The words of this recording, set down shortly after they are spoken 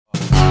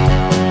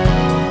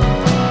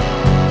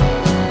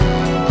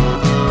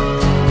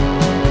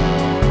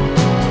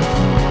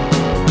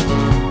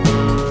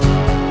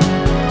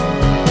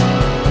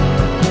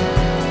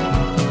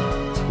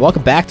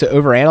Welcome back to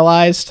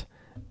Overanalyzed.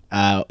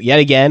 Yet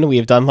again, we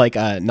have done like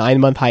a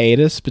 9-month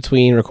hiatus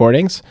between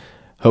recordings.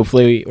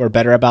 Hopefully we're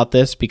better about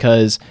this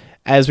because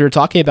as we were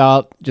talking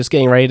about just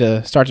getting ready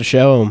to start the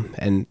show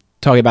and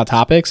talking about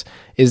topics,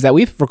 is that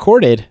we've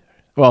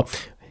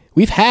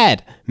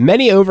had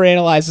many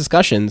overanalyzed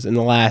discussions in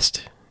the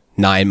last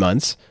 9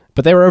 months,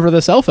 but they were over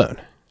the cell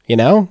phone,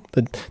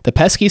 the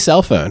pesky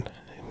cell phone,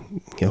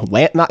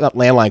 not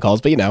landline calls,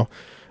 but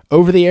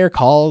over the air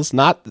calls,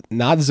 not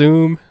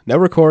Zoom, no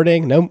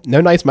recording, no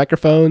nice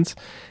microphones.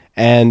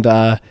 And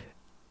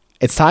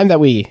it's time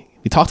that we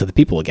talk to the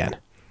people again.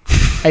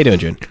 How you doing,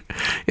 June?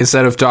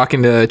 Instead of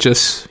talking to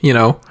just,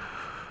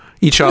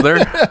 each other.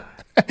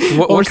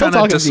 What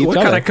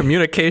kind of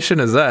communication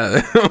is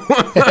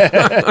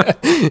that?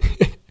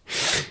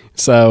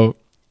 So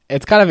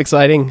it's kind of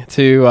exciting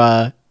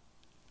to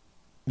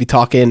be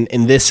talking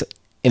in this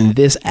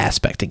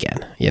aspect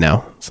again.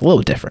 It's a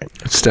little different.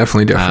 It's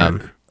definitely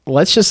different.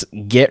 Let's just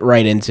get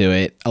right into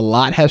it. A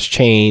lot has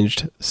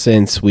changed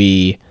since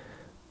we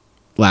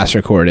last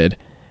recorded.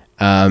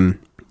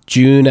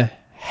 June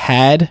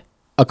had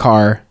a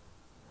car,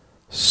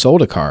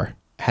 sold a car,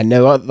 had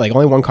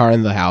only one car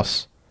in the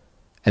house,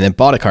 and then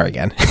bought a car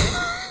again.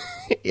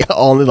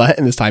 All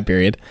in this time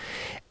period.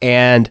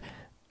 And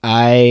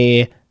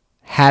I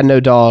had no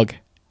dog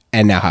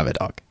and now have a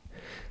dog.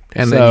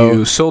 And then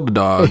you sold the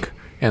dog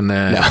and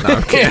then... No,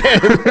 I'm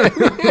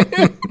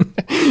kidding.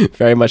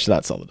 Very much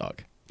not sold the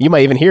dog. You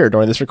might even hear her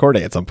during this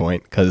recording at some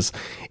point because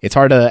it's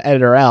hard to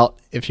edit her out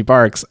if she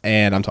barks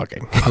and I'm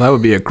talking. Oh, that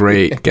would be a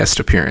great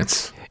guest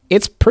appearance.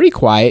 It's pretty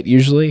quiet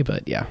usually,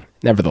 but yeah,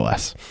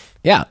 nevertheless.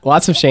 Yeah,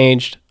 lots have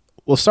changed.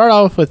 We'll start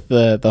off with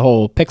the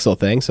whole Pixel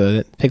thing.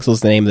 So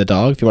Pixel's the name of the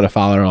dog. If you want to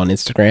follow her on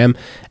Instagram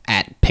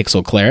at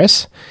Pixel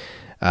Claris.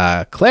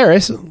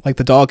 Claris, like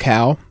the dog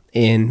cow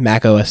in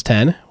Mac OS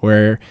X,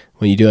 where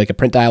when you do like a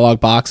print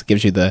dialog box, it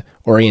gives you the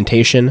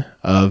orientation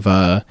of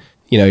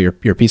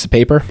your piece of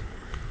paper.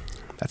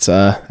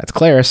 That's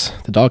Claris,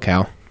 the dog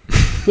cow.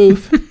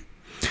 Move.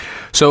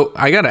 So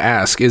I got to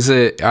ask, is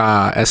it,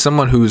 as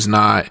someone who's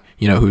not,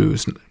 who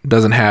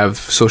doesn't have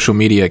social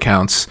media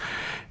accounts,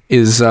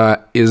 is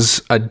a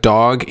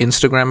dog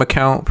Instagram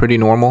account pretty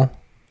normal?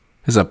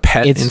 Is a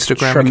pet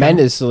Instagram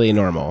tremendously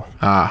normal.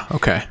 Ah,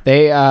 okay.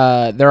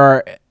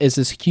 There is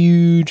this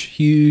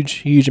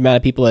huge amount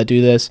of people that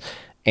do this,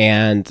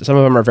 and some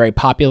of them are very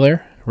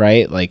popular,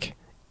 right? Like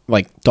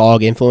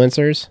dog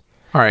influencers.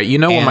 All right,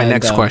 what my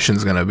next question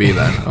is going to be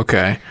then.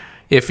 Okay.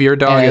 If your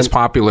dog is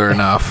popular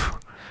enough.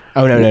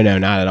 Oh, no,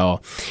 not at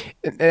all.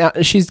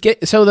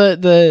 So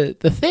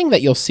the thing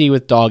that you'll see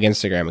with dog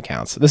Instagram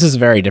accounts, this is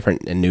very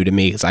different and new to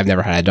me because I've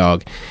never had a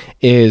dog,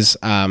 is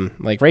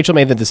like Rachel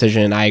made the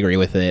decision, and I agree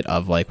with it,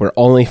 of like we're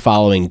only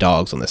following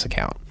dogs on this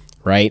account,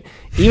 right?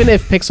 Even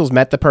if Pixel's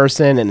met the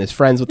person and is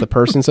friends with the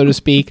person, so to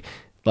speak,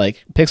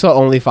 like Pixel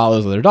only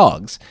follows other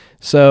dogs.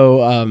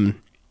 So,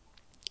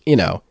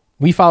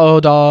 we follow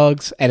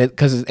dogs, and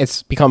because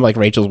it's become like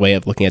Rachel's way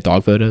of looking at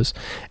dog photos,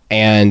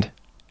 and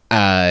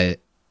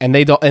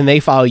they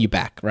follow you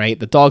back, right?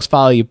 The dogs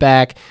follow you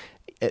back.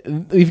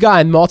 We've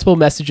gotten multiple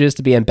messages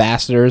to be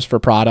ambassadors for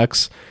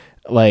products,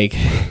 like.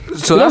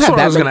 So that's what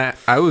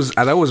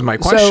that was my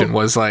question. So,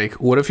 was like,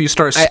 what if you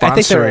start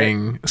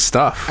sponsoring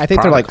stuff? I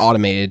think they're like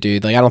automated,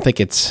 dude. Like, I don't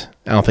think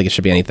it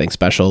should be anything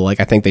special.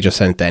 Like, I think they just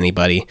send it to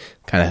anybody,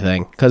 kind of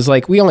thing. Because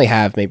like we only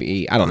have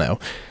maybe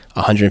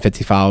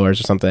 150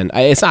 followers or something.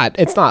 It's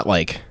not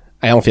like,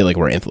 I don't feel like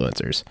we're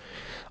influencers.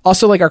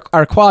 Also, like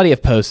our quality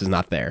of posts is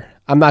not there.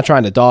 I'm not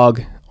trying to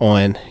dog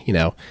on,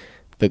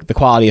 the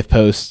quality of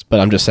posts,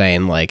 but I'm just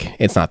saying like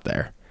it's not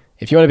there.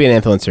 If you want to be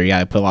an influencer, you got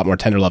to put a lot more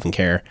tender love and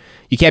care.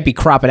 You can't be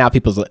cropping out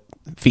people's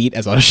feet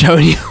as I was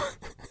showing you.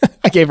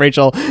 I gave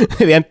Rachel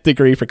the nth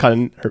degree for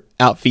cutting her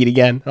out feet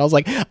again. And I was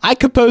like, I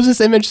compose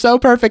this image so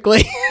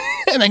perfectly.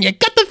 And then you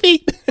cut the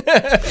feet.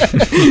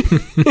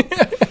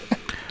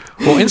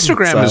 Well,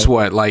 Instagram is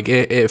what? Like,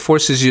 it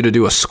forces you to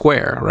do a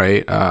square,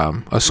 right?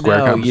 A square.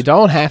 No, you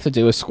don't have to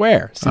do a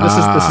square. So this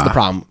is the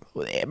problem.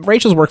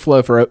 Rachel's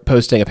workflow for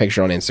posting a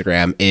picture on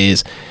Instagram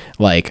is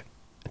like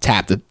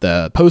tap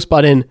the post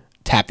button,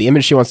 tap the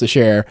image she wants to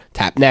share,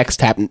 tap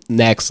next,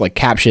 like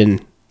caption,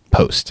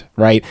 post,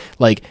 right?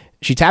 Like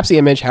she taps the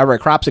image, however it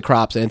crops,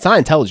 and it's not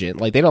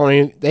intelligent. Like they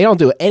don't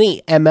do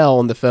any ML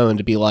on the phone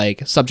to be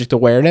like subject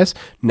awareness.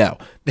 No,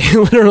 they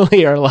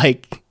literally are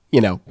like,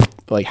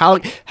 like how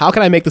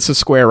can I make this a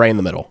square right in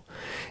the middle,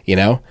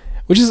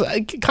 which is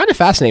kind of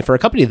fascinating for a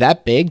company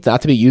that big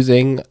not to be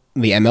using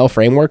the ML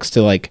frameworks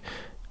to like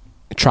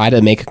try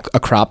to make a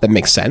crop that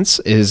makes sense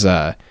is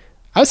I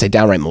would say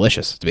downright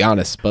malicious, to be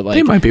honest. But like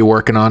they might be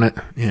working on it.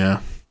 Yeah,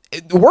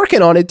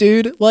 working on it,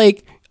 dude.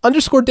 Like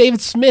 _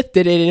 David Smith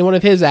did it in one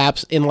of his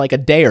apps in like a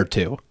day or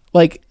two.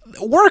 Like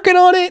working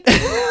on it.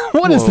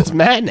 What is this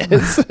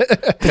madness?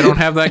 They don't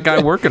have that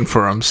guy working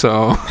for them,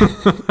 so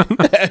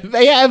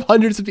they have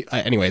hundreds of people.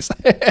 Anyways,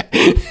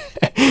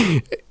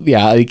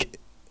 yeah, like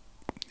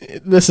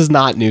this is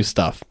not new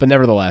stuff, but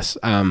nevertheless,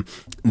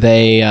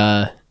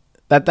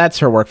 that's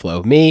her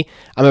workflow. Me,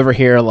 I'm over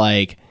here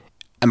like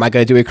am I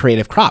going to do a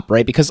creative crop,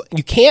 right? Because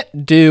you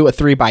can't do a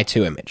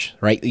 3x2 image,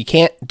 right? You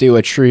can't do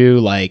a true,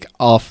 like,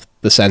 off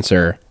the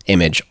sensor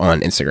image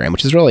on Instagram,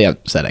 which is really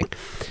upsetting.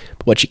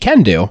 But what you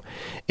can do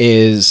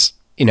is,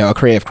 a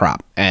creative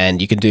crop.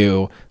 And you can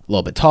do a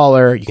little bit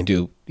taller, you can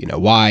do,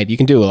 wide, you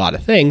can do a lot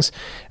of things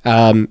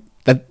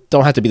that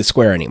don't have to be the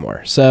square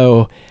anymore.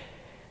 So,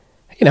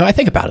 I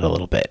think about it a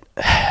little bit.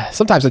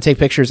 Sometimes I take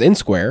pictures in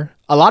square.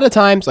 A lot of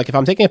times, like if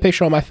I'm taking a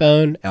picture on my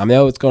phone and I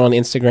know it's going on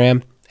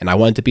Instagram and I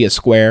want it to be a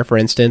square, for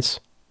instance,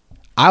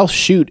 I'll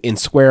shoot in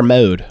square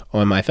mode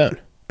on my phone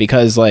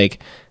because,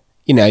 like,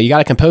 you got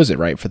to compose it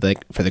right for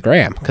the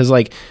gram. Because,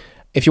 like,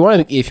 if you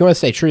want to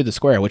stay true to the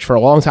square, which for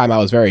a long time I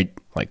was very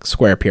like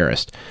square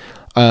purist,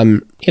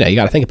 you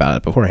got to think about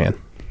it beforehand.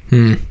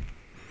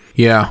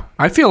 Yeah,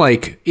 I feel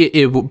like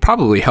it would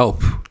probably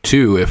help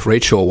too if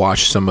Rachel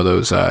watched some of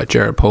those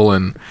Jared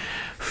Polin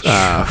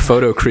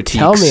photo critiques.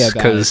 Tell me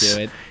about it,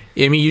 dude.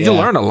 I mean, you do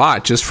learn a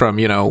lot just from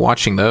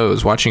watching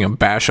him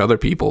bash other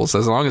people's.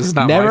 As long as it's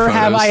not my photos. Never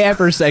have I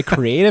ever said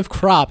creative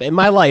crop in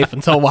my life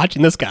until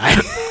watching this guy.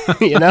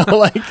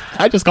 Like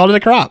I just called it a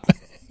crop.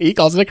 He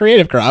calls it a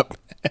creative crop.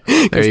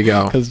 There you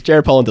go. Because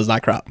Jared Polin does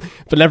not crop.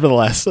 But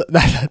nevertheless,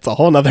 that's a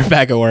whole nother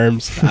bag of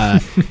worms.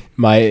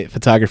 My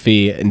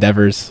photography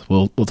endeavors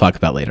we'll talk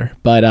about later.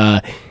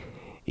 But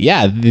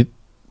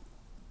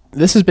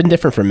this has been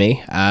different for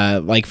me.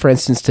 Like, for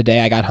instance,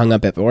 today I got hung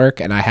up at work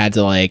and I had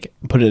to, like,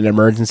 put an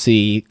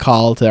emergency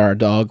call to our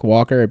dog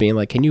Walker being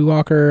like, can you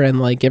walk her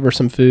and, like, give her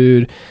some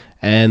food?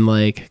 And,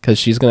 like, because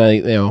she's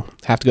going to,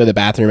 have to go to the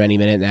bathroom any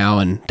minute now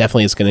and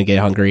definitely is going to get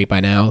hungry by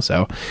now.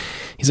 So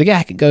he's like, yeah,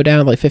 I could go down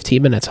in like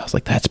 15 minutes. I was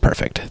like, that's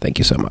perfect. Thank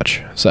you so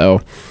much.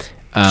 So,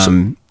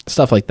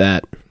 stuff like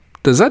that.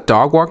 Does that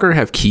dog walker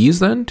have keys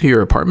then to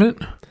your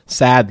apartment?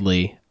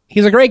 Sadly.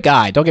 He's a great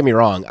guy. Don't get me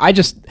wrong. I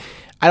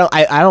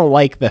don't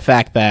like the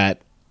fact that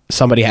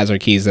somebody has our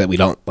keys that we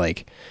don't,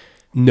 like,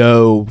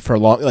 know for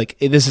long. Like,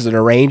 this is an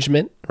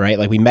arrangement, right?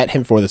 Like, we met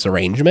him for this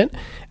arrangement.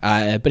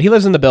 But he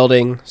lives in the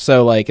building,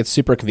 so, like, it's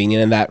super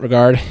convenient in that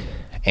regard.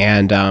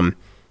 And,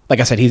 like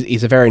I said,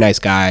 he's a very nice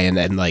guy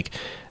and like,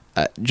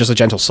 just a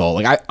gentle soul.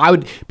 Like, I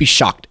would be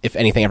shocked if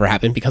anything ever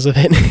happened because of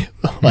it.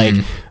 Like,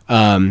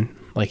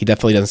 like, he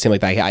definitely doesn't seem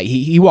like that.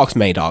 He walks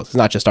many dogs. It's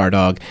not just our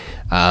dog.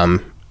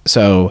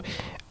 So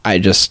I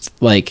just,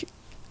 like,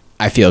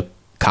 I feel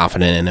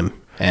confident in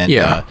him.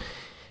 And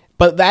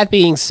but that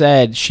being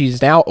said,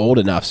 she's now old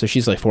enough, so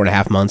she's like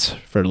 4.5 months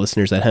for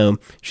listeners at home.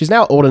 She's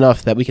now old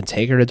enough that we can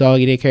take her to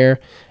doggy daycare,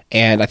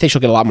 and I think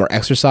she'll get a lot more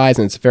exercise,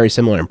 and it's very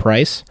similar in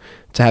price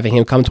to having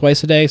him come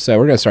twice a day. So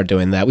we're going to start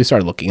doing that. We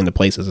started looking into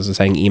places and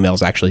sending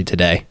emails actually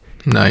today.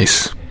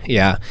 Nice.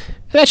 Yeah.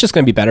 And that's just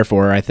going to be better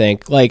for her, I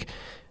think. Like,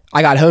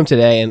 I got home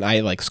today and I,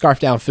 like,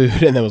 scarfed down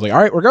food and then was like,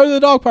 all right, we're going to the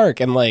dog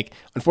park. And, like,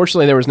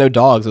 unfortunately there was no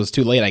dogs. It was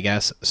too late, I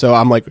guess. So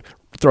I'm, like,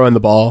 throwing the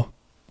ball.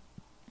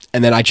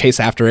 And then I chase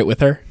after it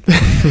with her,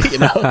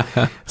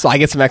 So I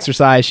get some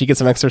exercise. She gets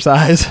some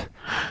exercise.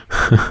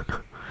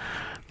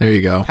 There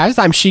you go. Half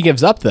the time she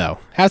gives up, though.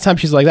 Half the time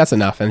she's like, that's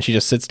enough. And she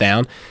just sits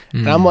down.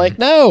 And I'm like,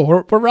 no,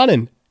 we're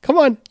running. Come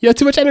on. You have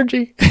too much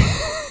energy.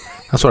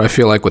 That's what I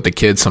feel like with the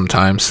kids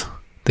sometimes.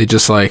 They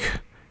just, like,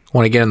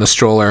 want to get in the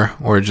stroller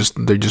or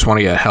they just want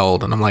to get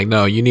held. And I'm like,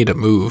 no, you need to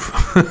move.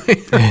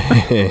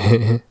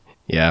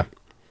 Yeah.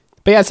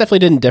 But yeah, it's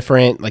definitely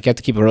different. Like, you have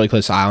to keep a really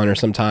close eye on her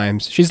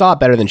sometimes. She's a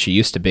lot better than she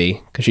used to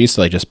be because she used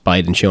to, like, just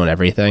bite and chew on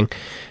everything.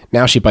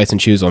 Now she bites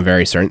and chews on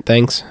very certain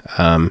things.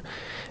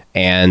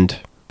 And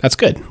that's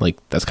good. Like,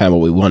 that's kind of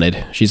what we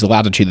wanted. She's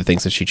allowed to chew the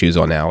things that she chews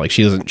on now. Like,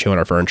 she doesn't chew on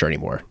our furniture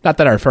anymore. Not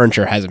that our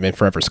furniture hasn't been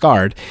forever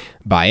scarred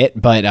by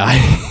it, but,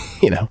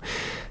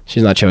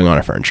 she's not chewing on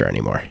our furniture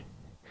anymore.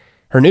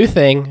 Her new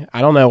thing,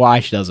 I don't know why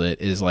she does it,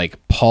 is, like,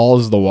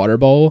 paws the water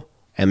bowl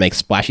and make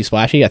splashy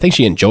splashy. I think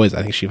she enjoys it.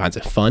 I think she finds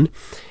it fun.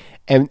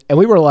 And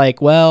we were like,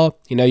 well,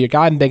 you're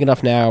gotten big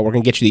enough now. We're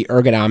going to get you the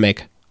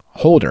ergonomic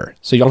holder.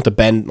 So you don't have to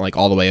bend, like,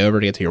 all the way over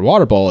to get to your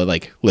water bowl. It,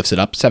 like, lifts it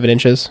up 7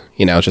 inches.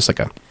 It's just like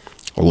a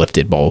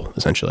lifted bowl,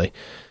 essentially.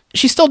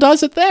 She still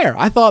does it there.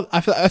 I thought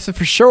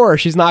for sure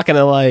she's not going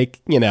to, like,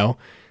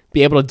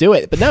 be able to do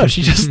it. But no,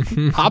 she just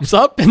hops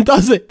up and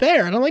does it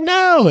there. And I'm like,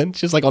 no. And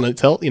she's like on a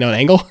tilt, an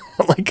angle.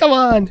 I'm like, come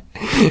on.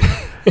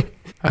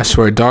 I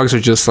swear, dogs are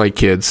just like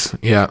kids.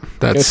 Yeah,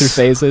 that's go through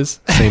phases.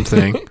 Same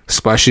thing.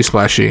 Splashy,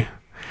 splashy.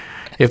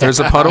 If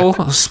there's a puddle,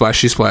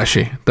 splashy,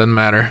 splashy. Doesn't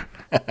matter.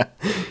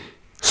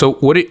 So,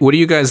 what do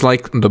you guys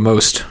like the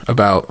most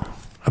about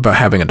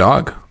having a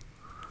dog?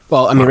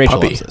 Well, I mean, Rachel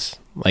loves this.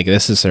 Like,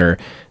 this is her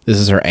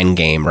end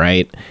game,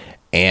 right?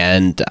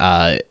 And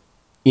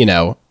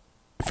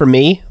for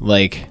me,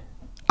 like,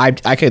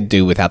 I could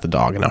do without the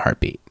dog in a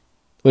heartbeat.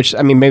 Which,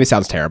 I mean, maybe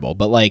sounds terrible,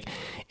 but, like,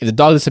 if the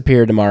dog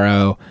disappeared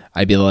tomorrow,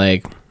 I'd be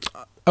like,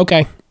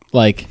 okay,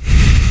 like,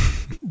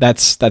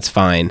 that's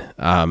fine.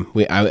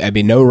 I'd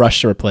be no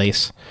rush to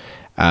replace.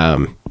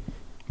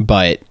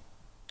 But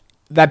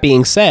that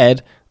being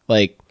said,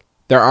 like,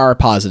 there are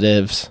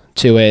positives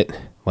to it.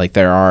 Like,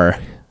 there are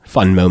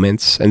fun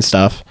moments and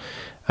stuff.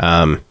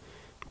 But,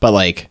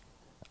 like,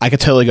 I could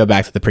totally go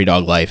back to the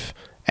pre-dog life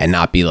and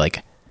not be,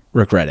 like,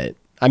 regret it.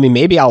 I mean,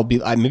 maybe I'd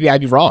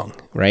be wrong,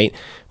 right?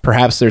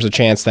 Perhaps there's a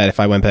chance that if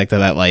I went back to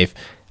that life,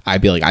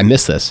 I'd be like, I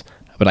miss this,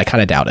 but I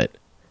kind of doubt it.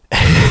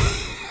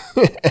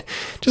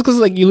 Just because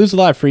like you lose a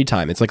lot of free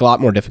time. It's like a lot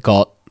more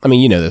difficult. I mean,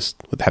 you know this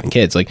with having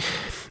kids. Like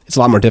it's a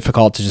lot more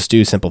difficult to just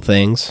do simple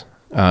things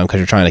because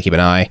you're trying to keep an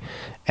eye.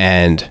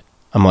 And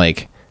I'm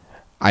like,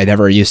 I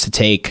never used to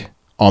take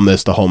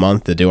almost the whole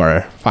month to do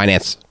our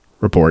finance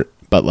report,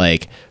 but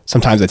like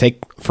sometimes I take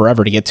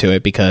forever to get to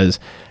it because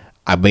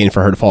I'm waiting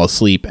for her to fall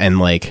asleep, and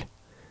like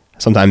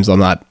sometimes I'm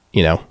not,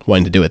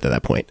 wanting to do it at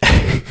that point.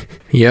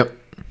 Yep.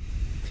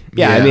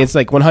 Yeah, I mean, it's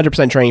like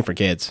 100% training for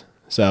kids.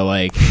 So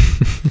like,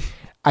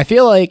 I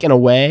feel like in a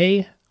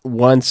way,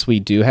 once we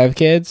do have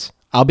kids,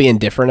 I'll be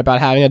indifferent about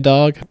having a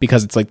dog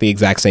because it's like the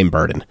exact same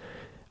burden.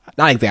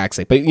 Not exact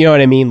same, but you know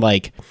what I mean?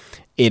 Like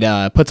it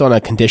puts on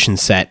a condition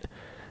set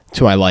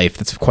to my life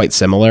that's quite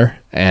similar.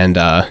 And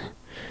I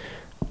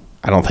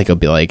don't think it'll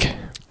be like,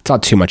 it's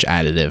not too much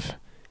additive.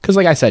 Because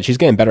like I said, she's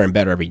getting better and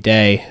better every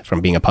day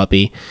from being a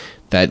puppy,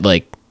 that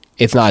like,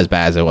 it's not as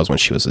bad as it was when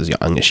she was as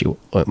young as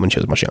when she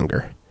was much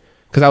younger.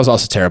 Because I was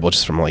also terrible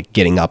just from like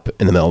getting up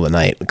in the middle of the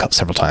night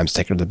several times to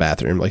take her to the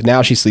bathroom. Like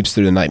now she sleeps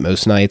through the night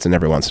most nights, and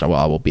every once in a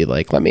while we'll be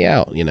like, let me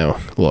out, a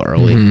little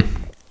early.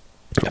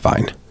 Mm-hmm.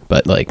 Fine.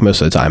 But like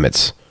most of the time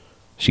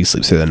she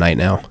sleeps through the night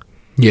now.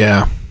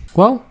 Yeah.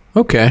 Well,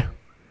 okay.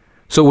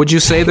 So would you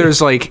say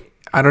there's like,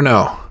 I don't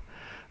know.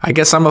 I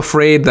guess I'm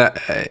afraid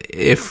that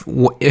if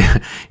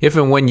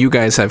and when you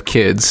guys have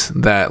kids,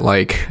 that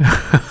like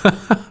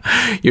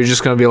you're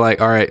just gonna be like,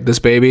 all right, this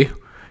baby,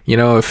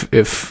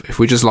 if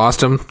we just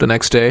lost him the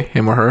next day,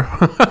 him or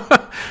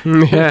her,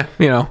 yeah,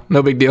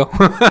 no big deal.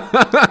 So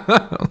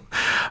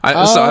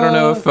I don't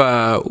know if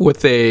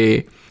with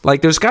a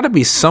like, there's got to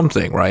be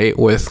something, right?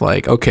 With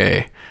like,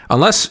 okay,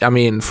 unless, I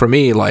mean, for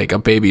me, like a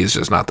baby is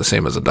just not the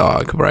same as a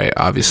dog, right?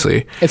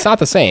 Obviously, it's not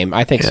the same.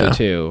 I think so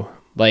too.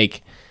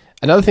 Like.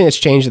 Another thing that's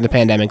changed in the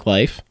pandemic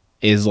life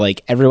is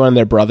like everyone and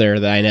their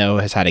brother that I know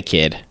has had a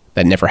kid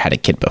that never had a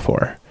kid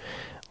before.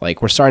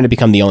 Like we're starting to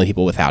become the only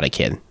people without a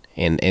kid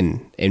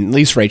in at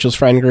least Rachel's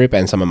friend group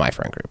and some of my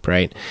friend group,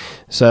 right?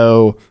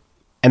 So,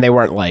 and they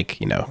weren't like,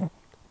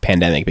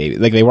 pandemic babies.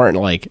 Like they weren't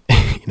like,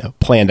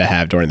 planned to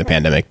have during the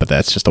pandemic, but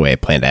that's just the way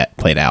it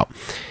played out.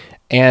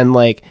 And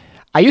like,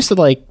 I used to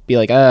like be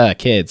like,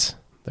 kids,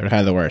 they're kind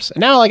of the worst.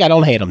 And now like I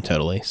don't hate them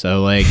totally.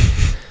 So like,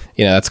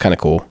 that's kind of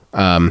cool.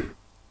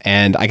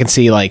 And I can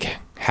see like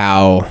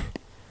how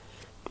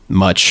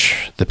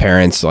much the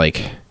parents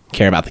like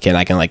care about the kid.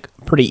 I can like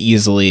pretty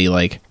easily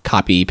like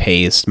copy,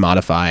 paste,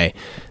 modify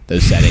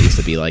those settings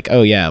to be like,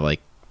 oh yeah,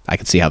 like I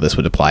could see how this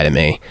would apply to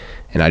me,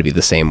 and I'd be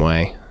the same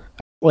way.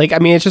 Like, I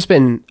mean, it's just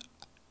been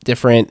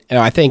different. And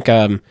I think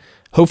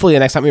hopefully the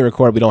next time we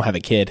record, we don't have a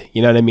kid.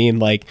 You know what I mean?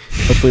 Like,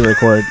 hopefully we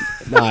record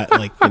not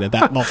like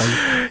that long.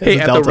 Hey,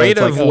 at the rate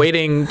of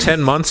waiting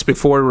 10 months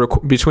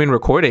between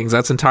recordings,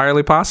 that's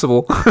entirely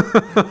possible.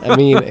 I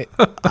mean,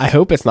 I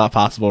hope it's not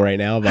possible right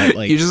now, but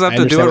like you just have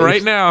to do it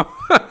right now.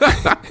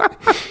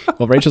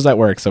 Well, Rachel's at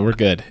work, so we're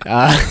good.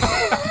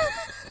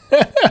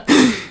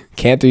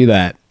 Can't do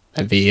that.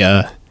 That'd be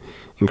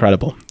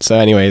incredible. So,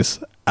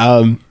 anyways,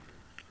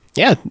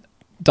 yeah,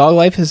 dog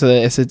life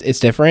it's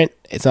different.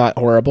 It's not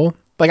horrible.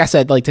 Like I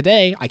said, like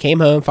today, I came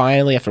home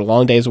finally after a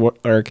long day's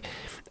work,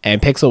 and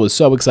Pixel was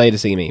so excited to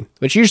see me,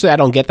 which usually I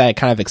don't get that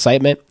kind of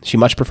excitement. She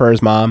much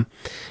prefers mom,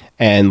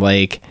 and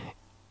like,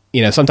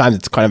 sometimes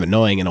it's kind of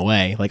annoying in a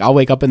way. Like I'll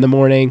wake up in the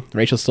morning,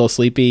 Rachel's still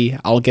sleepy,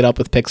 I'll get up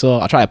with Pixel,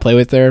 I'll try to play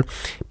with her,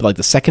 but like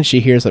the second she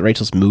hears that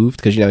Rachel's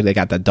moved, because they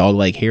got that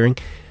dog-like hearing,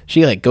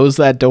 she like goes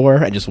to that door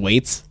and just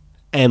waits,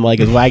 and like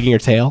is wagging her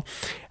tail,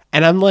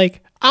 and I'm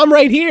like, I'm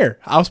right here.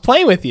 I was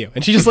playing with you.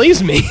 And she just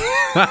leaves me.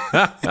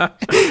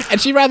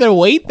 And she'd rather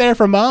wait there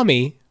for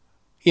mommy,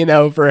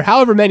 for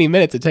however many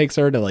minutes it takes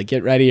her to like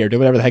get ready or do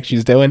whatever the heck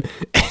she's doing,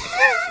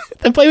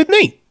 than play with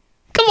me.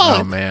 Come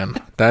on. Oh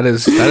man, that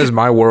is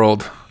my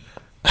world.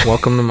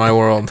 Welcome to my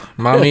world.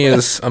 Mommy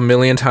is a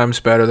million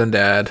times better than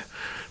dad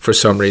for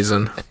some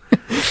reason.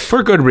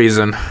 For good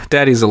reason.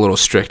 Daddy's a little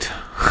strict.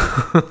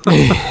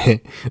 I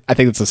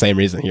think it's the same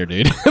reason here,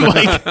 dude.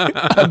 Like,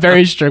 I'm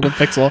very strict with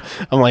Pixel.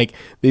 I'm like,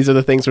 these are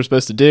the things we're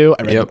supposed to do.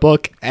 I read the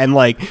book, and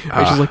like,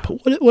 she's like,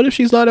 but what if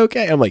she's not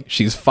okay? I'm like,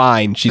 she's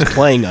fine. She's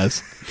playing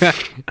us.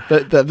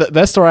 The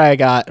best story I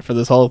got for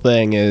this whole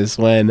thing is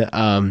when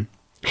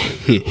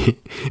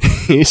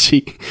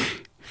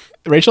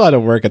Rachel had to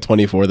work at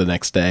 24 the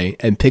next day,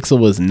 and Pixel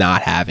was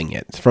not having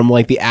it. From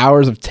like the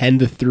hours of 10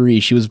 to 3,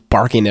 she was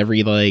barking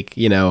every like,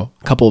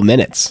 couple of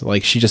minutes.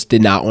 Like she just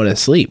did not want to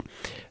sleep.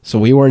 So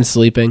we weren't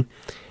sleeping,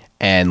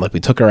 and like we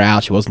took her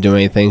out. She wasn't doing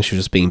anything. She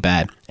was just being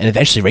bad. And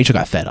eventually Rachel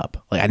got fed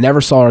up. Like I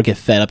never saw her get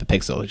fed up at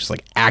Pixel. Just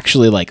like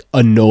actually like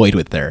annoyed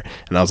with her.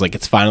 And I was like,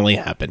 it's finally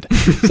happened.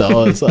 So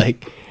I was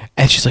like,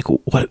 and she's like,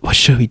 what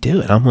should we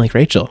do? And I'm like,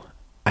 Rachel,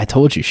 I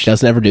told you she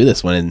doesn't ever do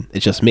this when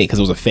it's just me, because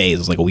it was a phase.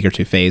 It was like a week or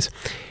two phase.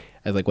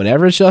 I was like,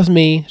 whenever it's just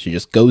me, she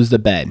just goes to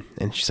bed.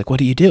 And she's like, what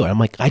do you do? And I'm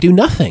like, I do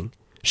nothing.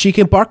 She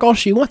can bark all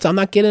she wants. I'm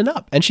not getting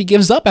up. And she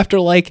gives up after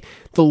like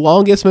the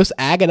longest, most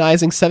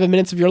agonizing 7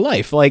 minutes of your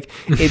life. Like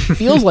it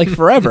feels like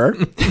forever,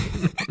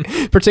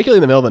 particularly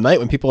in the middle of the night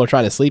when people are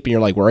trying to sleep and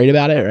you're like worried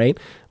about it, right?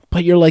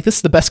 But you're like, this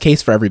is the best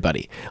case for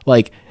everybody.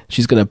 Like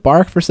she's going to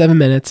bark for 7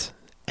 minutes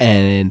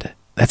and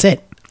that's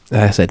it.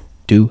 And I said,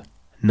 do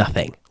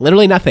nothing.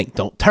 Literally nothing.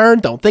 Don't turn.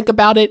 Don't think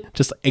about it.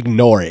 Just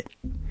ignore it.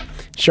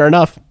 Sure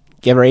enough,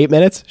 give her 8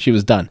 minutes. She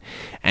was done.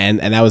 And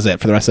that was it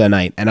for the rest of the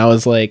night. And I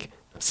was like,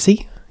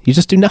 see, you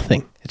just do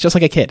nothing. It's just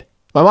like a kid.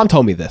 My mom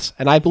told me this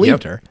and I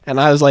believed her. And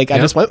I was like, I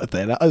just went with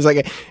it. I was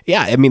like,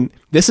 yeah, I mean,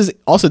 this is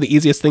also the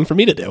easiest thing for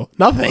me to do.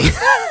 Nothing.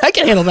 I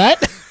can handle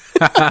that.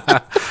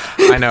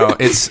 I know.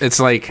 It's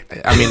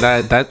like, I mean,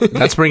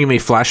 that's bringing me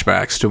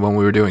flashbacks to when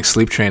we were doing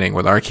sleep training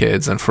with our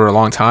kids. And for a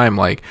long time,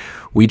 like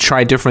we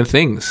tried different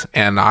things.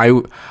 And I,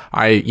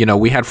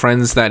 we had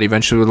friends that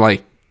eventually would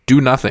like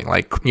do nothing.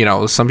 Like,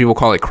 some people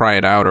call it cry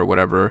it out or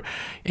whatever.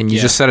 And you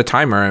just set a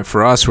timer. And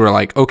for us, we're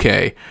like,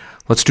 okay,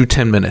 let's do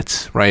 10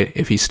 minutes, right?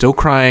 If he's still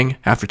crying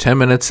after 10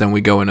 minutes, then we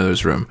go into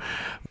his room.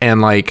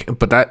 And like,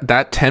 but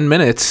that 10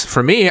 minutes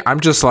for me, I'm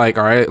just like,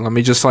 all right, let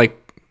me just like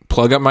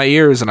plug up my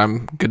ears and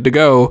I'm good to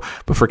go.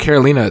 But for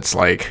Carolina, it's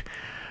like,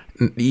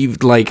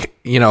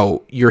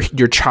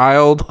 your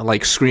child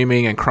like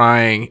screaming and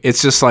crying.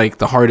 It's just like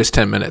the hardest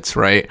 10 minutes,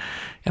 right?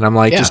 And I'm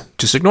like,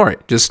 just ignore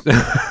it. Just,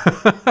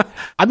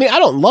 I mean, I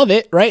don't love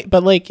it, right?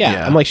 But like,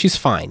 I'm like, she's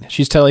fine.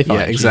 She's totally fine.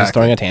 Yeah, exactly. She's just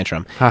throwing a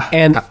tantrum.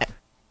 And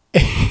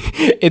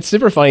it's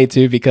super funny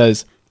too,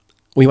 because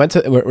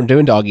we're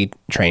doing doggy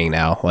training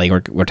now.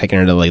 Like we're taking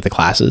her to like the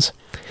classes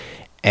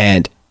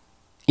and,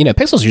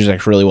 Pixel's usually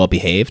like really well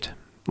behaved.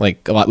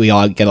 Like we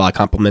all get a lot of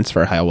compliments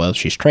for how well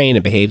she's trained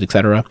and behaved,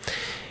 etc.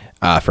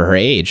 For her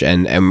age.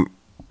 And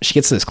she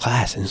gets to this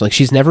class and it's like,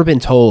 she's never been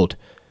told,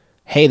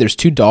 hey, there's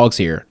 2 dogs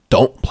here.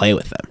 Don't play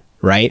with them,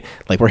 right?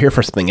 Like we're here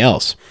for something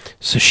else.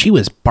 So she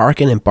was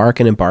barking and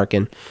barking and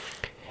barking.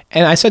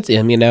 And I said to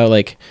him,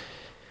 like,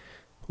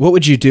 what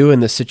would you do in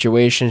this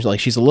situation? Like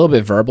she's a little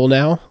bit verbal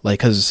now, like,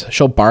 cause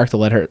she'll bark to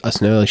let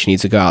us know like she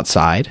needs to go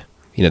outside,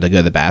 to go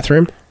to the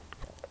bathroom.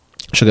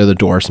 She'll go to the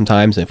door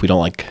sometimes. And if we don't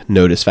like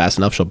notice fast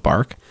enough, she'll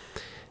bark.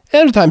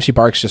 And other times she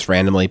barks just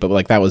randomly, but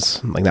like that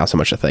was like not so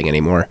much a thing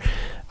anymore.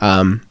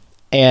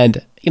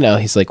 And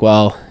he's like,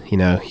 well, he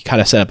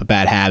kind of set up a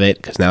bad habit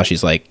because now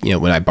she's like,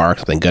 when I bark,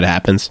 something good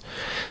happens.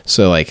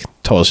 So like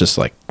told us just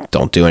like,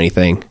 don't do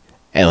anything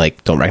and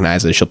like, don't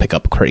recognize it. She'll pick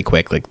up pretty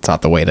quick. Like it's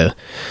not the way to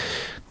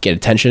get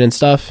attention and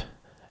stuff.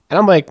 And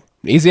I'm like,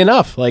 easy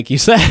enough. Like you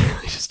said,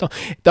 just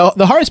don't.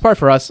 The hardest part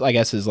for us, I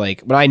guess, is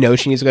like when I know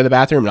she needs to go to the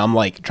bathroom and I'm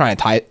like trying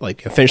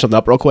to finish something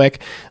up real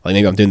quick. Like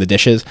maybe I'm doing the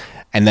dishes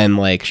and then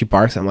like she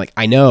barks. I'm like,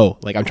 I know,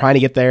 like I'm trying to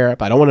get there,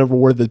 but I don't want to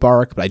reward the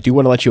bark, but I do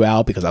want to let you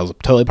out because that was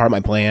totally part of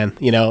my plan.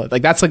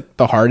 Like that's like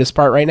the hardest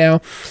part right now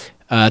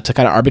to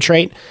kind of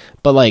arbitrate.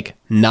 But like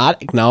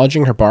not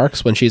acknowledging her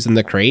barks when she's in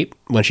the crate,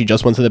 when she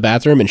just went to the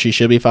bathroom and she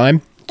should be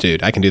fine.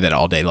 Dude, I can do that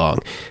all day long.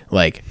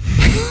 Like,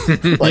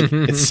 like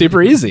it's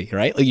super easy,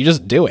 right? Like you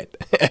just do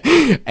it.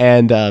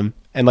 And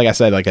like I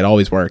said, like it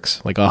always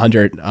works. Like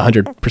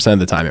 100% of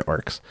the time it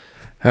works.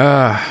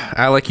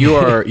 Alec, you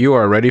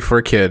are ready for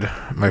a kid,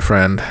 my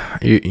friend.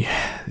 You,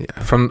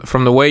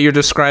 from the way you're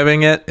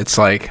describing it, it's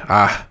like,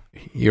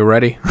 you're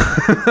ready.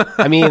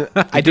 I mean,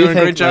 I do doing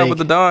a great job with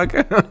the dog.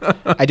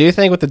 I do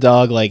think with the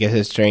dog, like it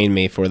has trained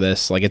me for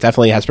this. Like it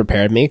definitely has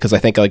prepared me because I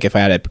think like if I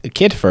had a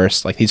kid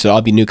first, like these would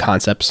all be new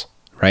concepts,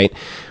 right?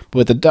 But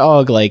with the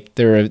dog, like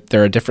they're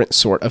a different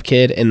sort of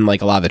kid in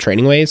like a lot of the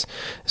training ways.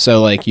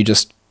 So like you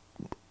just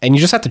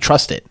have to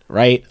trust it,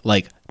 right?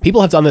 Like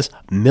people have done this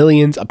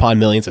millions upon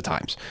millions of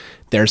times.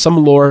 There's some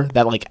lore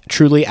that like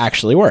truly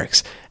actually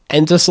works.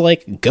 And just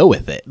like go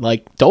with it.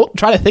 Like don't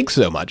try to think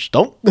so much.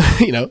 Don't don't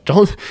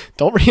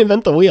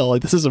reinvent the wheel.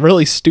 Like this is a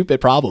really stupid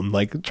problem.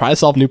 Like try to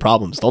solve new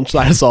problems. Don't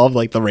try to solve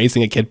like the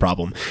raising a kid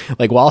problem.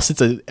 Like whilst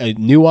it's a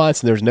nuance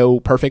and there's no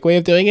perfect way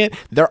of doing it,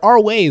 there are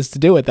ways to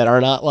do it that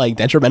are not like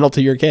detrimental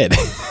to your kid.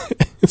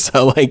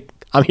 So like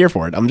I'm here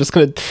for it. I'm just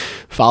gonna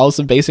follow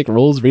some basic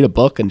rules, read a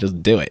book, and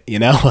just do it.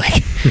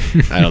 Like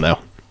I don't know.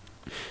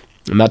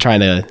 I'm not trying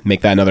to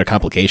make that another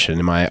complication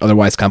in my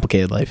otherwise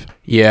complicated life.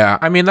 Yeah,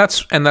 I mean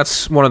that's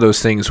one of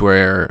those things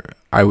where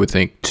I would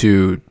think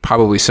too,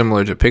 probably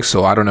similar to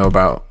Pixel. I don't know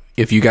about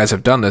if you guys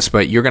have done this,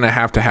 but you're going to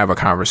have a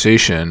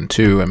conversation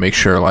too and make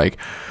sure like,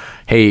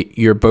 hey,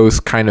 you're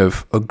both kind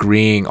of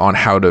agreeing on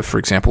how to, for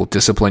example,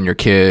 discipline your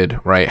kid,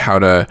 right? How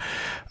to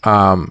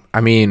how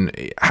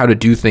to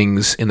do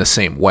things in the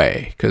same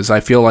way. Because I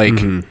feel like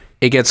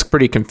it gets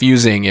pretty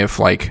confusing if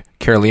like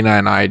Carolina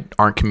and I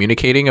aren't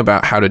communicating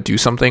about how to do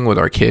something with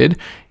our kid,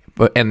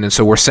 and then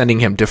so we're sending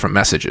him different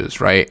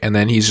messages, right? And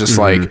then he's just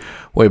like,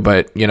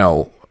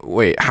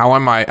 wait, how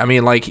am I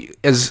mean, like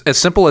as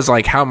simple as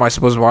like, how am I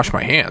supposed to wash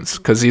my hands?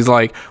 Because he's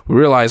like, we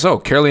realize,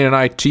 Carolina and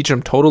I teach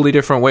him totally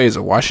different ways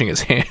of washing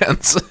his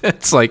hands.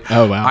 It's like,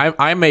 oh wow,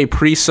 I'm a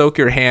pre-soak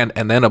your hand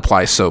and then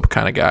apply soap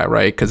kind of guy,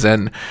 right? Because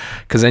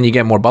then you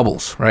get more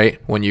bubbles, right?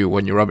 When you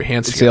rub your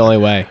hands together. It's the only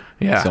way.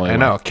 Yeah, I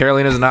know.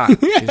 Carolina's not.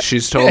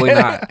 She's totally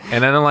not.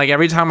 And then like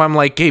every time I'm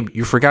like, Gabe,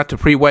 you forgot to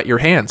pre-wet your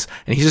hands.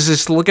 And he's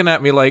just looking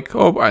at me like,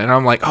 oh, and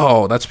I'm like,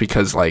 oh, that's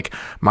because like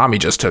mommy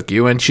just took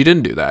you and she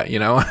didn't do that, you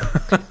know?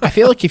 I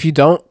feel like if you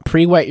don't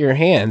pre-wet your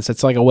hands,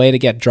 it's like a way to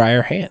get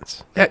drier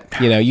hands.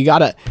 You know, you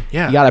gotta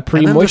pre-moisturize.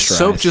 And then the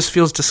soap just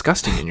feels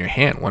disgusting in your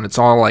hand when it's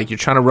all like you're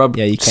trying to rub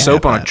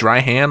soap on a dry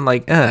hand.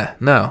 Like,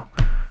 no.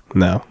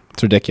 No,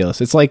 it's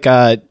ridiculous. It's like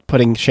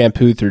putting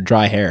shampoo through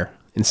dry hair.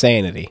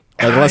 Insanity.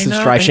 Like, unless it's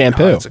dry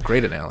shampoo. That's a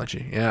great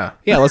analogy. Yeah.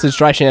 Yeah, unless it's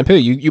dry shampoo.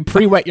 You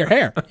pre-wet your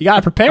hair. You got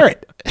to prepare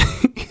it.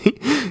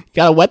 You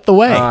got to wet the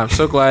way. I'm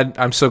so glad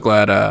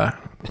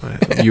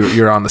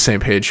you're on the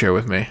same page here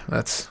with me.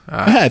 That's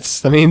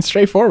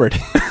straightforward.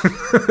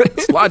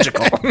 It's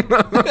logical.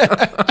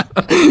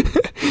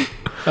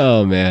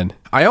 Oh man.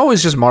 I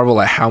always just marvel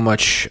at how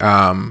much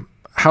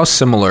how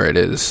similar it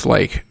is,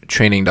 like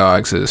training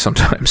dogs is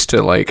sometimes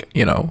to like,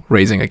 you know,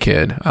 raising a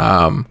kid.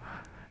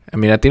 I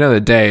mean, at the end of the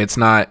day, it's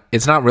not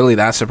really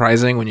that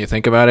surprising when you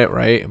think about it,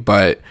 right?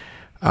 But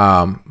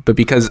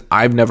because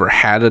I've never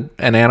had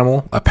an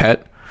animal, a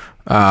pet,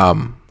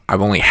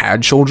 I've only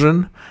had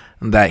children.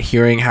 That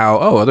hearing how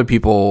other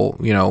people,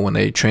 you know, when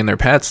they train their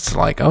pets, it's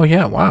like, oh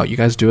yeah, wow, you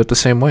guys do it the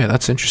same way.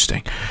 That's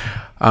interesting.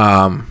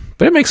 But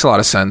it makes a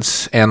lot of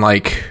sense, and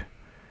like,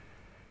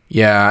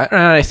 yeah, and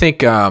I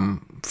think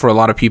for a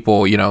lot of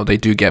people, you know, they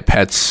do get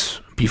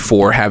pets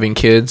before having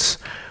kids,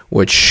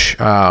 which.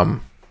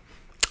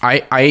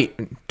 I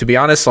to be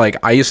honest, like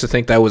I used to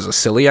think that was a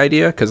silly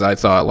idea because I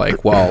thought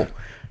like, well,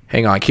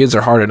 hang on, kids are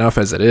hard enough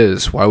as it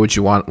is. Why would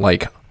you want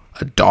like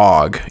a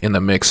dog in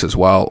the mix as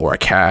well, or a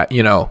cat,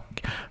 you know?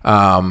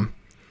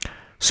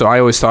 So I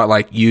always thought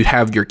like you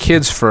have your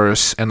kids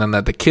first, and then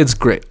that the kids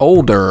get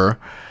older,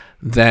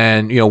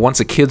 then, you know, once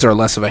the kids are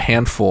less of a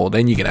handful,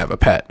 then you can have a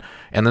pet.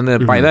 And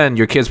then by then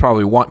your kids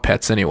probably want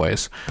pets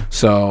anyways.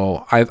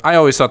 So I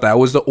always thought that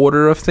was the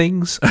order of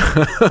things,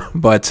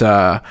 but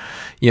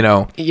you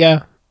know,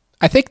 yeah.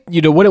 I think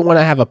you wouldn't want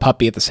to have a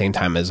puppy at the same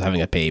time as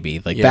having a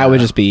baby. Like that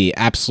would just be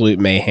absolute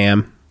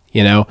mayhem,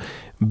 you know?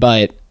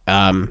 But,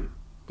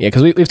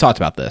 because we've talked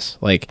about this.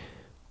 Like,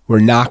 we're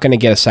not going to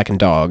get a second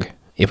dog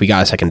if we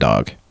got a second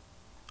dog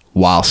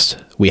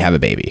whilst we have a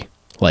baby.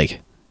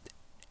 Like,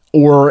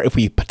 or if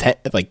we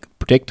predict that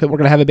we're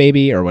going to have a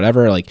baby or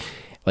whatever, like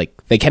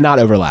they cannot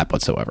overlap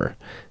whatsoever.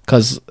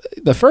 Because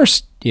the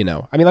first, you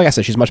know, I mean, like I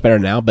said, she's much better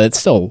now, but it's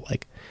still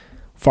like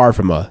far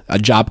from a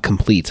job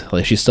complete.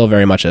 Like she's still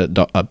very much a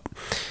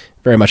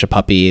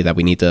puppy that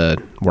we need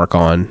to work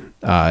on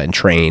and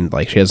train.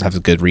 Like she doesn't have as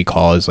good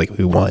recall as like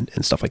we want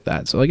and stuff like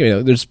that. So like, you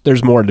know,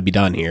 there's more to be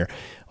done here.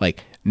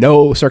 Like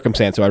no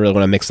circumstance do I really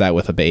want to mix that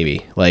with a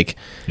baby. Like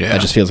that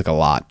just feels like a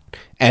lot.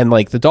 And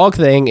like the dog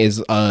thing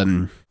is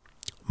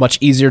much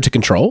easier to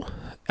control.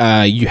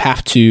 You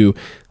have to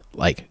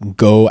like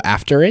go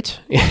after it,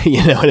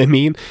 you know what I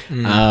mean?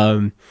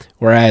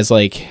 Whereas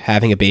like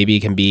having a baby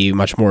can be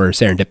much more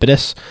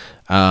serendipitous.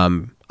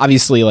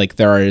 Obviously like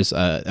there is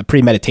a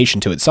premeditation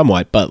to it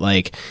somewhat, but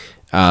like,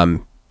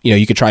 you know,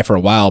 you could try for a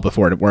while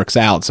before it works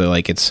out. So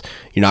like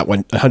you're not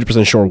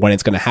 100% sure when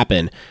it's going to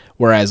happen.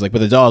 Whereas like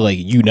with a dog, like,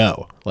 you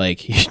know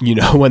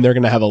when they're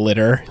going to have a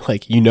litter,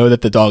 like, you know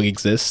that the dog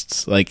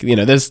exists, like, you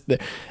know,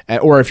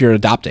 or if you're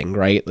adopting,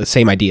 right? The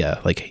same idea,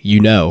 like, you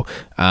know,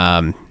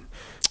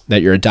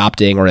 that you're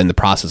adopting or in the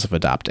process of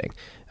adopting,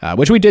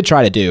 which we did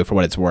try to do for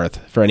what it's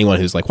worth. For anyone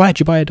who's like, why did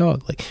you buy a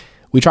dog? Like,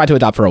 we tried to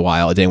adopt for a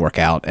while. It didn't work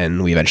out.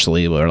 And we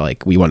eventually were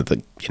like, we wanted to,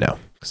 you know,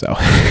 so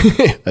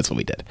that's what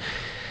we did.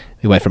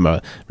 We went from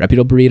a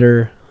reputable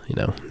breeder, you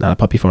know, not a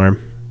puppy farm.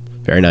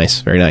 Very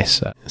nice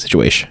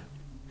situation.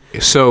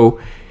 So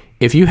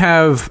if you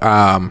have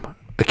a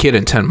kid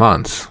in 10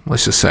 months,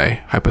 let's just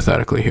say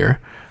hypothetically here,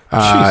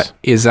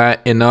 is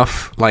that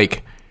enough?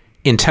 Like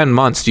in 10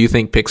 months, do you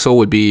think Pixel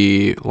would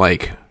be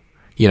like,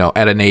 you know,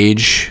 at an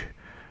age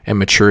and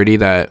maturity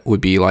that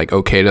would be like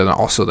okay to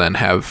also then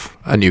have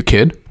a new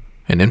kid,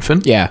 an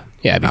infant? Yeah,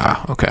 it'd be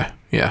fine. Okay,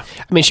 yeah.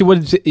 I mean, she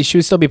would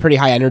still be pretty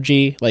high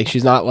energy. Like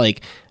she's not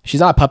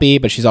a puppy,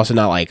 but she's also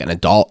not like an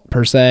adult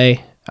per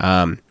se.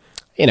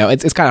 You know,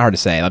 it's kind of hard to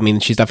say. I mean,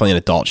 she's definitely an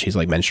adult. She's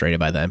like menstruated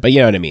by then, but you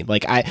know what I mean?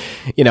 Like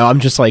I'm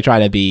just like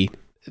trying to be,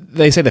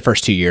 they say the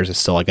first 2 years is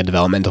still like a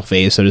developmental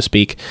phase, so to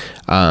speak.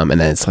 And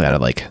then it's kind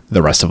of like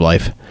the rest of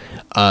life.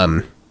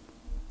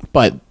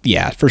 But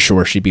yeah, for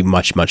sure, she'd be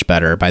much, much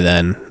better by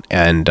then.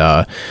 And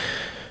I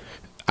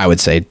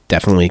would say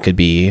definitely could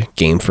be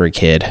game for a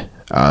kid.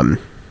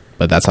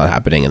 But that's not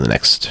happening in the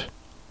next,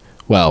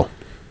 well,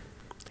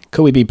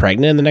 could we be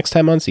pregnant in the next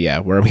 10 months? Yeah.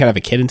 Where we can have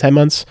a kid in 10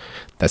 months?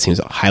 That seems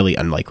highly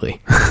unlikely.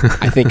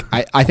 I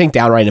think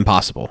downright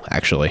impossible,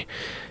 actually.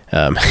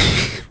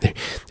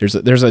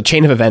 There's a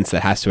chain of events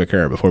that has to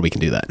occur before we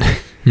can do that.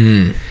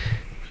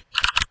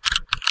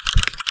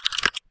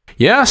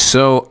 Yeah.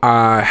 So,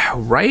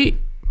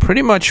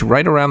 pretty much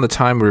right around the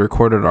time we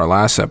recorded our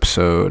last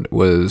episode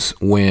was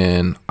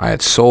when I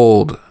had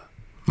sold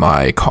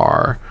my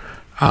car.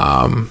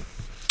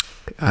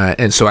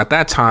 And so at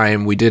that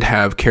time we did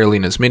have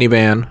Carolina's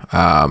minivan.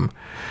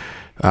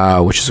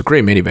 which is a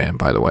great minivan,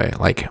 by the way.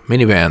 Like,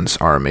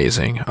 minivans are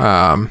amazing.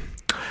 But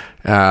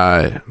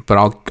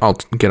I'll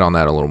get on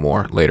that a little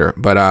more later.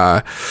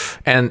 But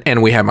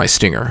and we had my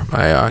Stinger,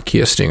 my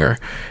Kia Stinger,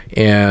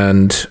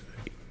 and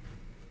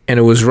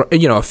it was,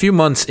 you know, a few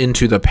months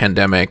into the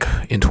pandemic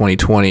in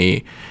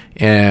 2020,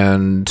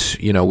 and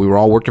you know, we were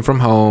all working from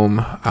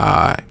home,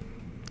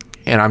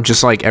 and I'm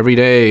just like every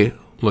day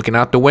looking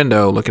out the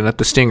window, looking at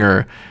the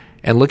Stinger,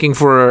 and looking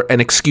for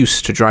an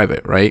excuse to drive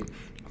it, right?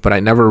 But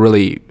I never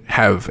really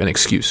have an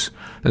excuse.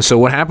 And so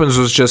what happens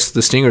was just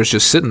the Stinger's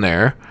just sitting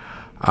there,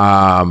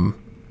 and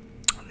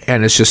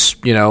it's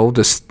just, you know,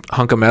 this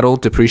hunk of metal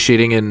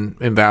depreciating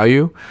in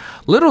value.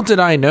 Little did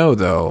I know,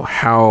 though,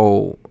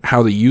 how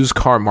the used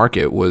car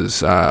market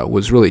was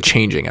really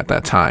changing at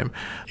that time.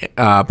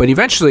 But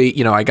eventually,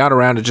 you know, I got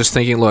around to just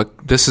thinking,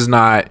 look, this is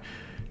not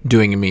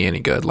doing me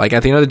any good. Like,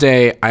 at the end of the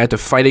day, I had to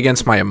fight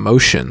against my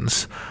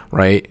emotions,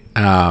 right?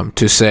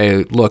 To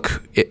say,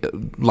 look,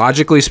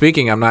 logically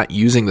speaking, I'm not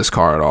using this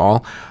car at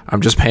all.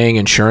 I'm just paying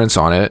insurance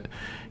on it,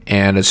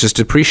 and it's just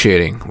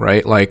depreciating,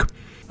 right? Like,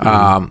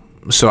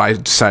 so I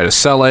decided to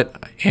sell it,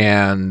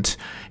 and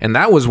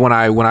that was when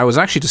I was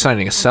actually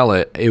deciding to sell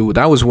it.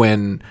 That was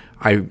when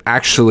I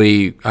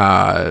actually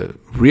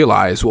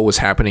realized what was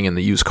happening in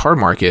the used car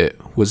market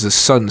was this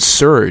sudden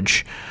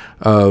surge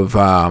of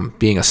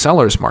being a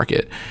seller's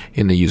market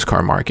in the used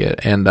car market.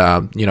 And,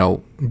 you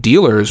know,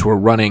 dealers were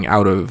running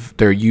out of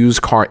their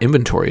used car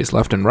inventories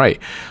left and right.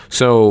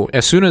 So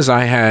as soon as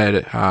I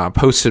had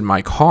posted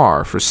my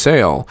car for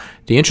sale,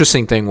 the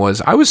interesting thing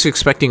was I was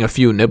expecting a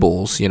few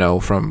nibbles, you know,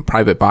 from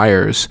private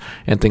buyers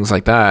and things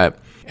like that.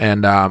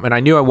 And I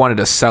knew I wanted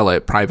to sell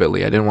it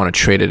privately. I didn't want to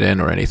trade it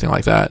in or anything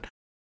like that.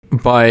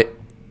 But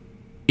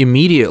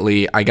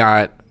immediately I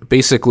got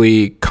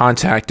basically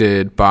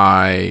contacted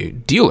by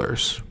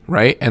dealers,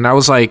 right? And I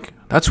was like,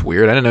 that's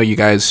weird. I didn't know you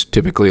guys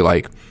typically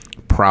like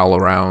prowl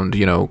around,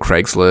 you know,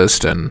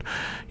 Craigslist and,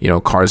 you know,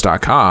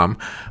 cars.com.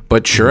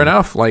 But sure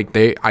enough, like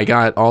I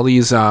got all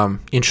these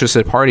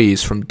interested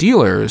parties from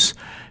dealers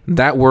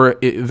that were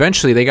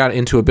eventually, they got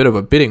into a bit of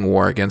a bidding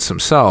war against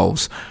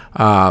themselves,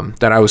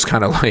 that I was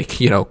kind of like,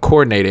 you know,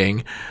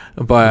 coordinating,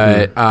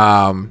 but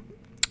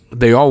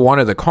they all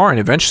wanted the car. And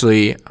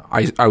eventually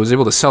I was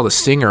able to sell the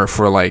Stinger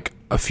for like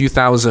a few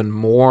thousand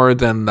more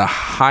than the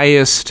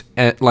highest,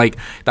 like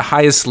the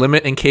highest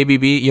limit in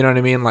KBB. You know what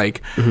I mean?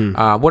 Like,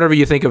 whatever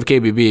you think of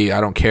KBB,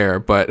 I don't care,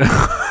 but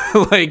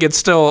like it's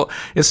still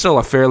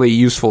a fairly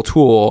useful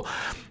tool.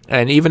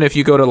 And even if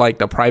you go to like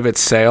the private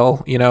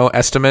sale, you know,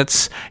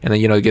 estimates, and then,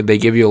 you know, they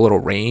give you a little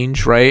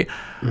range, right?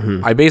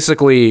 I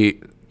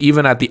basically,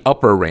 even at the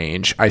upper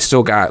range, I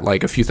still got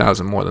like a few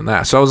thousand more than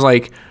that. So I was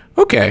like,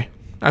 okay,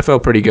 I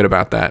felt pretty good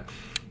about that.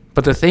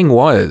 But the thing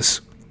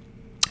was,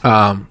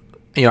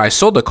 you know, I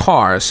sold the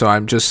car, so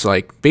I'm just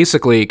like,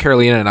 basically,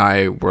 Carolina and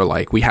I were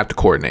like, we have to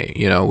coordinate.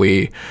 You know,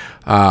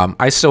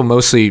 I still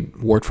mostly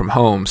worked from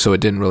home, so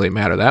it didn't really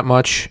matter that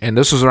much. And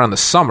this was around the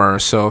summer,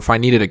 so if I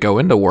needed to go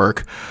into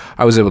work,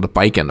 I was able to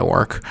bike into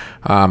work,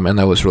 and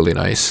that was really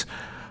nice.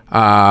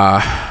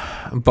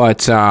 But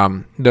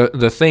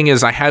the thing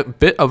is, I had a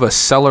bit of a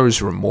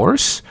seller's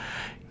remorse,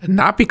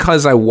 not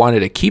because I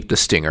wanted to keep the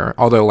Stinger,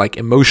 although like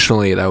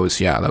emotionally that was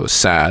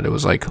sad. It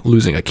was like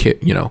losing a kid,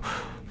 you know,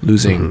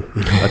 losing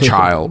a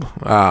child.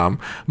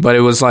 But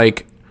it was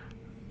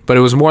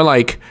more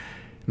like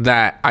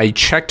that I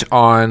checked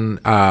on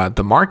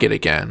the market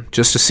again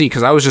just to see,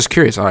 because I was just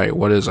curious. All right,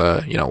 what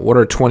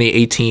are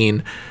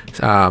 2018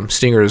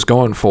 Stingers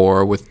going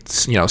for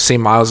with, you know, same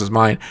miles as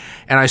mine?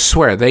 And I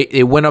swear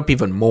it went up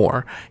even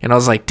more. And I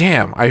was like,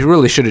 damn, I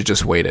really should have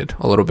just waited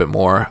a little bit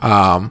more.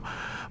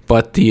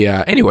 But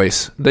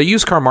anyways, the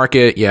used car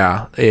market, you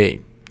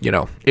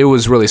know, it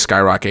was really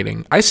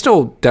skyrocketing. I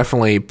still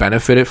definitely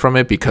benefited from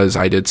it because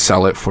I did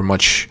sell it for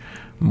much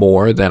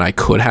more than I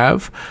could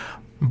have.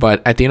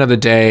 But at the end of the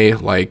day,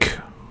 like,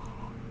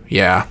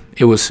 yeah,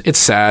 it's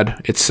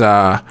sad.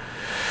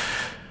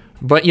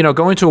 But, you know,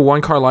 going to a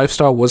one car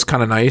lifestyle was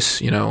kind of nice,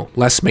 you know,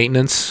 less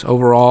maintenance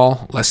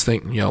overall, less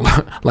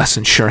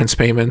insurance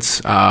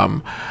payments.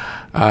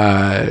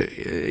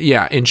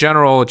 Yeah, in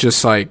general,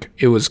 just like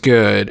it was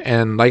good.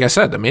 And like I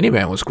said, the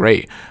minivan was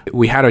great.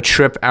 We had a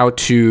trip out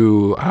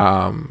to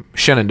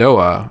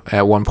Shenandoah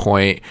at one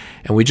point,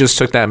 and we just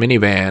took that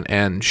minivan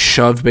and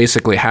shoved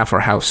basically half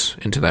our house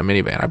into that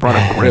minivan. I brought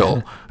a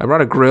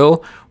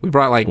grill. We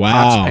brought like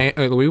pots,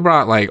 we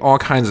brought like all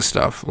kinds of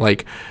stuff,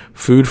 like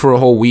food for a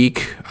whole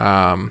week,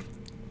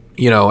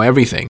 you know,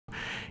 everything.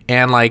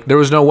 And like there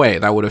was no way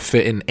that would have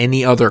fit in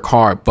any other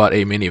car but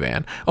a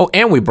minivan. Oh,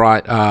 and we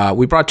brought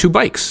 2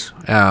 bikes,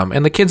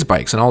 and the kids'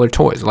 bikes and all their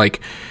toys, like,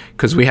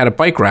 because we had a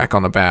bike rack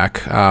on the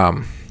back,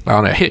 on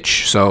a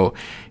hitch. So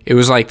it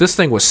was like this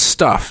thing was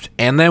stuffed,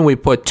 and then we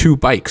put 2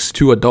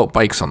 adult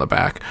bikes on the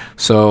back.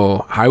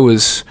 So I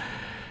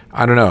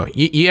don't know.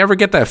 You ever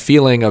get that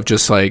feeling of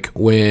just like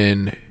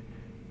when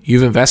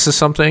you've invested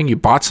something, you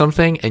bought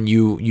something, and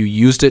you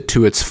used it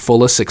to its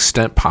fullest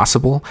extent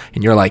possible,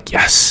 and you're like,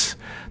 yes,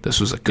 this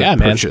was a good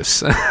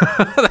purchase.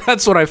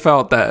 That's what I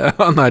felt that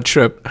on that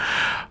trip.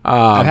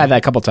 I've had that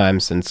a couple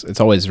times, and it's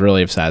always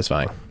really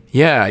satisfying.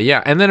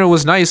 Yeah. And then it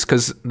was nice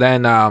because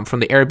then from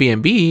the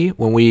Airbnb,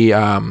 when we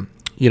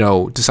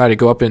decided to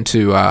go up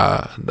into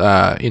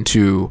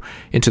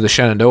the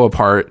Shenandoah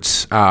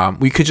parts,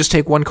 we could just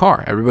take one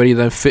car. Everybody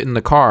then fit in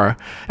the car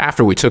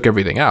after we took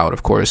everything out,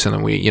 of course, and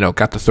then we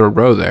got the third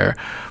row there.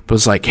 But it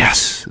was like,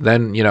 yes.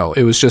 Then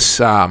it was just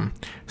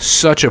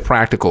such a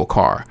practical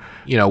car.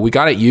 We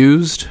got it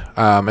used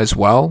as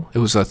well. It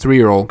was a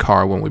 3-year-old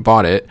car when we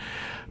bought it,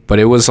 but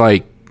it was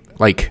like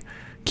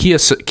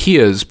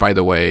Kias, by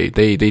the way,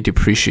 they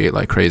depreciate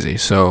like crazy.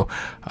 So,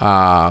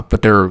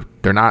 but they're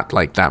not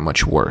like that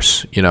much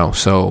worse,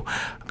 So,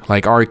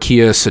 like our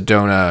Kia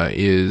Sedona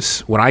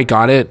is, when I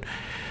got it,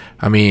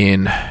 I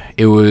mean,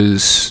 it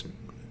was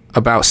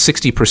about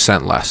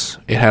 60% less.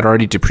 It had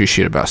already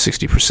depreciated about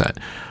 60%,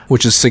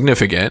 which is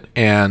significant.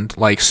 And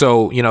like,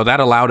 so, that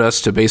allowed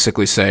us to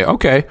basically say,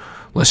 okay,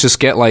 let's just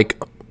get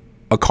like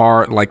a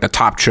car, like the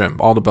top trim,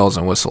 all the bells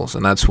and whistles.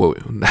 And that's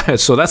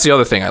so that's the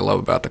other thing I love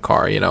about the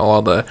car,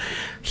 all the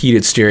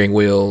heated steering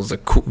wheels, the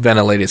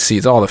ventilated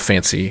seats, all the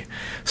fancy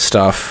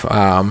stuff.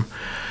 So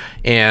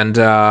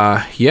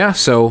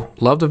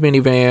love the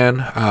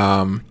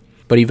minivan.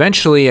 But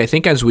eventually, I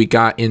think as we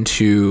got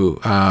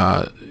into,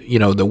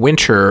 the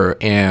winter,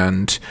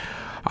 and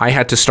I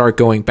had to start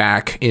going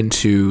back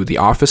into the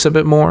office a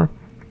bit more,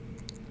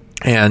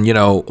 and,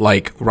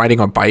 like riding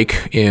a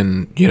bike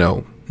in,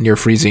 near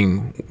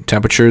freezing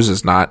temperatures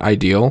is not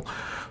ideal.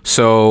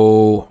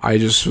 So I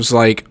just was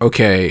like,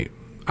 okay,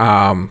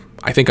 I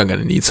think I'm going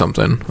to need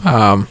something.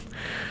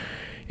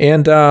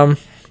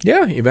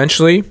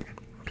 Eventually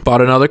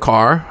bought another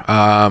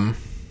car,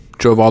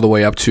 drove all the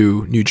way up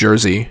to New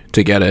Jersey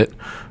to get it.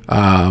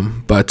 I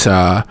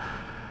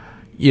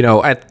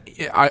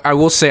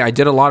will say I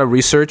did a lot of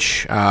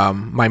research.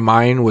 My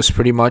mind was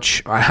pretty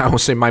much, I will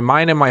say my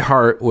mind and my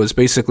heart was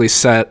basically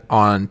set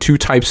on two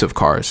types of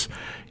cars.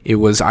 It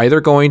was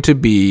either going to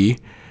be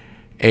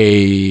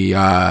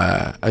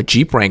a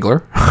Jeep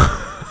Wrangler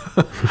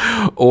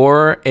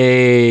or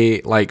a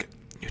like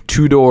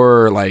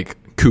 2-door like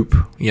coupe,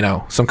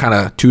 some kind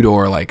of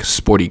 2-door like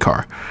sporty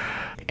car.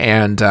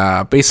 And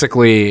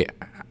basically,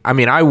 I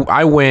mean,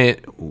 I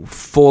went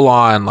full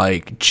on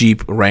like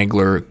Jeep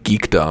Wrangler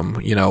geekdom,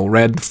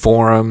 read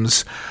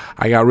forums.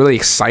 I got really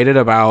excited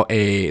about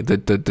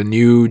the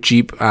new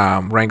Jeep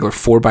Wrangler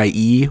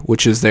 4xe,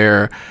 which is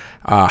their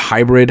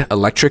hybrid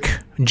electric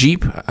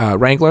Jeep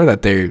Wrangler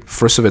that they're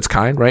first of its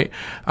kind, right?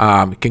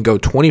 It can go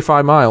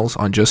 25 miles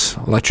on just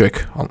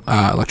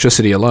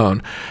electricity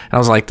alone. And I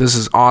was like, this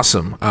is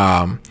awesome.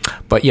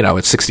 But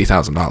it's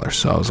 $60,000.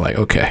 So I was like,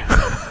 okay.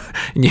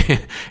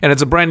 And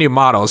it's a brand new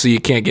model, so you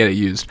can't get it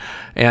used.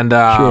 And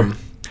sure.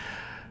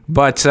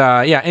 But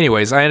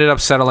anyways, I ended up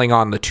settling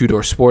on the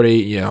 2-door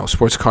sporty,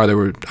 sports car. There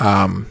were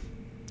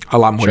a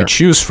lot more to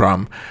choose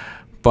from.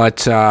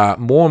 But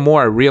more and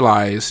more I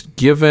realized,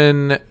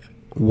 given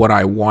what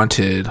I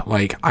wanted,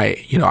 like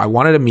I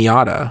wanted a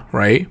Miata,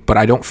 right? But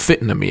I don't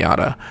fit in a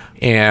Miata.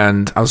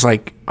 And I was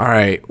like, all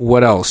right,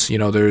 what else?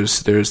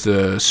 There's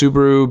the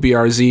Subaru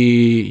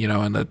BRZ,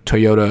 and the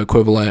Toyota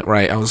equivalent,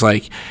 right? I was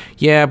like,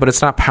 yeah, but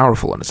it's not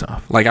powerful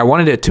enough. Like I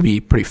wanted it to be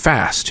pretty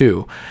fast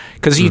too.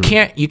 Because you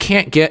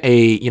can't get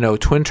a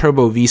twin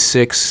turbo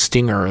V6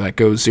 Stinger that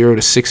goes 0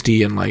 to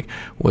 60 in like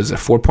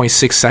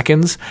 4.6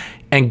 seconds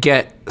and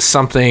get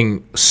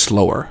something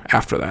slower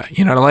after that.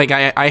 Like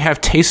I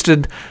have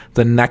tasted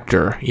the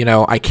nectar.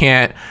 I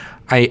can't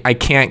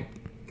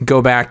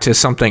go back to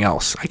something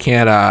else. I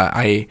can't.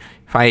 I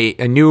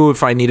knew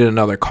if I needed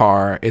another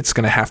car, it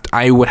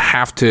would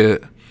have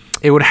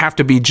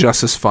to be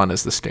just as fun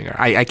as the Stinger.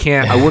 I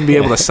wouldn't be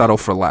able to settle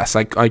for less.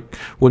 I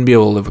wouldn't be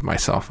able to live with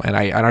myself. And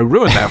I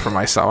ruined that for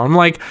myself. I'm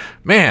like,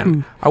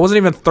 man, I wasn't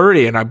even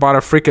 30 and I bought a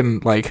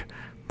freaking like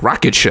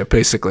rocket ship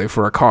basically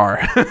for a car.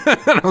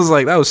 And I was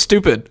like, that was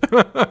stupid.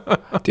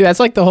 Dude, that's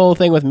like the whole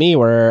thing with me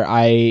where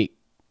I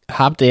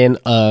hopped in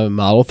a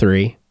Model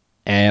 3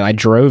 and I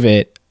drove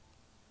it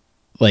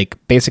like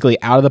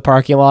basically out of the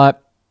parking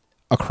lot,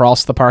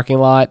 across the parking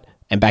lot,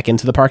 and back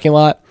into the parking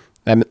lot.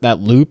 That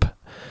loop,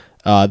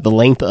 the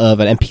length of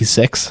an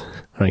MP6,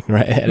 right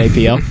at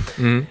APL.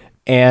 Mm-hmm.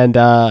 And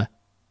I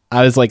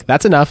was like,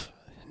 that's enough.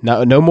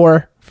 No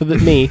more for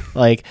me.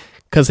 Like,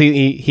 because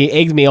he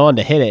egged me on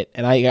to hit it,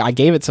 and I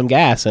gave it some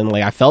gas, and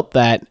like I felt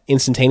that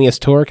instantaneous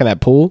torque and that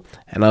pull,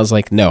 and I was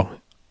like, no,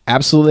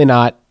 absolutely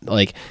not.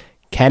 Like,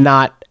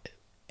 cannot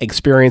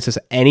experience this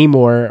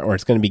anymore, or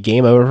it's going to be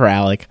game over for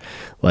Alec.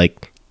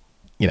 Like,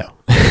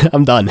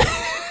 I'm done.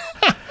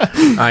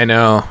 I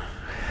know.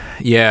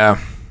 Yeah.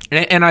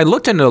 And I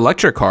looked into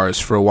electric cars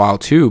for a while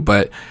too,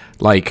 but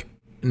like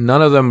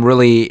none of them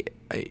really,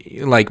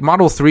 like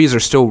Model 3s are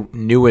still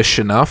newish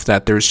enough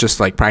that there's just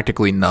like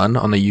practically none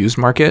on the used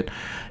market.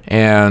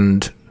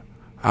 And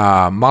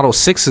Model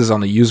 6s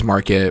on the used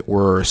market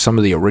were some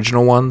of the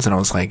original ones. And I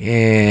was like,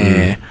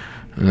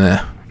 nah.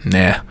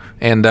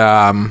 And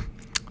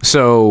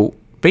so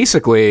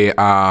basically,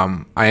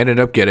 I ended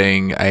up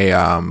getting a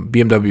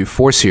BMW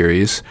 4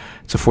 Series.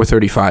 It's a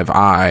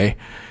 435i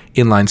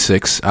inline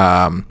six,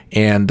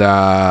 and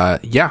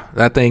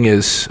that thing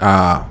is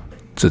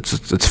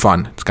it's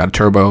fun. It's got a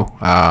turbo,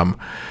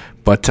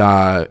 but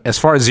as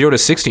far as 0 to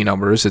 60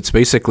 numbers, it's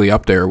basically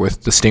up there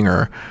with the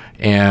Stinger,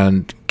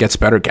 and gets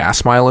better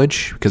gas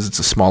mileage because it's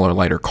a smaller,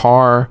 lighter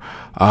car.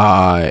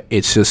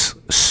 It's just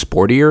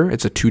sportier.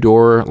 It's a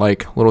 2-door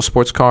like little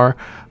sports car,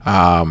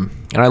 and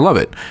I love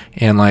it.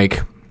 And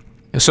like,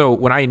 so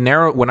when I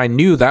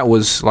knew that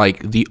was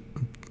like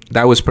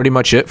that was pretty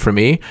much it for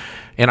me.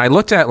 And I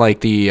looked at like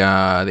the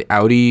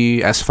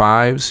Audi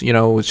S5s, you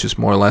know, which is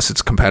more or less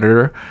its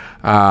competitor.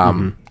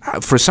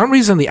 For some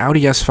reason, the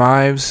Audi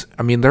S5s,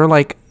 I mean, they're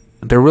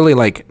really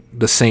like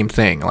the same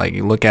thing. Like,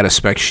 you look at a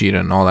spec sheet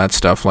and all that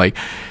stuff, like,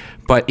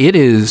 but it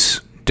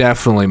is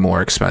definitely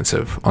more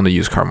expensive on the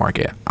used car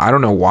market. I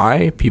don't know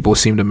why people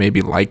seem to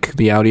maybe like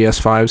the Audi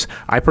S5s.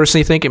 I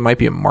personally think it might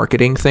be a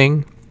marketing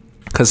thing.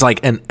 Because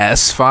like an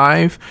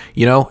S5,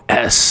 you know,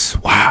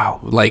 wow,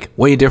 like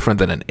way different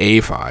than an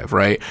A5,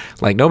 right?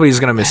 Like nobody's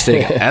going to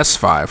mistake an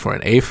S5 for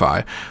an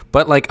A5.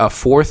 But like a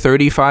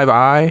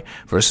 435i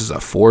versus a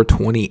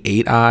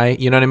 428i,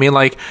 you know what I mean?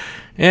 Like,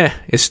 they're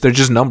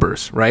just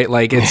numbers, right?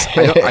 Like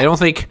I don't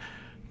think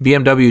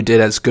BMW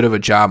did as good of a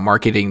job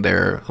marketing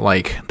their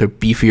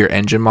beefier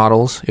engine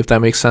models, if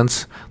that makes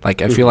sense.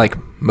 Like I feel like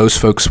most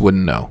folks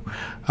wouldn't know.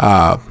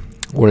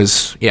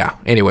 Whereas,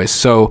 anyways,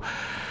 so...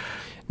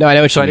 No, I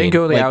know what you mean. So I didn't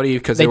go with the Audi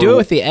because they do it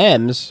with the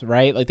M's,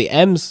 right? Like the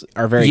M's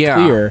are very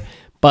clear,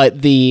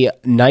 but the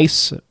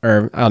nice,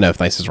 or I don't know if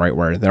nice is the right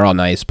word. They're all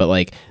nice, but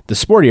like the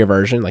sportier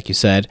version, like you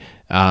said,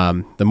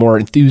 the more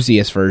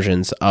enthusiast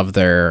versions of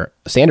their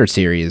standard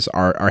series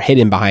are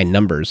hidden behind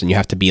numbers, and you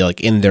have to be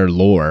like in their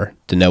lore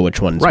to know which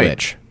one's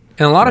which.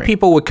 And a lot of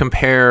people would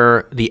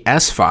compare the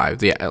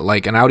S5,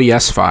 like an Audi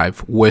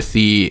S5, with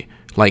the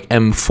like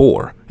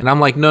M4, and I'm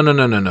like, no.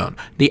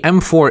 The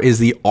M4 is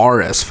the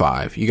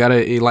RS5. You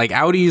gotta, like,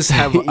 Audis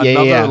have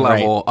another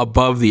level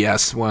above the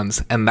S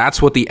ones, and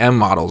that's what the M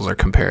models are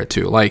compared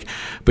to. Like,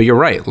 but you're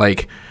right.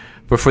 Like,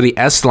 but for the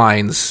S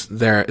lines,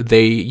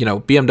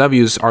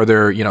 BMWs are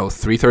their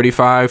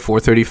 335,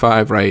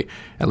 435, right?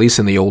 At least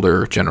in the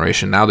older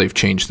generation. Now they've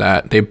changed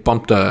that.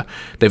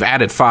 They've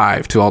added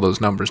 5 to all those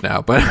numbers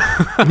now, but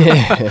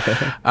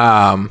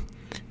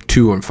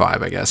 2 and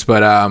 5, I guess.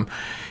 But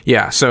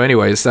so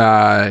anyways,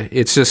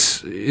 it's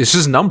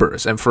just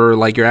numbers, and for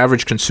like your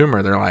average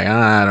consumer, they're like,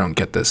 I don't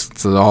get this.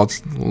 It's all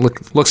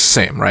looks the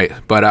same, right?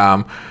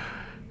 But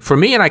for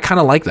me, and I kind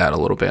of like that a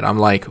little bit. I'm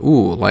like,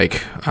 ooh,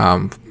 like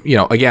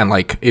again,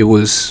 like it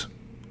was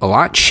a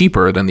lot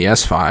cheaper than the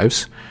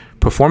S5s.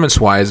 Performance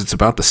wise, it's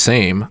about the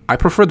same. I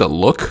prefer the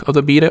look of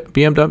the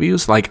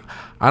BMWs. Like,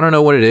 I don't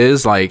know what it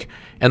is, like,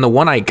 and the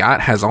one I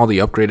got has all the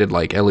upgraded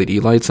like LED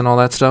lights and all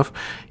that stuff,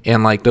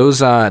 and like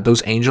those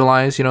angel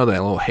eyes, the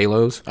little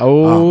halos.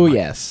 Oh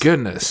yes,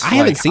 goodness! I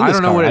haven't seen this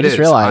car. I just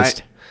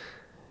realized.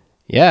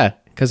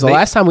 Because the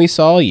last time we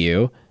saw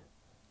you,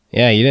 you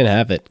didn't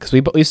have it, because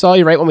we saw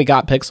you right when we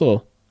got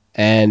Pixel,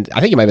 and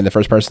I think you might have been the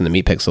first person to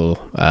meet Pixel.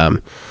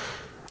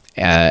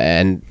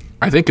 And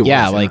I think it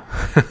was.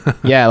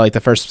 Like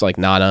the first like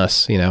non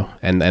us,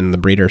 and the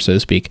breeder, so to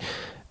speak,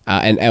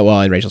 and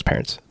Rachel's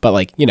parents, but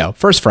like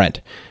first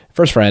friend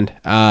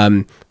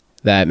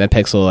that met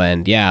Pixel,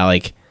 and you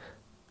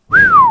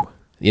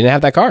didn't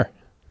have that car.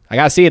 I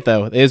gotta see it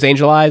though. Those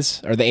angel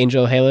eyes or the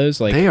angel halos,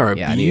 like they are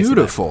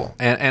beautiful,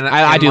 and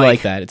I do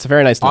like that. It's a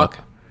very nice look.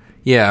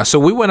 So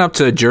we went up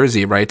to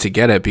Jersey, right, to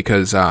get it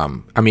because so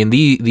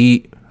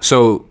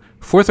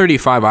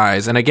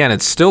 435i's, and again,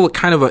 it's still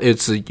kind of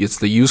it's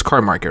the used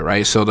car market,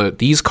 right? So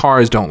these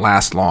cars don't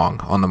last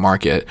long on the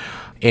market,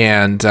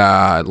 and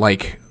I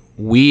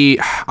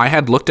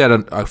had looked at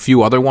a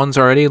few other ones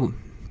already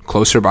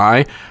closer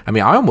by. I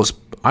mean, I almost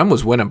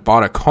went and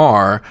bought a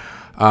car,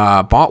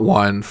 bought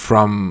one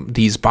from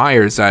these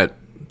buyers that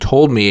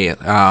told me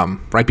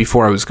right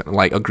before I was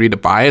like agreed to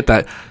buy it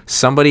that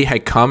somebody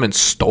had come and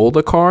stole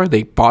the car.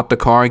 They bought the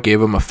car, gave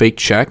them a fake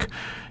check,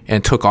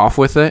 and took off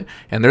with it.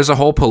 And there's a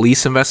whole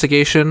police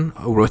investigation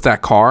with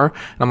that car.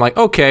 And I'm like,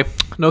 okay,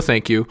 no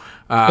thank you.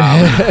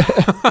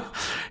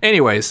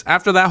 Anyways,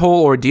 after that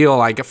whole ordeal,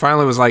 I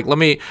finally was like,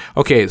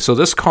 so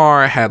this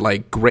car had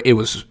it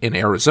was in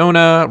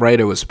Arizona, right?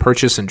 It was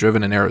purchased and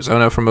driven in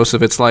Arizona for most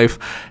of its life.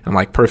 I'm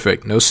like,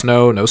 perfect. No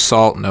snow, no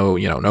salt,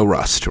 no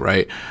rust,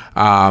 right?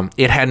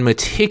 It had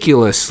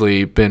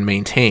meticulously been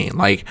maintained.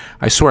 Like,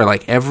 I swear,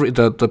 like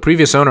the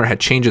previous owner had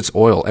changed its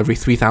oil every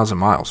 3,000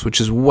 miles,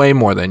 which is way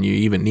more than you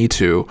even need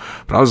to.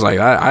 But I was like,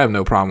 I have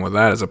no problem with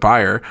that as a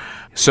buyer.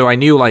 So I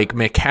knew, like,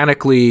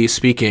 mechanically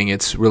speaking,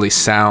 it's really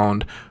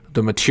sound.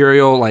 The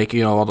material, like,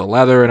 all the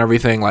leather and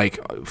everything, like,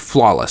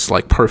 flawless,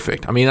 like,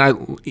 perfect. I mean,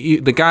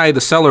 the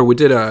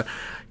seller,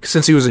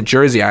 since he was in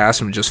Jersey, I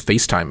asked him to just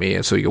FaceTime me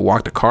and so he could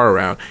walk the car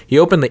around. He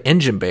opened the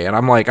engine bay, and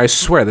I'm like, I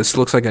swear, this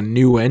looks like a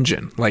new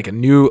engine. Like, a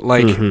new,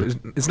 like,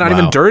 it's not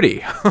even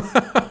dirty.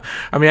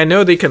 I mean, I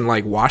know they can,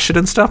 like, wash it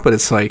and stuff, but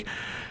it's like,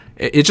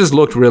 it just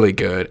looked really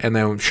good. And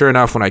then sure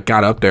enough, when I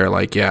got up there,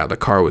 like, yeah, the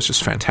car was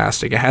just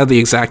fantastic. It had the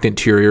exact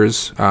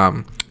interiors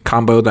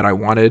combo that I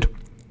wanted.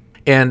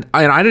 And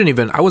I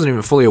wasn't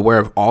even fully aware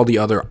of all the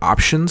other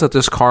options that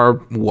this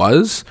car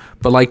was.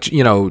 But like,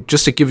 you know,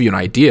 just to give you an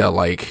idea,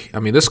 like,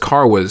 I mean, this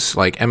car was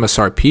like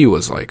MSRP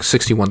was like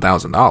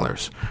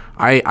 $61,000.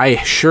 I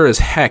sure as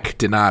heck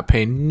did not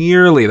pay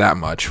nearly that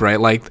much, right?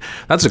 Like,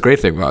 that's a great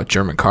thing about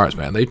German cars,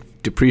 man. They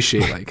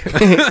depreciate like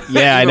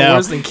yeah, I know,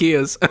 worse than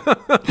Kias.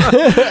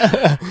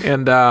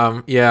 And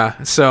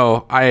yeah,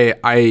 so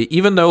I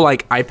even though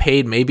like I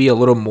paid maybe a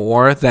little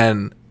more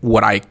than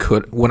what I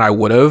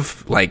would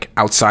have, like,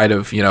 outside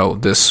of, you know,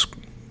 this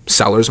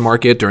seller's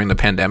market during the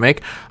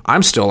pandemic, I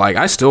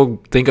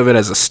still think of it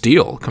as a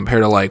steal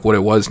compared to like what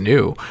it was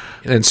new.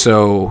 And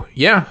so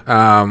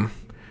yeah,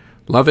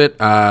 love it.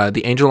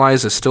 The Angel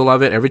Eyes, I still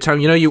love it. Every time,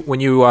 you know, when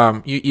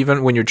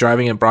you're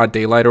driving in broad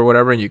daylight or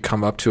whatever, and you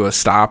come up to a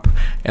stop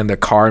and the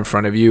car in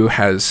front of you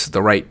has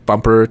the right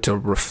bumper to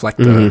reflect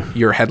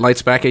your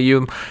headlights back at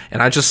you,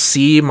 and I just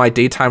see my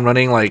daytime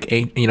running like,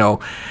 you know,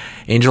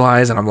 Angel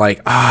Eyes, and I'm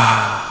like,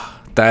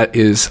 that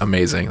is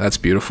amazing. That's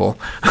beautiful.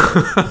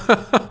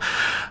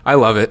 I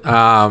love it.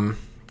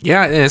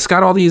 Yeah, and it's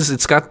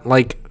got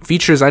like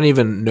features I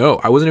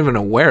wasn't even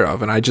aware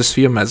of, and I just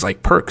see them as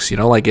like perks, you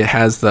know, like it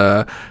has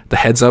the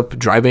heads up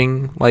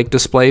driving like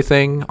display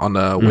thing on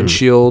the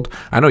windshield.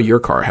 I know your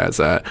car has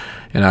that,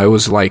 and I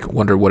was like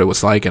wondered what it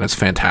was like, and it's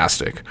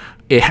fantastic.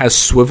 It has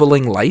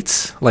swiveling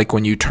lights, like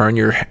when you turn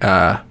your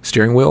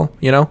steering wheel,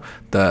 you know,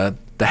 the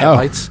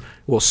headlights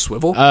will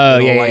swivel. Oh,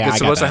 yeah, like yeah, it's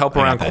supposed to help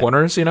around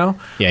corners, you know.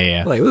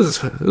 Yeah. Like it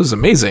was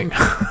amazing.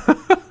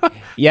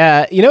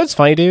 Yeah, you know what's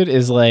funny, dude,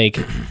 is like,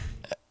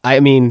 I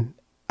mean,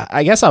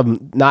 I guess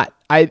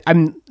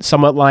I'm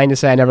somewhat lying to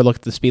say I never looked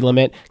at the speed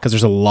limit because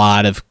there's a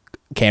lot of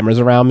cameras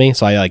around me,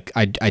 so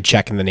I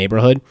check in the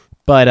neighborhood.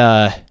 But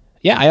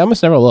yeah, I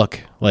almost never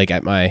look like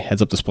at my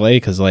heads up display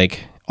because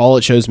like all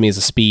it shows me is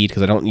the speed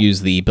because I don't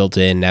use the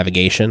built-in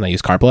navigation. I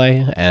use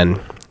CarPlay, and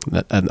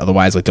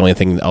otherwise like the only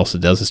thing else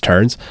it does is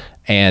turns.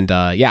 And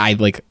yeah, I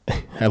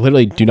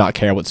literally do not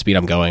care what speed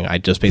I'm going. I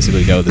just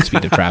basically go the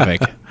speed of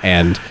traffic.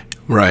 And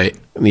right,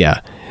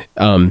 yeah.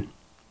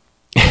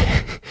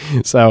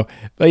 So,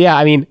 but yeah,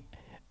 I mean,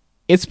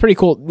 it's pretty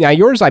cool. Now,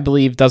 yours, I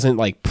believe, doesn't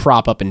like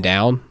prop up and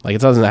down. Like,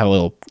 it doesn't have a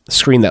little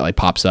screen that like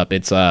pops up.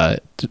 It's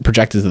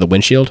projected to the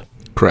windshield.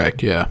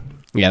 Correct. Yeah.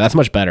 Yeah, that's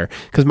much better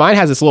because mine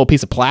has this little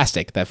piece of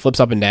plastic that flips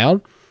up and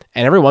down,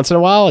 and every once in a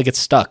while it gets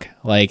stuck.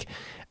 Like,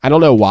 I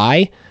don't know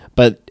why,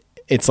 but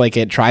it's like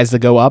it tries to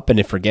go up and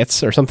it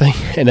forgets or something,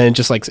 and then it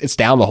just like it's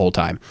down the whole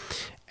time,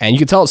 and you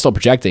can tell it's still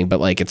projecting, but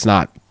like it's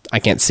not. I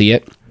can't see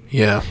it.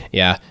 Yeah.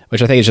 Yeah,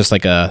 which I think is just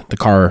like the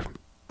car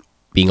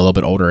being a little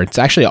bit older. It's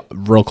actually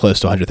real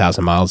close to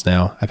 100,000 miles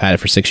now. I've had it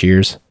for 6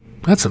 years.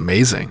 That's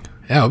amazing.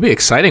 Yeah, it'll be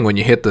exciting when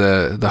you hit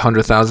the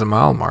 100,000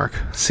 mile mark.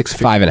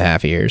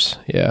 5.5 years.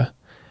 Yeah.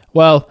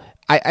 Well,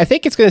 I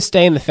think it's going to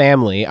stay in the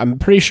family. I'm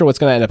pretty sure what's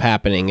going to end up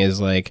happening is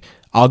like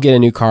I'll get a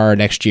new car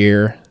next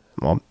year.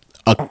 Well,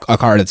 a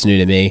car that's new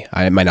to me.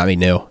 It might not be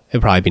new.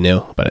 It'll probably be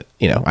new, but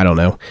you know, I don't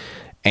know.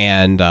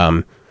 And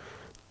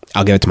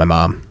I'll give it to my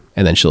mom,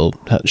 and then she'll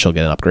get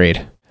an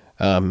upgrade.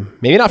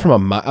 Maybe not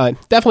from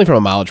definitely from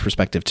a mileage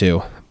perspective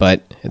too,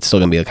 but it's still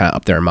gonna be kind of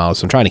up there in miles.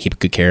 So I'm trying to keep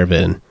good care of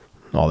it and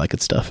all that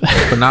good stuff.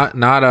 But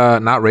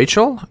not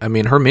Rachel. I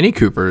mean, her Mini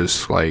Cooper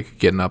is like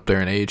getting up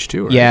there in age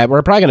too. Right? Yeah,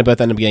 we're probably gonna both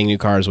end up getting new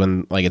cars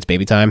when like it's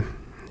baby time.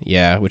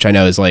 Yeah, which I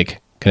know is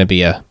like gonna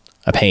be a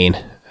pain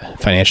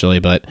financially,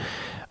 but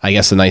I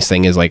guess the nice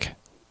thing is like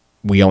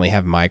we only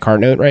have my car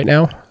note right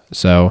now,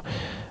 so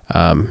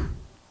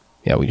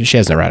yeah, she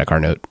has never had a car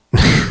note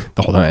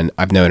the whole time.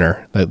 I've known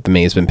her. The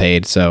May's been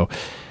paid, so.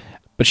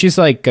 But she's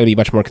like going to be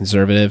much more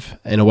conservative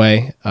in a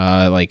way.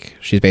 Like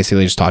she's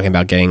basically just talking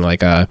about getting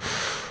like a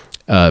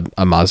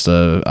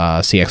Mazda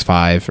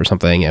CX-5 or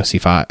something, you know,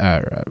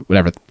 C5,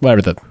 whatever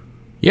the.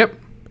 Yep.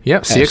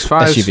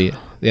 CX-5 SUV.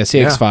 Yeah,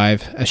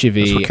 CX-5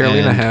 SUV. That's what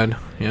Carolina had.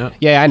 Yeah.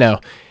 Yeah, I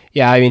know.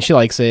 Yeah, I mean, she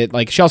likes it.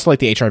 Like, she also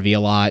liked the HRV a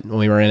lot when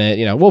we were in it.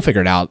 You know, we'll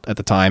figure it out at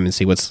the time and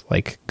see what's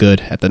like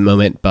good at the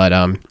moment. But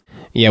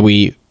yeah,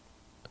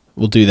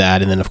 we'll do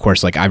that, and then of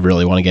course, like I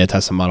really want to get a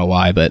Tesla Model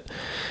Y, but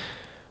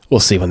we'll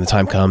see when the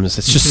time comes.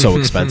 It's just so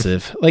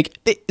expensive. Like,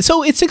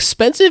 so it's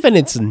expensive and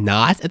it's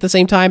not at the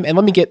same time. And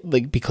let me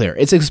be clear,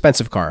 it's an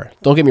expensive car.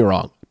 Don't get me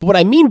wrong. But what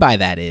I mean by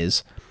that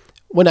is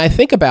when I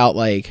think about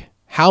like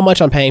how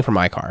much I'm paying for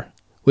my car,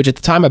 which at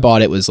the time I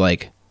bought it was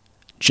like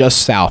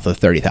just south of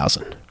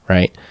 30,000,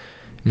 right?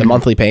 The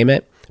monthly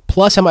payment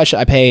plus how much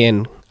I pay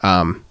in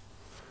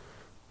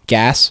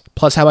gas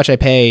plus how much I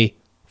pay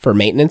for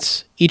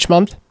maintenance each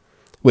month.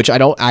 Which I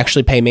don't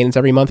actually pay maintenance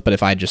every month, but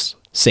if I just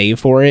save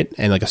for it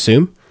and like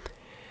assume,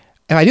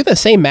 if I do the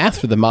same math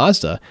for the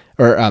Mazda,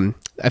 or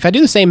if I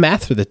do the same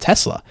math for the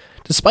Tesla,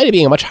 despite it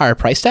being a much higher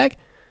price tag,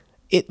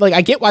 it like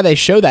I get why they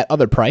show that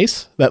other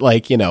price, that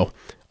like, you know,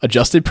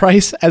 adjusted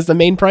price as the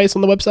main price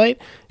on the website,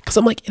 because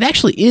I'm like, it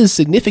actually is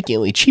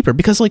significantly cheaper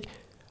because like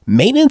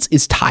maintenance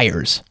is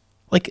tires.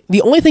 Like,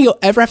 the only thing you'll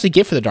ever have to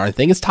get for the darn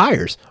thing is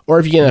tires, or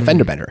if you get an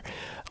fender bender.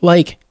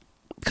 Like,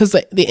 because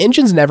the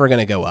engine's never going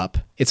to go up.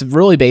 It's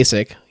really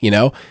basic, you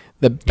know?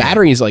 The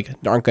batteries, like,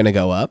 aren't going to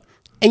go up.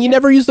 And you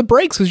never use the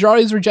brakes because you're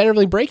always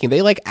regeneratively braking.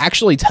 They, like,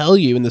 actually tell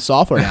you in the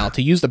software now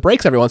to use the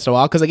brakes every once in a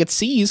while because they get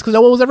seized because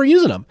no one was ever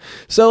using them.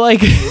 So,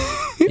 like,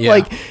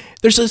 like,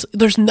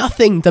 there's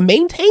nothing to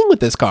maintain with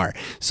this car.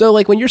 So,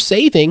 like, when you're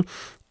saving,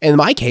 in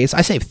my case,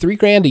 I save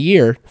 $3,000 a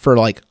year for,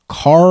 like,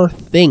 car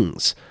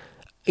things.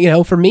 You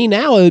know, for me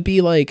now, it would be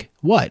like,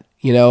 what?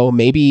 You know,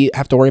 maybe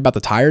have to worry about the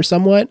tires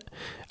somewhat,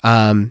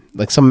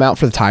 like some amount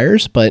for the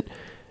tires, but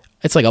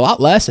it's like a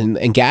lot less.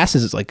 And gas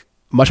is like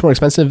much more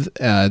expensive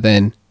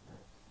than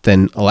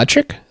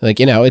electric. Like,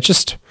 you know, it's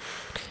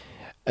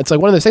like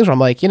one of those things where I'm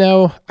like, you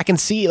know, I can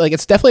see like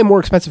it's definitely a more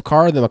expensive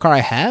car than the car I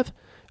have,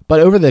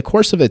 but over the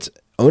course of its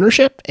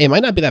ownership, it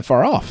might not be that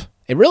far off.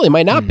 It really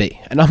might not be.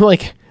 And I'm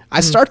like,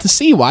 I start to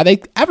see why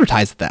they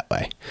advertise it that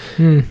way.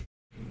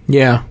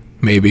 Yeah,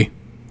 maybe.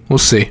 We'll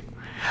see.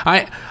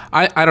 I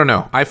don't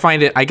know.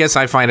 I guess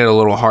I find it a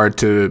little hard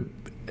to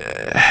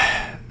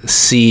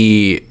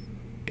see,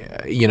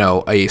 you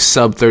know, a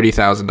sub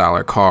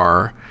 $30,000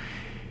 car,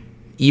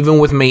 even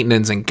with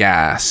maintenance and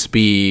gas,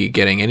 be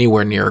getting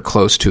anywhere near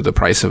close to the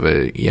price of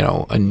a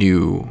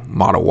new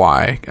Model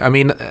Y. I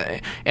mean,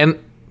 and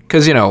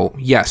because, you know,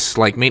 yes,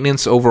 like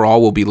maintenance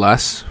overall will be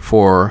less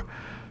for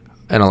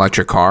an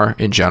electric car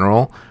in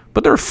general,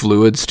 but there are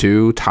fluids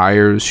too,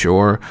 tires,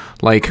 sure.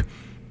 Like,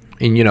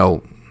 and, you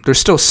know, there's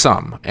still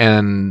some,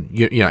 and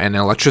you know, and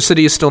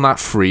electricity is still not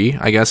free,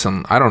 I guess.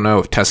 And I don't know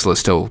if Tesla is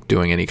still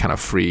doing any kind of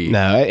free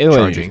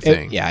charging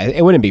thing.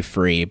 It wouldn't be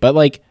free, but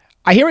like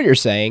I hear what you're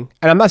saying,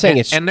 and I'm not saying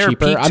it's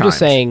cheaper. I'm just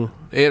saying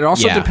it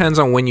also depends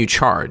on when you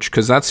charge,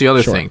 because that's the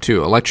other thing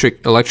too.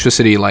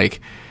 Electricity,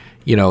 like,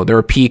 you know, there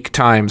are peak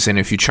times, and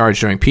if you charge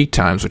during peak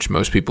times, which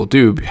most people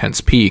do, hence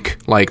peak,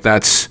 like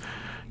that's,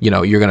 you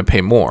know, you're going to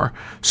pay more.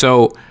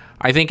 So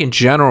I think in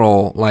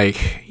general,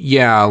 like,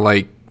 yeah,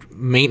 like,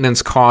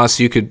 maintenance costs,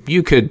 you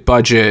could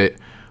budget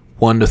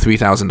 $1,000 to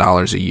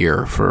 $3,000 a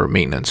year for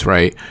maintenance,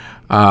 right?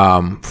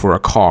 For a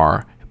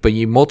car, but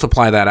you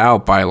multiply that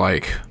out by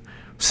like,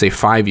 say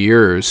 5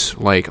 years,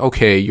 like,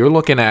 okay, you're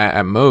looking at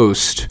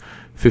most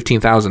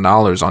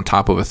 $15,000 on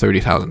top of a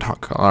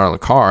 $30,000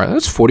 car.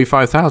 That's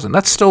 $45,000.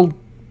 That's still,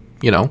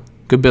 you know, a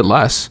good bit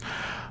less.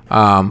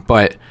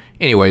 But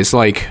anyways,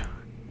 like,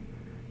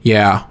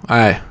 yeah,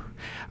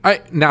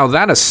 now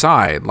that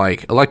aside,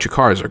 like, electric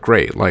cars are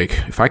great. Like,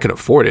 if I could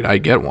afford it,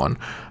 I'd get one.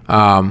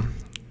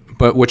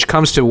 But which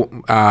comes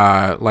to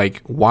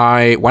like,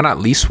 why not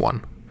lease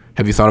one?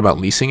 Have you thought about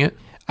leasing it?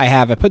 I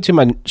have. I put too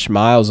much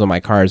miles on my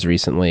cars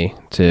recently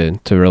to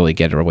really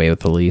get away with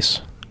the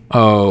lease.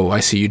 Oh, I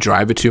see. You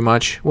drive it too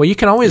much. Well, you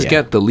can always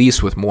get the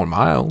lease with more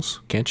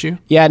miles, can't you?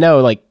 Yeah, no.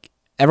 Like,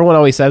 everyone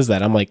always says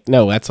that. I'm like,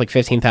 no, that's like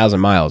 15,000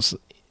 miles.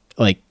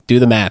 Like, do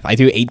the math. I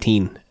do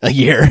 18 a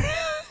year.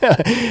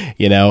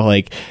 You know,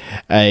 like,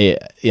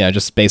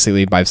 just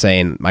basically by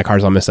saying my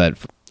car's almost at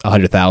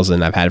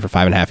 100,000. I've had it for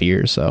 5.5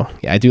 years. So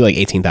yeah, I do like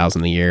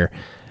 18,000 a year.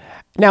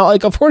 Now,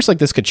 like, of course, like,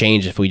 this could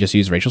change if we just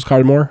use Rachel's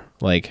car more.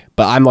 Like,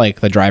 but I'm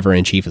like the driver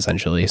in chief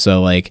essentially.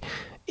 So like,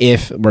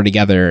 if we're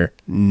together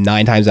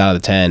 9 times out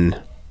of the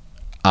 10,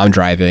 I'm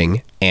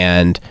driving,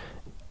 and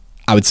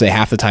I would say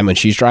half the time when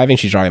she's driving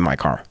my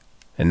car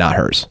and not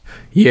hers.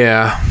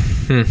 Yeah.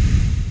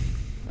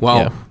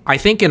 Well, I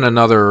think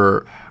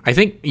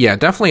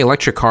definitely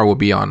electric car will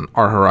be on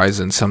our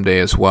horizon someday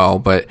as well.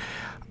 But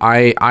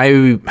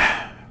I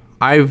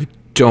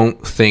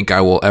don't think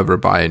I will ever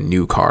buy a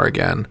new car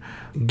again.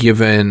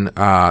 Given,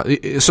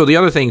 so the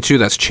other thing too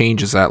that's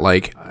changed is that,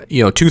 like,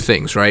 you know, two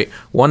things, right?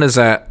 One is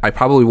that I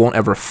probably won't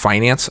ever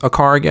finance a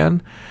car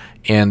again.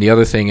 And the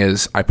other thing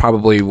is I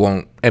probably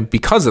won't, and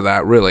because of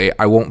that, really,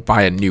 I won't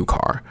buy a new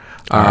car.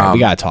 All right, we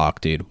gotta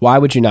talk, dude. Why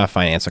would you not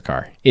finance a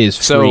car? It is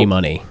free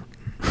money.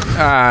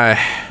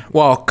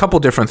 Well, a couple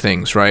different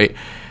things, right?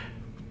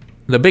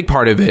 The big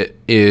part of it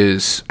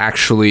is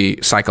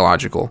actually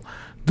psychological.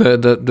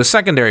 The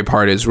secondary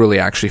part is really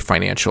actually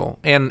financial.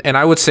 And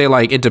I would say,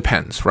 like, it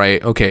depends,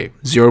 right? Okay,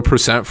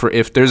 0% for,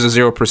 if there's a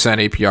 0%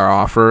 APR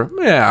offer,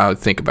 yeah, I would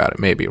think about it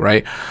maybe,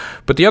 right?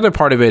 But the other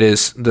part of it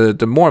is,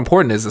 the more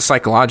important is the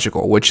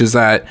psychological, which is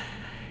that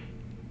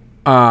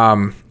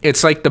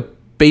it's like the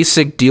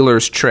basic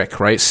dealer's trick,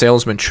 right?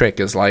 Salesman trick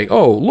is like,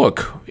 oh,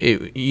 look,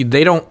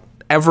 they don't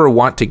ever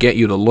want to get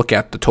you to look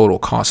at the total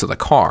cost of the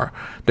car.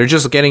 They're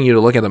just getting you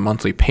to look at the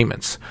monthly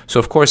payments. So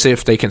of course,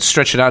 if they can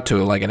stretch it out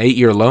to like an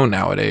 8-year loan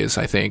nowadays,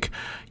 I think,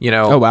 you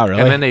know. Oh wow,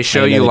 really? And then they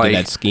show you like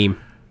that scheme.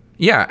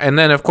 Yeah, and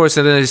then of course,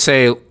 and then they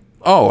say,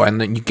 oh,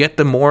 and then you get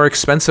the more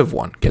expensive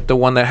one, get the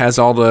one that has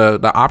all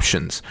the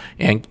options,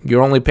 and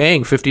you're only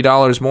paying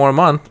 $50 more a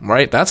month,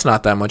 right? That's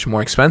not that much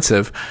more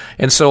expensive.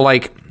 And so,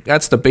 like,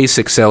 that's the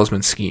basic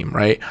salesman scheme,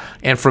 right?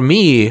 And for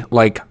me,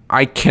 like,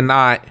 I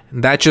cannot,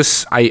 that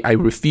just, I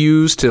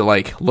refuse to,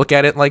 like, look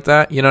at it like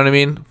that. You know what I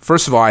mean?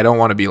 First of all, I don't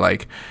want to be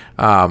like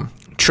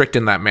tricked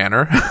in that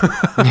manner.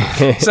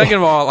 Second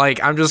of all,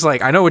 like, I'm just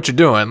like, I know what you're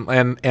doing,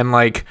 and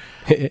like,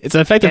 it's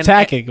an effective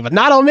tactic, but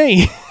not on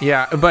me.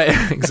 Yeah, but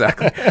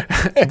exactly.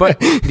 But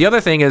the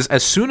other thing is,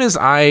 as soon as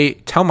I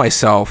tell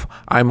myself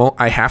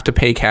I have to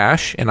pay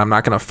cash and I'm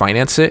not going to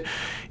finance it,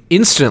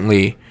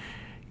 instantly,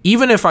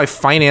 even if I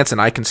finance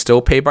and I can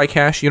still pay by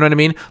cash, you know what I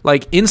mean?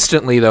 Like,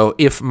 instantly, though,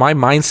 if my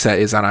mindset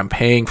is that I'm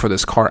paying for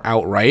this car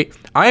outright,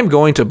 I am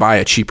going to buy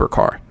a cheaper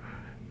car.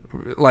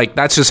 Like,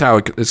 that's just how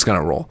it's going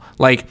to roll.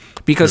 Like,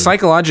 because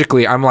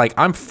psychologically, I'm like,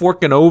 I'm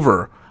forking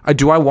over.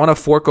 Do I want to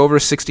fork over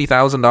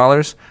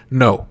 $60,000?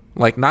 No.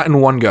 Like, not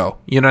in one go.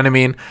 You know what I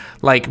mean?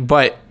 Like,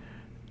 but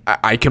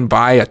I can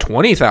buy a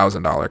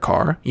 $20,000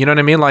 car. You know what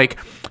I mean? Like,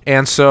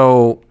 and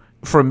so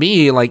for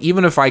me, like,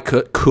 even if I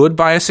could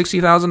buy a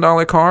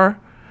 $60,000 car,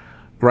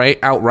 right,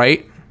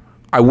 outright,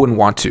 I wouldn't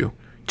want to,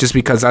 just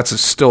because that's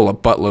still a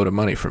buttload of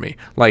money for me.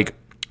 Like,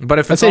 but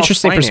if that's it's an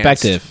interesting financed,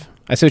 perspective.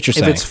 I see what you're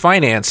saying. If it's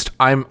financed,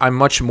 I'm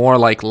much more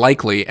like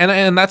likely,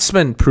 and that's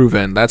been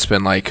proven. That's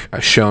been like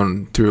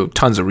shown through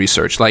tons of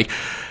research. Like,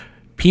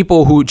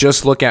 people who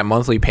just look at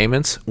monthly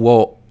payments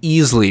will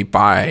easily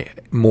buy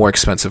more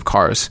expensive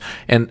cars,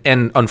 and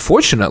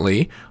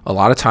unfortunately, a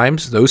lot of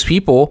times those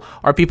people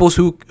are people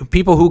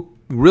who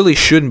really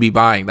shouldn't be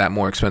buying that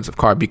more expensive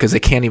car because they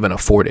can't even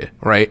afford it,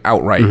 right?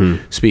 Outright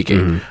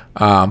speaking.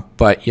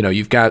 But, you know,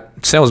 you've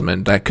got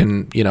salesmen that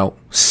can, you know,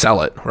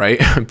 sell it, right?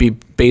 Be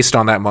based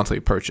on that monthly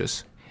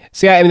purchase.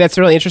 See, I mean, that's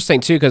really interesting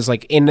too, because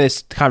like in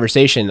this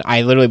conversation,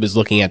 I literally was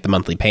looking at the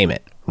monthly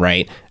payment,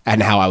 right?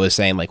 And how I was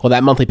saying like, well,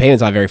 that monthly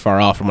payment's not very far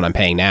off from what I'm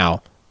paying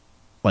now,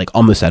 like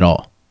almost at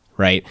all,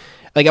 right?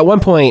 Like at one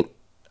point,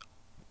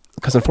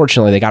 because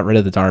unfortunately they got rid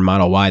of the darn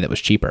Model Y that was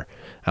cheaper.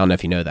 I don't know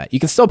if you know that. You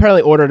can still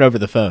apparently order it over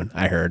the phone,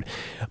 I heard.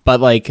 But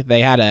like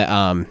they had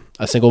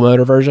a single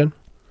motor version.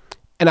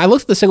 And I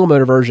looked at the single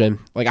motor version.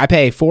 Like I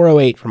pay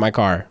 $408 for my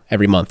car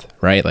every month,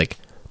 right? Like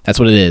that's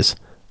what it is.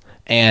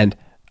 And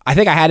I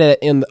think I had it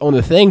on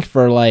the thing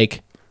for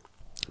like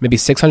maybe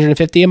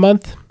 $650 a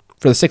month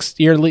for the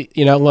 6-year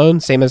loan,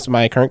 same as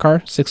my current car,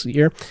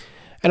 6-year.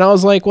 And I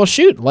was like, well,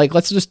 shoot, like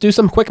let's just do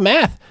some quick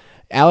math.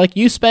 Alec,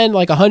 you spend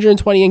like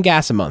 $120 in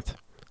gas a month.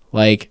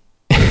 Like,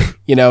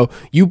 you know,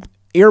 you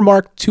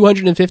earmark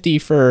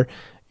 $250 for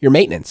your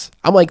maintenance.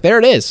 I'm like, there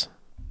it is.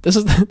 There's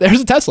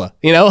a Tesla.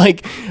 You know,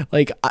 like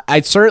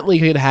I certainly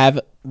could have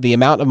the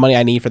amount of money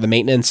I need for the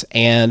maintenance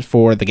and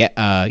for the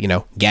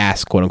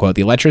gas, quote unquote,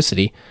 the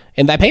electricity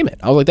in that payment.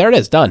 I was like, there it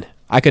is, done.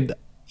 I could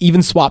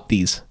even swap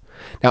these.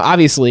 Now,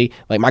 obviously,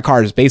 like my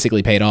car is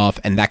basically paid off,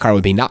 and that car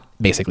would be not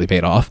basically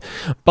paid off,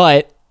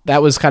 but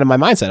that was kind of my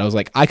mindset. I was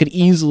like, I could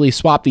easily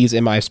swap these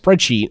in my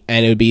spreadsheet,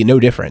 and it would be no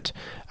different.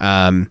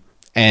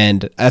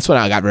 And that's when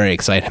I got very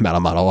excited about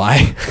a Model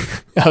Y.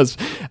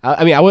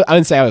 I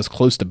wouldn't say I was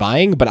close to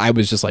buying, but I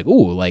was just like,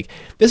 ooh, like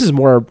this is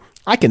more,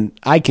 I can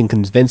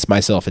convince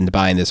myself into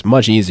buying this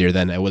much easier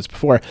than it was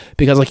before.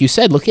 Because like you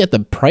said, looking at the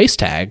price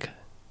tag,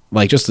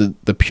 like just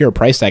the pure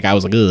price tag, I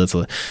was like, ooh, it's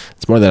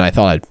more than I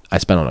thought I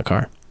spent on a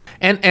car.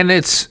 And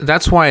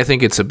that's why I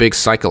think it's a big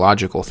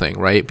psychological thing,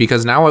 right?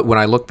 Because now when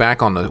I look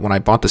back on when I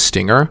bought the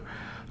Stinger,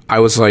 I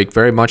was like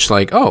very much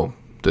like, oh,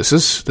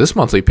 this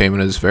monthly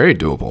payment is very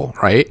doable,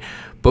 right?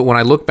 But when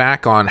I look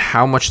back on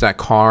how much that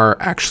car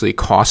actually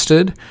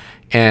costed,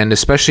 and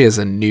especially as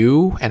a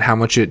new, and how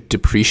much it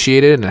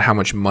depreciated and how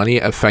much money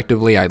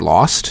effectively I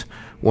lost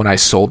when I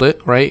sold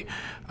it, right?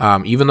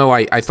 Even though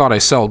I thought I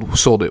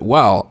sold it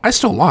well, I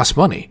still lost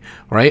money,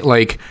 right?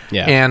 Like,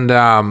 yeah. And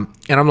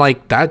I'm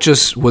like, that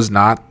just was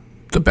not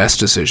the best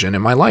decision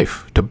in my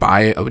life to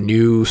buy a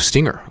new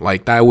Stinger.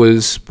 Like that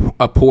was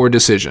a poor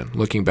decision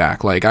looking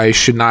back. Like I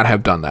should not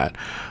have done that.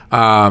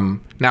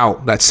 Now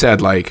that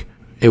said, like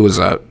it was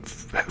a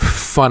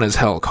fun as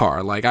hell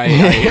car. Like I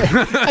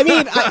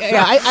mean,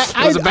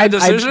 it was a bad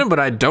decision, but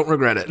I don't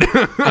regret it.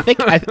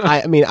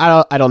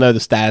 I don't know the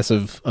status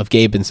of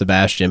Gabe and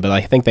Sebastian, but I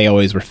think they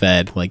always were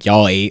fed. Like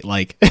y'all ate,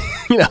 like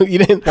you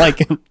didn't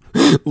like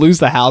lose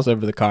the house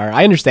over the car.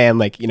 I understand,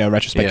 like in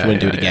retrospect, you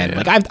wouldn't do it again.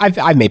 Like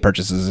I've made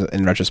purchases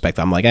in retrospect.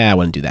 I'm like, I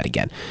wouldn't do that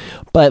again.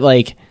 But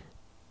like,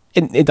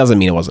 it doesn't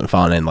mean it wasn't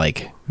fun, and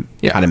like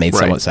kind of made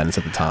somewhat sense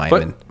at the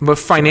time. But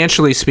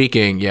financially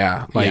speaking,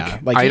 I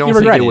don't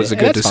think it was a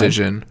good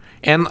decision.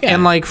 Fine.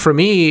 And like for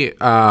me,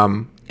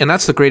 and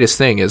that's the greatest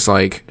thing is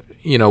like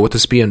with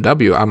this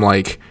BMW, I'm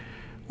like,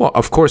 well,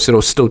 of course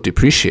it'll still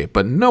depreciate,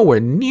 but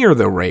nowhere near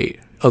the rate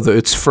of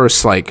its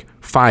first like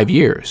 5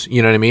 years.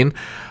 You know what I mean?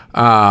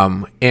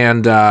 And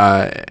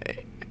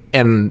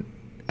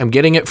I'm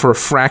getting it for a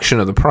fraction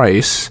of the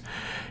price,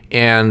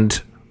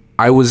 and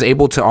I was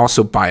able to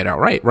also buy it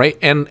outright, right?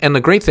 And the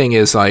great thing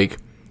is like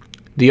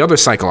the other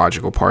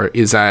psychological part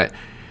is that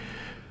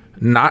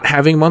not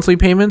having monthly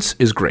payments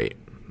is great.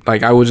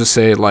 Like I would just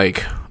say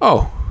like,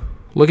 oh,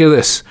 look at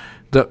this.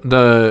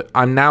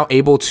 I'm now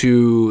able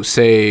to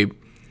say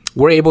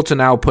we're able to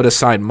now put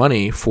aside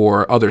money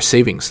for other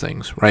savings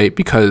things, right?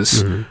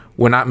 Because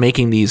we're not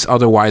making these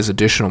otherwise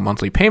additional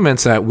monthly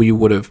payments that we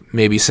would have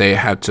maybe say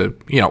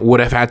would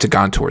have had to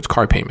gone towards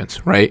car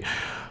payments, right?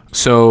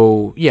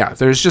 So yeah,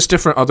 there's just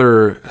different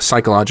other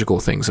psychological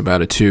things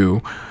about it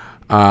too.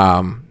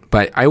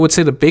 But I would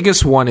say the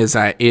biggest one is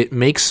that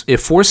it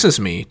forces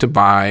me to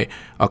buy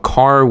a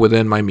car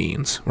within my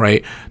means,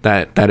 right?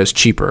 That is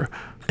cheaper.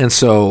 And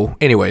so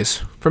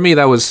anyways, for me,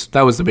 that was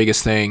the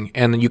biggest thing.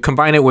 And you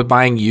combine it with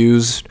buying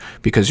used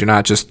because you're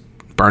not just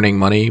burning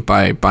money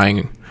by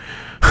buying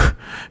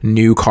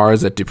new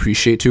cars that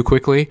depreciate too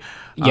quickly.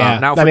 Yeah.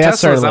 Now for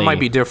Teslas, that might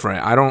be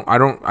different. I don't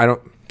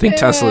think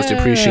Teslas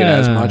depreciate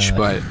as much,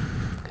 but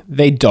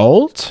they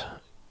don't.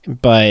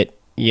 But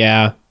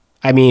yeah,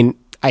 I mean,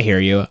 I hear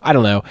you. I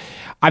don't know.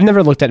 I've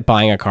never looked at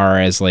buying a car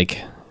as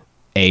like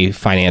a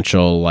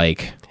financial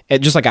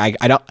just like I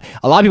don't.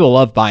 A lot of people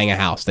love buying a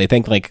house. They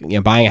think like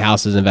buying a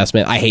house is an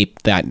investment. I hate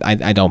that.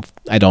 I don't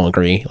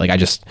agree. Like I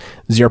just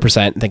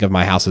 0% think of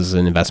my house as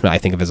an investment. I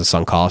think of it as a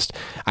sunk cost.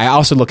 I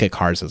also look at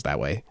cars as that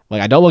way.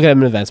 Like I don't look at them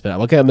as an investment. I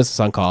look at them as a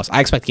sunk cost. I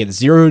expect to get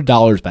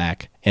 $0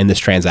 back in this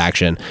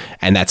transaction,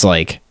 and that's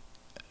like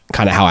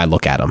kind of how I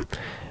look at them.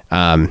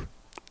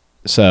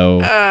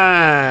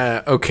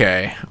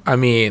 Okay. I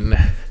mean,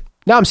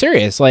 no, I'm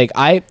serious.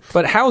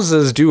 But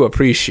houses do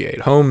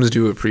appreciate. Homes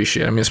do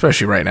appreciate. I mean,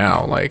 especially right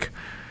now. Like,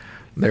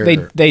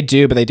 they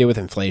do, but they do with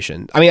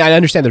inflation. I mean, I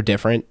understand they're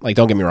different. Like,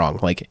 don't get me wrong.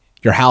 Like,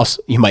 your house,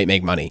 you might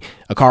make money.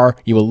 A car,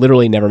 you will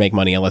literally never make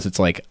money unless it's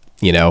like,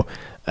 a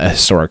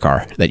historic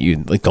car that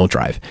you like don't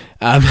drive,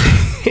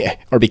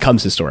 or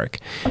becomes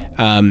historic.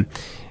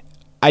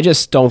 I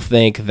just don't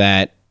think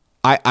that.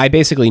 I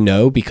basically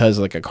know because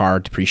like a car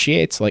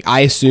depreciates. Like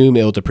I assume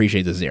it will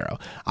depreciate to zero.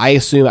 I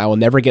assume I will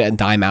never get a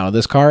dime out of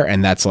this car,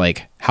 and that's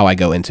like how I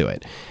go into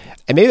it.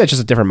 And maybe that's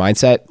just a different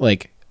mindset.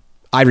 Like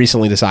I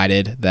recently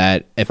decided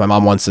that if my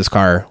mom wants this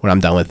car when I'm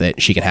done with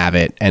it, she can have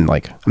it, and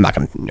like I'm not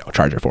going to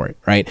charge her for it,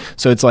 right?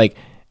 So it's like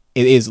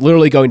it is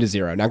literally going to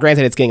zero. Now,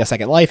 granted, it's getting a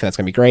second life, and that's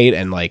going to be great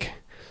and like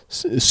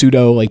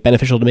pseudo like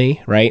beneficial to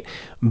me, right?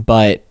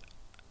 But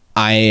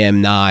I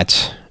am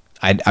not.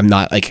 I'm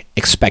not like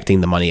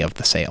expecting the money of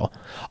the sale.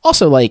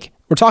 Also, like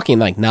we're talking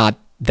like not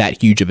that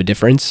huge of a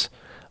difference.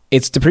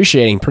 It's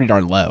depreciating pretty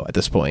darn low at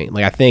this point.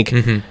 Like I think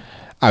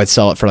I would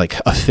sell it for like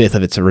a fifth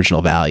of its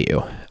original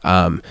value.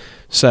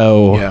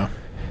 So yeah,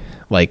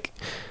 like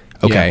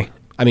okay. Yeah.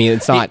 I mean,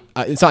 it's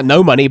not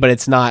no money, but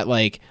it's not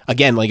like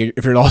again like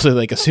if you're also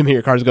like assuming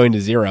your car's going to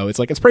zero, it's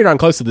like it's pretty darn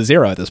close to the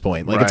zero at this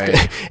point. Like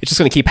right. It's just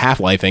going to keep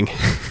half-lifing.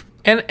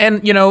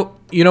 And you know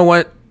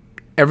what?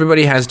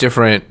 Everybody has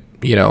different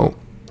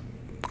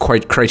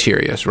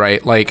criterias,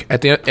 right? Like at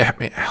the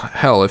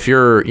hell, if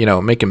you're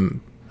making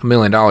 $1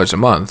 million a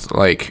month,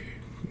 like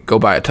go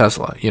buy a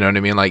Tesla. You know what I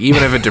mean? Like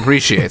even if it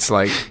depreciates,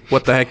 like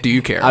what the heck do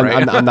you care?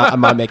 Right? I'm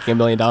not making $1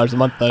 million a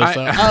month though.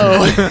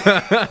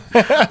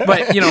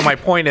 But my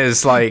point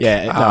is like,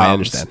 yeah, no, I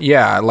understand.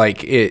 Yeah, like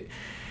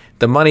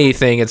the money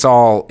thing.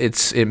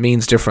 It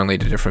means differently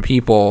to different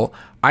people.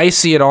 I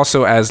see it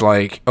also as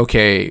like,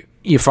 okay,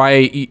 if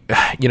I,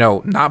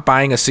 not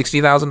buying a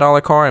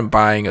 $60,000 car and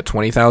buying a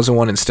 $20,000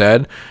 one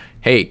instead,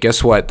 hey,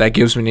 guess what? That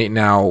gives me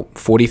now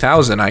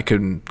 $40,000 I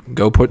can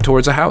go put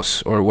towards a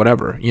house or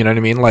whatever. You know what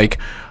I mean? Like,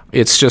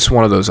 it's just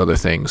one of those other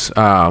things.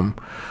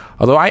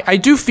 Although I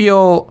do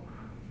feel,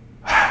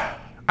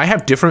 I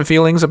have different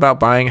feelings about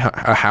buying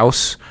a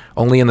house,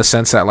 only in the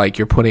sense that like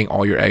you're putting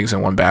all your eggs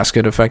in one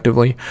basket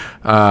effectively.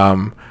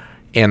 And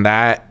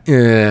that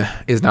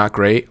is not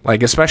great.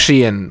 Like,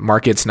 especially in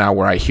markets now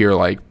where I hear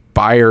like,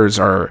 buyers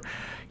are,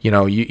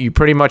 you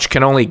pretty much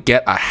can only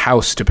get a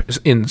house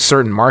in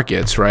certain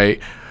markets,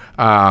 right?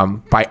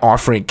 By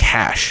offering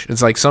cash.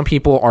 It's like some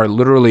people are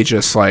literally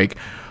just like,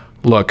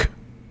 look,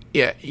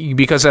 yeah,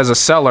 because as a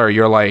seller,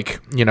 you're like,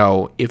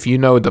 if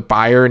the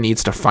buyer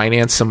needs to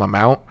finance some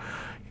amount,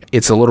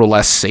 it's a little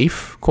less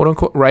safe, quote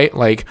unquote, right?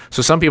 Like,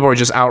 so some people are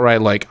just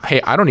outright like,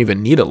 hey, I don't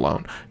even need a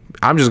loan.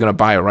 I'm just going to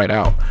buy it right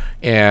out.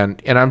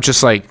 And I'm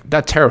just like,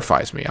 that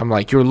terrifies me. I'm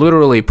like, you're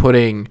literally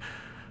putting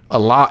a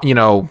lot,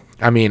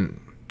 I mean,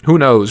 who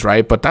knows,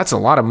 right? But that's a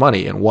lot of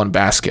money in one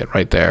basket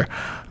right there.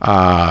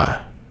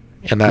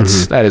 And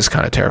that is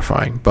kind of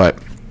terrifying. But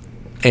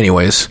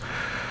anyways,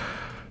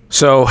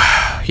 so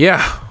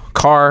yeah,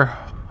 car.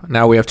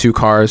 Now we have 2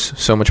 cars,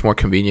 so much more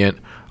convenient.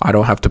 I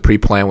don't have to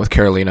pre-plan with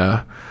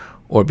Carolina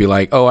or be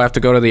like, oh, I have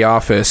to go to the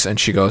office. And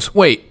she goes,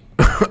 wait,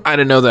 I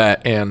didn't know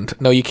that. And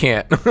no, you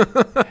can't.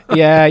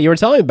 Yeah, you were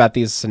telling me about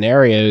these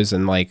scenarios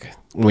and like,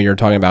 when you were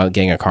talking about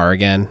getting a car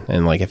again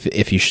and like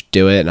if you should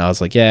do it, and I was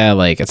like, yeah,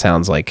 like it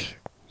sounds like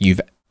you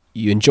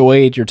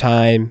enjoyed your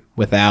time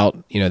without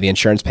the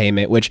insurance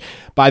payment, which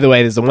by the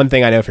way is the one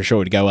thing I know for sure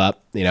would go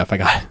up. If I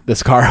got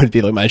this car, it would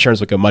be like my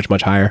insurance would go much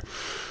higher.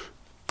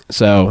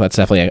 So that's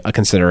definitely a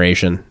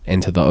consideration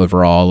into the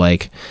overall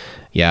like,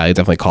 yeah, it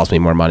definitely cost me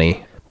more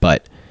money.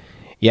 But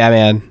yeah,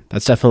 man,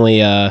 that's definitely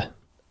a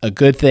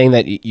good thing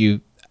that you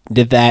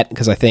did that,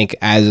 because I think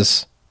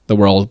as the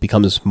world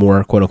becomes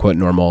more quote unquote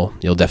normal,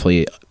 you'll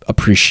definitely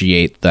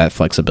appreciate that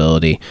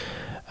flexibility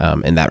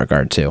in that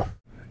regard too.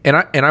 And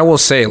I will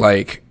say,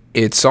 like,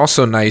 it's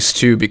also nice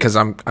too, because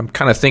I'm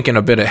kind of thinking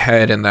a bit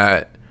ahead in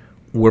that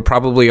we're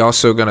probably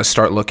also going to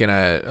start looking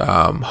at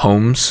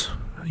homes,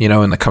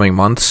 in the coming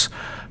months,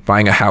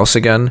 buying a house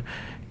again.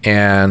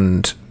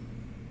 And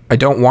I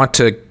don't want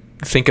to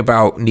think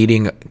about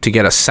needing to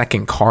get a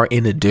second car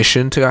in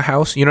addition to a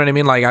house. You know what I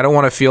mean? Like, I don't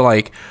want to feel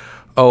like,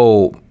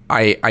 oh,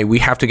 we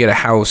have to get a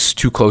house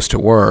too close to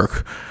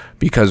work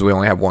because we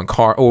only have one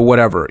car or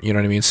whatever. You know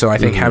what I mean? So I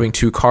think having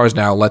two cars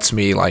now lets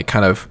me like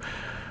kind of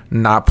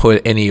not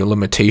put any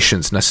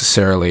limitations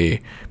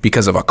necessarily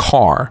because of a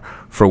car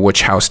for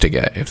which house to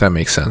get, if that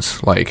makes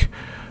sense. Like,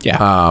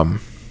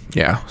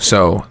 yeah.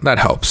 So that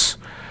helps.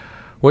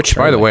 Which,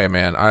 by the way,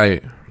 man,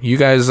 you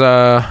guys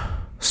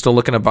still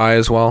looking to buy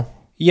as well?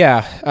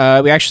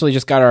 Yeah, we actually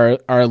just got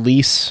our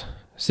lease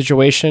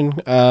situation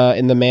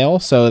in the mail,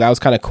 so that was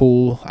kind of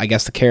cool. I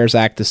guess the CARES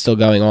Act is still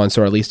going on,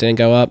 so our lease didn't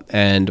go up,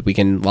 and we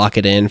can lock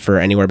it in for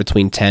anywhere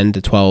between 10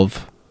 to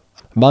 12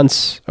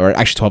 months, or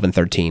actually 12 and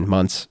 13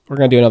 months. We're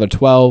going to do another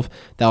 12.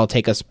 That'll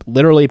take us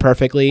literally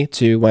perfectly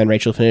to when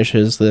Rachel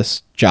finishes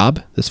this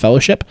job, this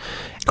fellowship.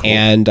 Cool.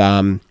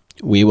 And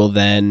we will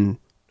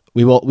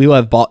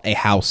have bought a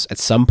house at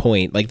some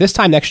point, like this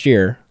time next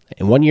year.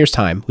 In 1 year's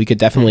time, we could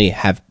definitely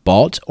have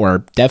bought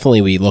or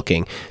definitely be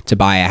looking to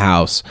buy a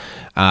house.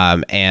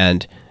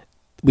 And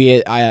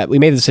we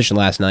made the decision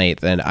last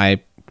night, and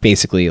I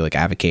basically like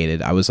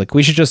advocated. I was like,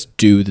 we should just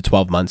do the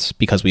 12 months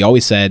because we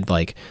always said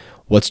like,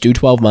 let's do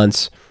 12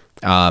 months.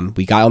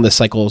 We got on this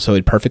cycle so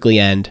it'd perfectly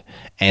end.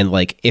 And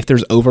like, if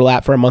there's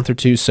overlap for a month or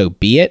two, so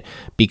be it,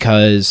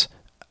 because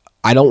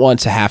I don't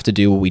want to have to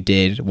do what we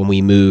did when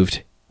we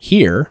moved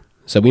here.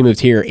 So we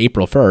moved here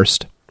April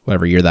 1st,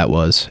 whatever year that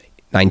was.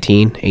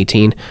 19, I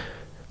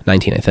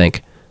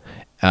think.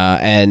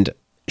 And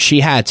she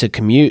had to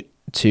commute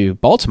to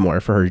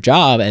Baltimore for her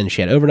job, and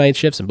she had overnight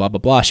shifts and blah, blah,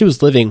 blah. She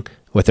was living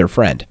with her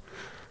friend.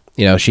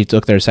 She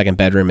took their second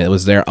bedroom, and it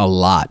was there a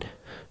lot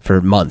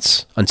for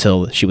months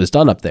until she was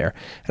done up there.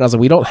 And I was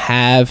like, we don't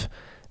have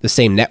the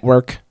same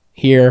network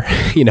here,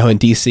 in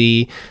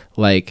DC.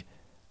 Like,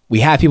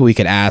 we have people we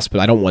could ask, but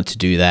I don't want to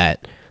do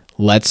that.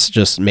 Let's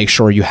just make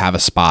sure you have a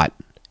spot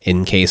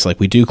in case, like,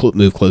 we do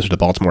move closer to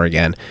Baltimore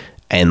again.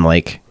 And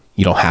like,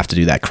 you don't have to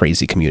do that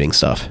crazy commuting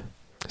stuff.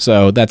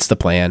 So that's the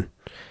plan.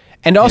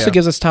 And it also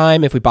gives us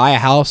time if we buy a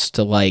house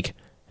to like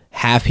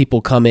have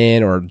people come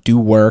in or do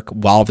work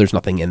while there's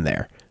nothing in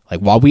there. Like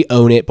while we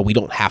own it, but we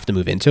don't have to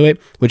move into it,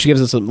 which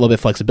gives us a little bit of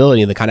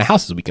flexibility in the kind of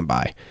houses we can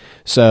buy.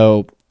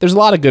 So there's a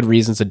lot of good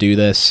reasons to do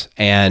this.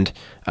 And,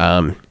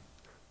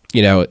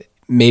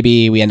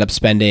 maybe we end up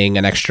spending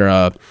an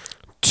extra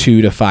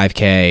 $2,000 to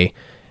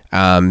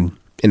 $5,000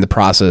 in the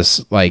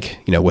process, like,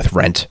 with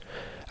rent.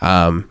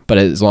 But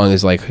as long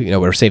as like,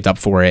 we're saved up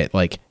for it,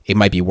 like it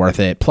might be worth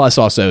it. Plus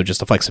also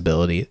just the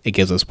flexibility it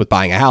gives us with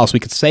buying a house.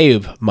 We could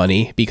save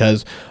money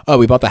because,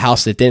 we bought the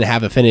house that didn't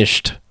have a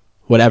finished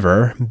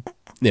whatever,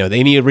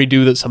 they need to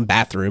redo some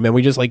bathroom, and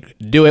we just like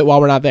do it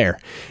while we're not there,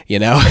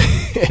 and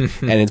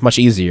it's much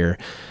easier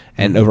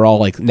and overall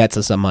like nets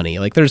us some money.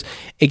 Like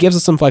it gives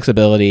us some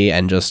flexibility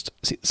and just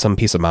some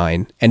peace of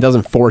mind, and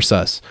doesn't force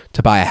us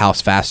to buy a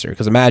house faster.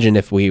 Because imagine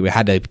if we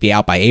had to be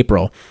out by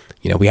April,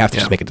 we have to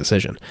just make a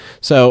decision.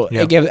 So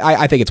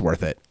I think it's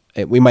worth it.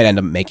 We might end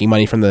up making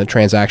money from the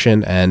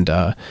transaction, and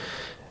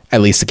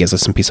at least it gives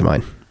us some peace of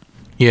mind.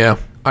 Yeah,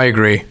 I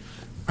agree.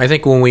 I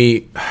think when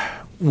we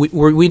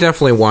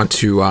definitely want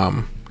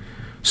to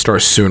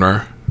start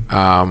sooner,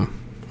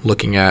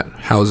 looking at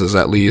houses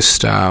at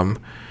least.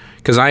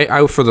 Because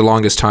I for the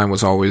longest time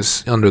was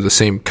always under the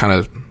same kind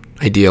of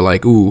idea,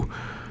 like, ooh,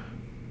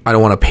 I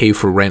don't want to pay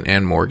for rent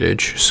and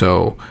mortgage,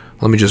 so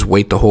let me just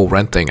wait the whole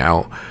rent thing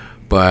out.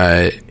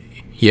 But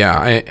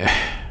yeah,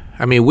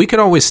 I mean, we could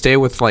always stay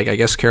with, like, I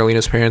guess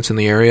Carolina's parents in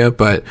the area,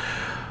 but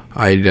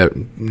I'd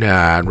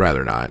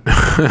rather not.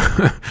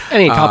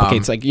 And it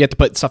complicates, like, you have to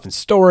put stuff in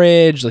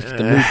storage, like, you have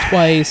to move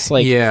twice,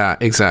 like, yeah,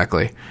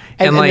 exactly.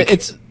 And like,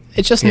 it's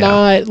just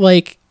not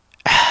like,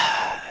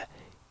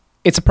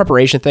 it's a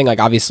preparation thing. Like,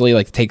 obviously,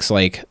 like, it takes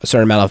like a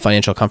certain amount of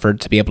financial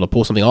comfort to be able to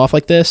pull something off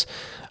like this,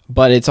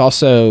 but it's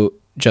also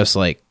just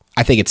like,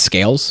 I think it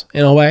scales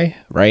in a way,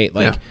 right?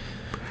 Like,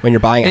 when you're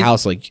buying a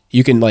house, like,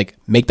 you can like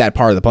make that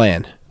part of the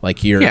plan.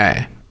 Like, you're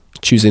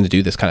choosing to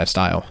do this kind of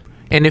style.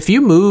 And if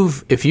you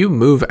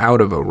move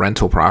out of a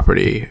rental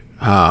property,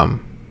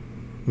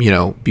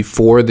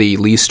 before the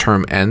lease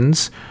term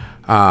ends,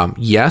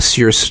 yes,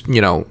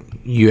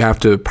 you have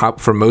to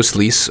for most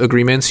lease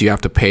agreements, you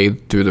have to pay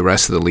through the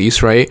rest of the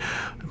lease, right?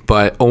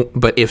 But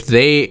if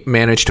they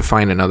manage to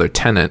find another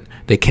tenant,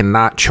 they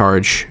cannot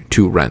charge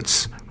two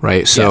rents,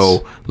 right?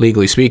 So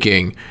legally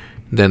speaking,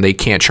 then they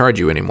can't charge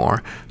you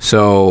anymore.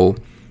 So,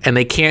 and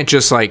they can't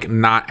just like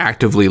not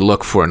actively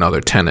look for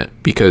another tenant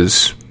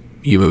because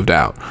you moved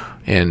out.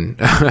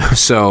 And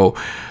so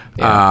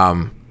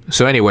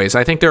anyways,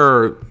 I think there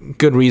are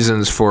good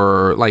reasons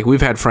for, like,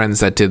 we've had friends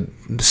that did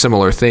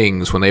similar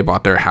things when they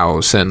bought their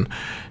house, and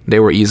they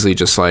were easily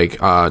just like,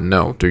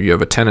 no, you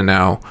have a tenant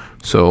now.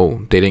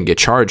 So they didn't get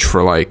charged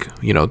for, like,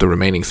 the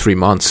remaining 3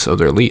 months of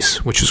their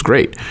lease, which is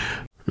great.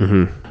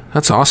 Mm-hmm.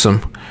 That's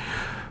awesome.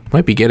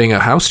 Might be getting a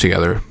house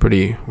together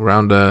pretty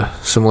around a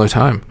similar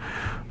time.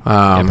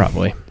 Yeah,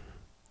 probably.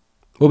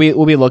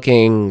 We'll be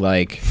looking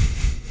like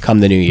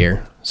come the new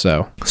year.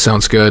 So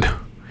sounds good.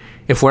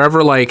 If we're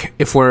ever like,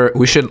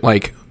 we should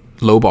like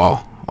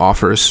lowball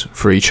offers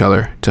for each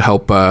other to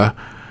help.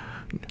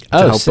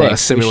 Sick.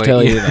 Simulate.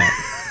 You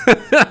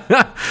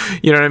that.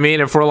 You know what I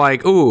mean? If we're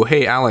like, ooh,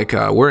 hey Alec,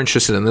 we're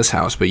interested in this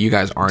house, but you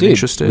guys aren't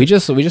interested. We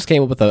just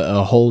came up with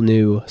a whole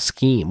new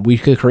scheme. We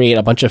could create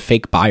a bunch of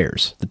fake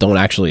buyers that don't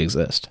actually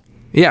exist.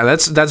 Yeah,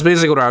 that's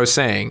basically what I was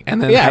saying.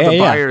 And then have the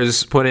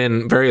buyers put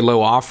in very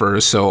low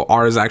offers, so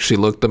ours actually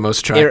looked the most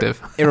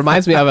attractive. It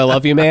reminds me of I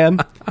Love You,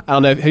 Man. I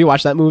don't know. Have you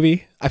watched that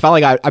movie? I felt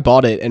like I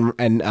bought it,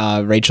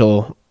 and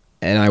Rachel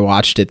and I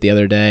watched it the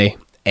other day,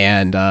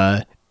 and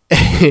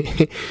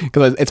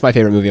because it's my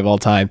favorite movie of all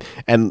time.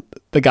 And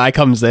the guy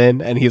comes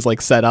in, and he's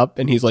like set up,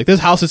 and he's like, "This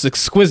house is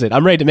exquisite.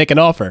 I'm ready to make an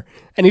offer."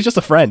 And he's just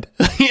a friend,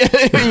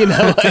 you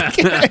know. Like,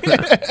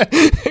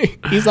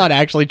 he's not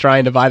actually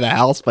trying to buy the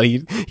house, but he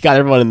got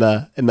everyone in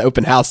the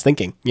open house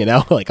thinking, you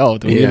know, like, "Oh,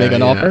 do we need to make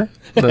an offer?"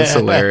 That's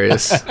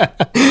hilarious.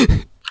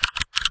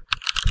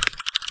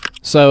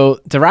 So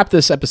to wrap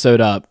this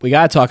episode up, we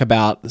got to talk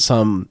about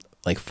some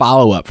like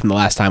follow up from the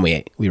last time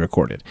we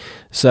recorded.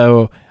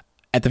 So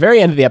at the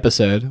very end of the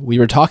episode, we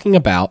were talking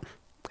about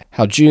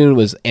how June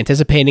was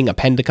anticipating a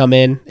pen to come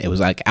in. It was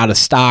like out of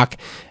stock,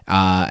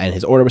 and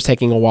his order was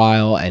taking a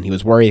while, and he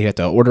was worried he had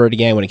to order it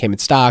again when it came in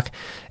stock,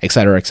 et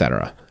cetera, et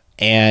cetera.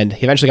 And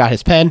he eventually got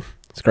his pen.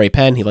 It's a great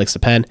pen. He likes the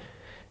pen.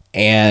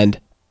 And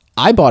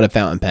I bought a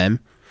fountain pen,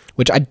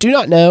 which I do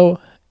not know.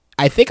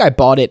 I think I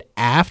bought it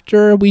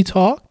after we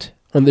talked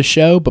on the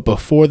show, but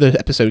before the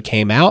episode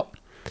came out.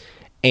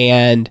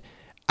 And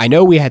I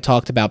know we had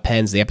talked about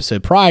pens the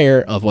episode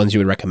prior of ones you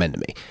would recommend to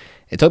me.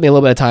 It took me a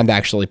little bit of time to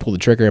actually pull the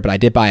trigger, but I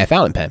did buy a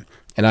fountain pen.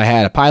 And I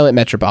had a Pilot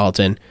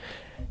Metropolitan.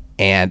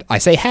 And I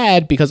say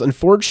had because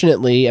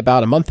unfortunately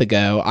about a month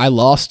ago, I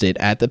lost it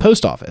at the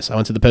post office. I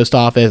went to the post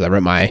office. I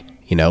wrote my,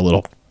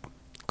 little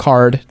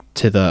card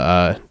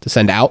to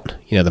send out,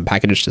 the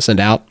package to send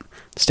out,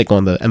 stick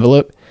on the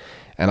envelope.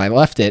 And I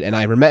left it, and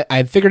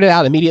I figured it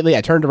out immediately.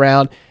 I turned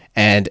around,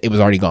 and it was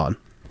already gone.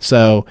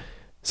 So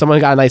someone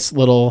got a nice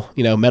little,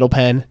 metal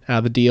pen out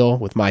of the deal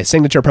with my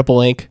signature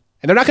purple ink,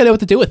 and they're not going to know what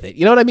to do with it.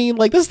 You know what I mean?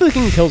 Like, this is the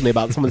thing that kills me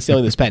about someone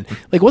stealing this pen.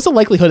 Like, what's the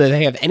likelihood that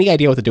they have any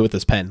idea what to do with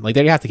this pen? Like,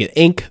 they have to get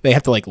ink. They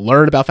have to,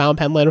 learn about fountain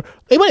pen later.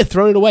 They might have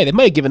thrown it away. They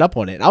might have given up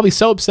on it. I'll be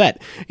so upset,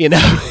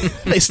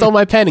 They stole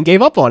my pen and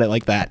gave up on it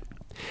like that.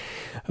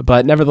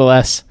 But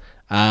nevertheless,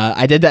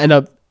 I did end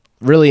up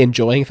really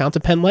enjoying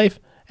fountain pen life,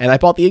 and I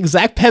bought the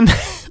exact pen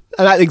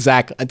not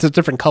exact, it's a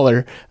different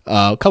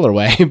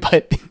colorway,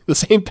 but the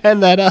same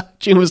pen that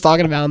June was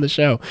talking about on the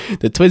show.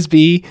 The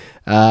TWSBI,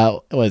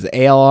 was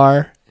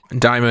ALR?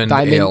 Diamond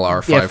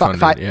ALR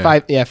 500.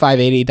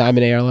 580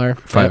 Diamond ALR.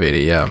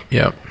 580, yeah.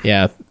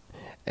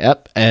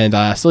 Yep.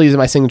 And still using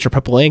my signature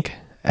purple ink,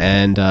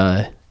 and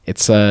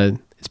it's been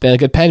a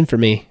good pen for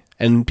me.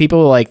 And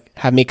people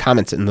have me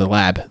comments in the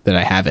lab that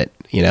I have it,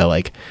 they're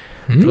like,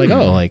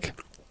 oh,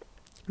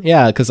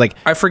 yeah, because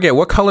I forget,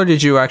 what color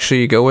did you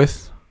actually go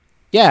with?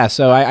 Yeah,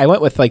 so I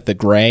went with the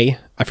gray.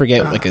 I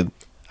forget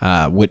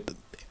what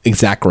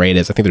exact gray it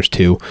is. I think there's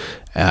two.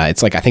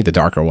 It's I think the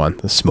darker one,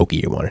 the smoky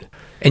you wanted.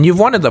 And you've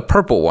wanted the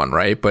purple one,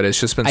 right? But it's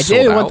just been sold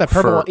out. I did want the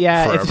purple one.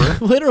 Yeah, forever.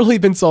 It's literally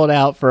been sold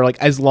out for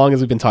as long as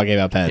we've been talking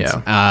about pens.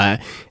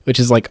 Yeah. Which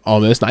is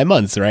almost 9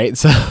 months, right?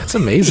 So it's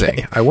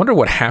amazing. I wonder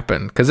what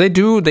happened, because they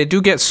do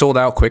get sold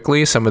out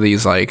quickly. Some of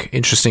these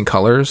interesting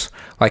colors,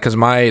 because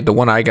the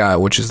one I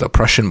got, which is the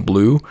Prussian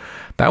blue,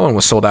 that one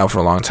was sold out for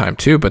a long time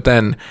too. But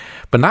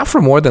not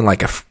for more than a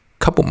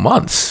couple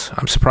months.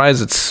 I'm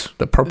surprised it's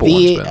the purple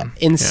one's been.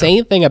 The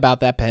insane thing about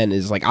that pen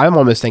is I'm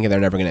almost thinking they're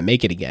never going to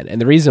make it again. And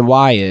the reason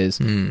why is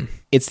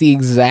it's the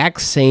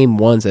exact same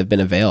ones that have been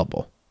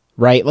available,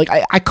 right?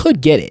 I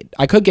could get it.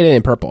 I could get it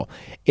in purple.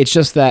 It's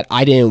just that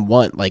I didn't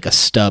want a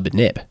stub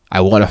nib.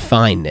 I want a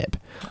fine nib.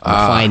 I'm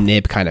a fine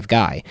nib kind of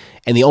guy.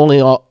 And they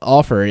only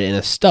offer it in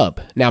a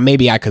stub. Now,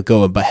 maybe I could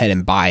go ahead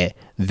and buy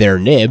their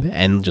nib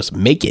and just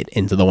make it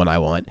into the one I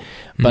want.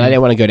 But I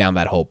didn't want to go down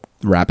that whole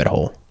rabbit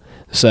hole.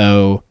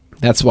 So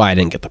that's why I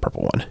didn't get the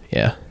purple one.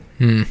 Yeah.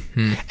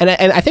 Mm-hmm. And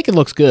I think it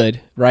looks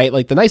good, right?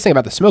 The nice thing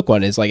about the smoke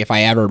one is if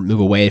I ever move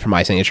away from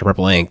my signature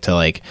purple ink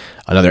to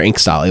another ink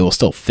style, it will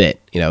still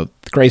fit. The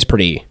gray's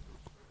pretty.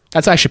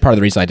 That's actually part of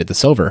the reason I did the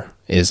silver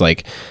is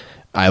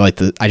I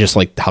just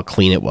liked how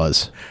clean it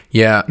was.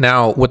 Yeah.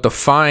 Now with the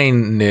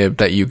fine nib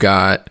that you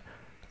got,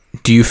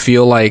 do you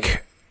feel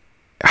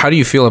how do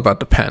you feel about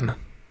the pen?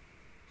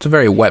 It's a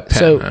very wet pen.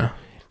 So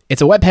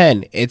it's a wet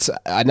pen. It's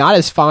not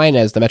as fine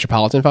as the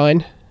Metropolitan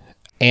fine.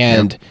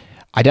 And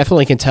I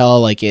definitely can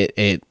tell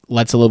it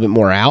lets a little bit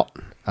more out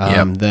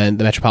than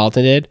the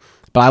Metropolitan did,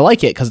 but I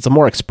like it because it's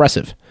more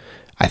expressive,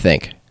 I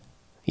think.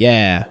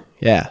 Yeah.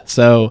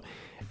 So,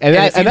 and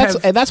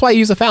that's why I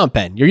use a fountain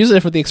pen. You're using it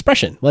for the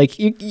expression.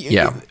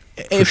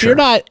 If you're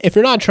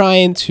not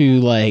trying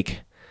to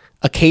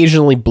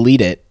occasionally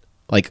bleed it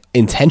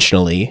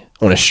intentionally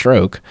on a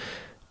stroke,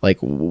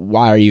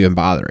 why are you even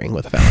bothering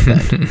with a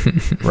fountain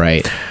pen,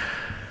 right?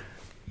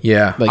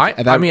 Yeah, use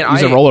a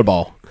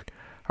rollerball.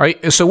 All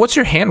right. So what's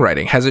your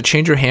handwriting? Has it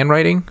changed your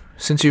handwriting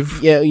since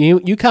you've... Yeah,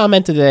 you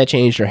commented that it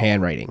changed your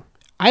handwriting.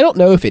 I don't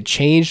know if it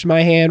changed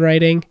my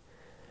handwriting,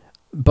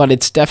 but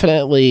it's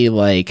definitely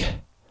like,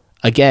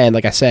 again,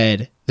 like I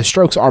said, the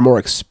strokes are more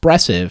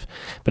expressive,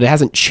 but it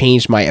hasn't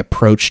changed my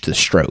approach to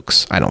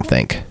strokes, I don't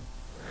think.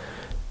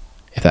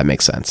 If that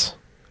makes sense.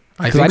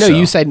 Because I know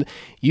so.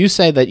 you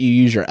said that you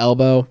use your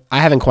elbow. I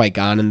haven't quite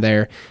gone in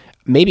there.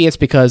 Maybe it's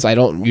because I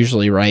don't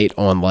usually write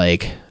on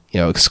like,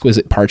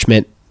 exquisite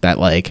parchment that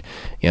like,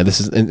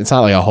 it's not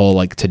like a whole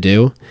like to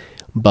do,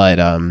 but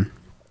I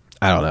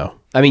don't know.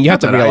 I mean, you have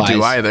to realize. I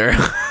do either.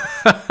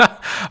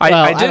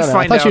 I did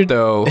find out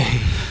though.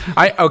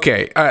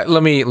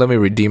 Let me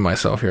redeem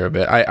myself here a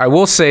bit. I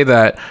will say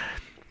that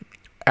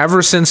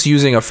ever since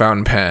using a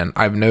fountain pen,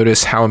 I've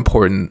noticed how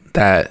important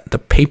that the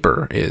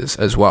paper is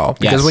as well.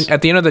 Because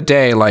at the end of the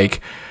day, like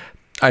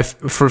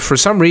for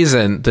some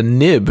reason, the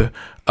nib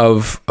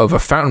of a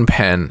fountain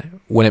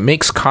pen, when it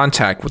makes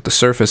contact with the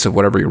surface of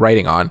whatever you're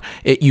writing on,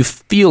 you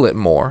feel it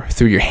more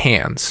through your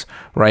hands,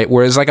 right?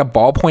 Whereas like a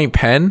ballpoint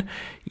pen,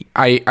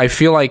 I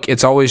feel like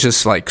it's always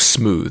just like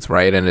smooth,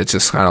 right? And it's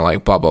just kind of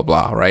like blah, blah,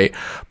 blah, right?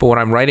 But when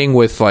I'm writing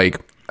with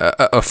like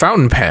a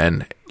fountain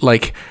pen,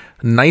 like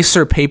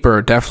nicer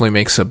paper definitely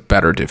makes a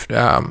better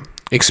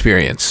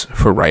experience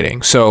for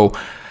writing. So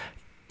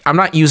I'm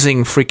not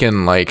using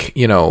freaking like,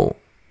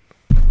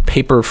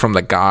 paper from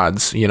the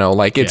gods,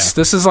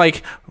 this is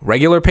like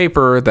regular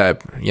paper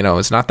that,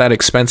 is not that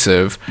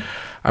expensive.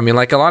 I mean,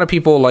 like a lot of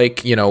people like,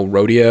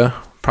 Rhodia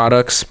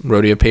products,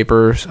 Rhodia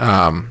papers,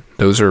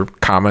 those are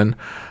common,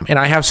 and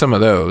I have some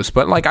of those.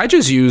 But like I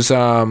just use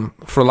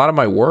for a lot of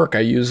my work, I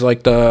use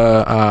like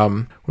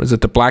the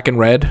the black and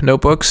red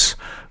notebooks.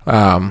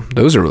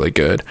 Those are really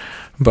good.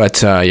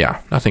 But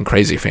nothing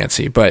crazy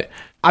fancy. But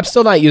I'm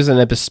still not using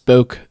a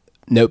bespoke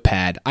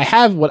notepad.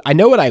 I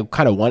know what I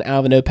kind of want out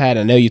of a notepad.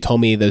 I know you told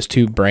me those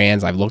two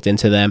brands. I've looked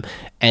into them,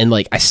 and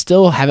like I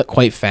still haven't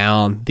quite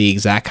found the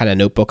exact kind of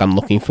notebook I'm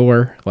looking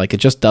for. Like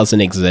it just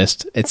doesn't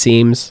exist. It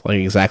seems like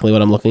exactly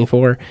what I'm looking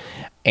for,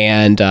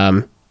 and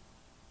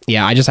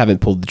I just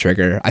haven't pulled the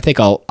trigger. I think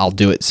I'll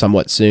do it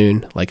somewhat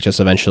soon. Like just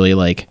eventually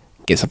like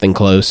get something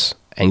close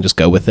and just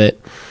go with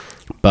it.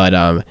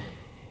 But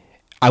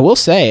I will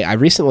say I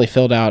recently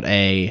filled out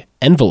a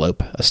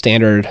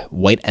standard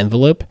white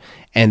envelope,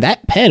 and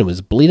that pen was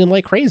bleeding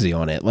like crazy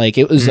on it. Like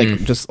it was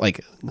like just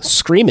like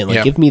screaming,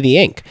 like give me the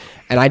ink.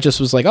 And I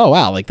just was like, oh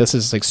wow, like this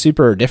is like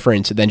super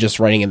different than just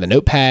writing in the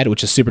notepad,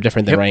 which is super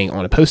different than writing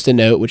on a Post-it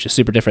note, which is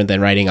super different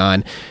than writing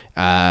on,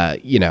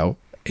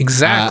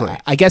 Exactly.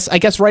 I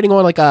guess writing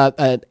on like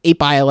a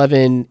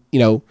 8x11,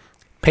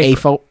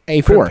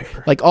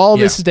 A4. Like all of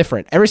this is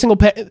different. Every single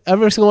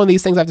one of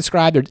these things I've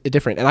described are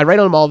different, and I write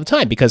on them all the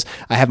time because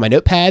I have my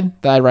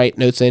notepad that I write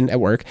notes in at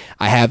work.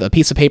 I have a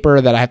piece of paper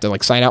that I have to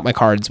like sign out my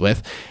cards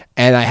with,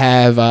 and I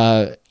have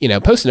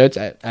Post-it notes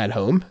at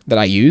home that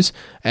I use,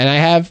 and I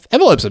have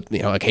envelopes that,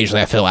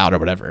 occasionally I fill out or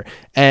whatever,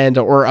 and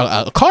or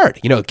a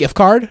card, a gift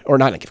card, or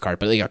not a gift card,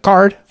 but like a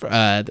card for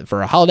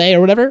a holiday or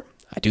whatever.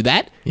 I do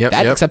that.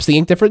 That accepts the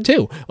ink different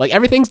too. Like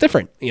everything's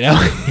different,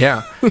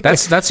 Yeah,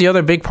 that's the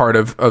other big part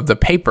of the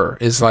paper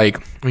is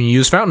like when you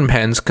use fountain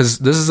pens, because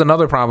this is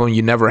another problem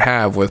you never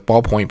have with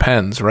ballpoint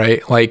pens,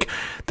 right? Like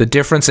the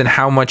difference in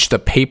how much the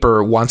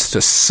paper wants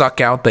to suck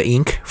out the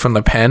ink from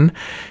the pen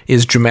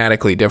is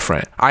dramatically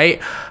different.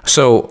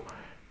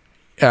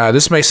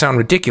 This may sound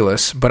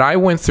ridiculous, but I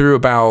went through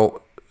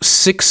about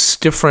 6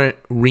 different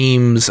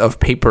reams of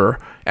paper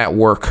at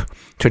work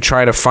to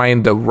try to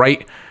find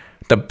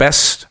the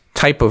best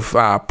type of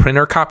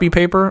printer copy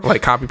paper,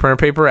 like copy printer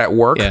paper at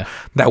work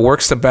that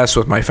works the best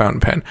with my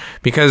fountain pen.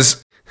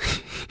 Because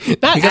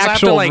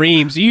actual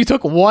reams. You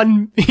took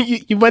one.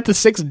 You went to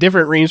 6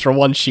 different reams for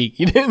one sheet.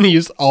 You didn't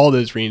use all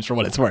those reams for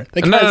what it's worth.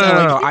 No.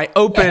 I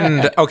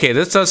opened. Okay,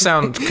 this does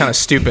sound kind of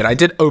stupid. I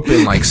did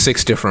open like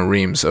 6 different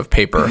reams of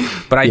paper,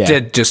 but I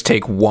did just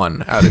take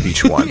one out of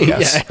each one.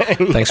 Yes.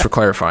 Thanks for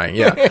clarifying.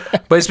 Yeah,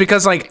 but it's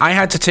because like I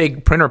had to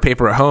take printer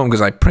paper at home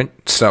because I print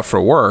stuff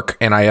for work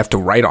and I have to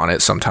write on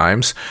it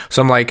sometimes.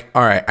 So I'm like,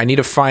 all right, I need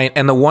to find.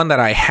 And the one that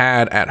I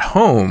had at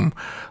home,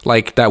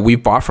 like that we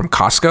bought from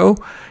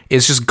Costco,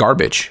 is just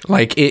garbage.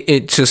 Like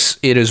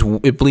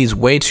it bleeds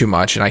way too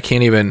much, and I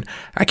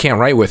can't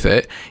write with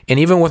it. And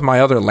even with my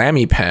other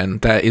Lamy pen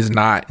that is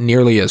not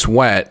nearly as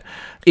wet,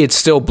 it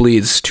still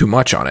bleeds too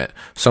much on it.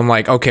 So I'm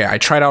like, okay, I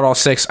tried out all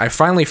 6. I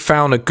finally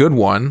found a good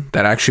one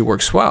that actually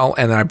works well,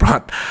 and then I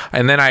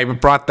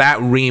brought that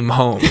ream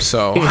home.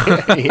 So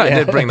I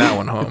did bring that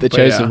one home. The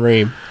chosen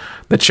ream.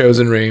 The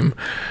chosen ream.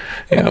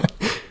 Yeah.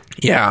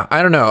 Yeah,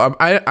 I don't know.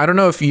 I don't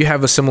know if you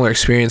have a similar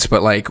experience,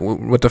 but like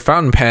with the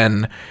fountain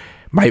pen,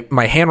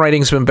 my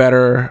handwriting's been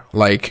better.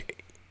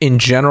 Like in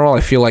general, I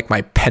feel like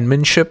my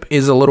penmanship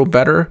is a little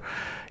better.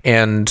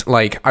 And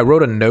like I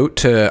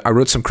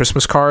wrote some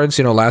Christmas cards,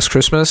 last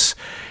Christmas,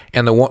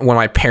 and when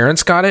my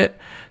parents got it,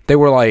 they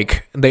were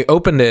like, they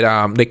opened it.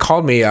 They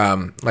called me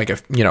like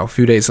a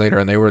few days later,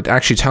 and they were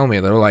actually telling me,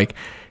 they were like,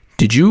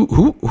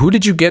 who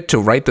did you get to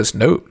write this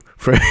note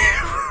for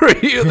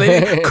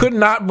They could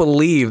not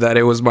believe that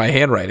it was my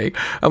handwriting.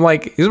 I'm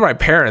like, these are my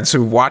parents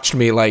who watched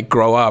me like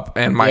grow up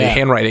and my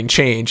handwriting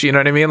change. You know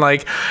what I mean?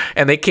 Like,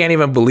 and they can't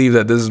even believe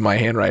that this is my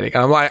handwriting.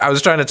 And I'm like, I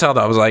was trying to tell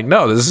them, I was like,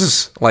 no, this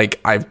is like,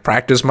 I've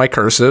practiced my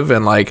cursive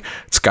and like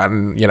it's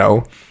gotten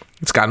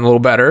a little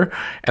better.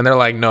 And they're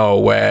like, no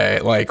way.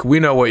 Like, we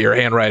know what your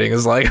handwriting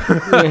is like.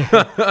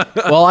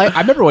 Well, I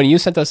remember when you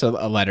sent us a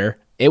letter,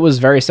 it was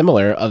very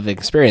similar of the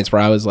experience where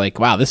I was like,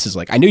 wow, this is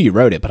like, I knew you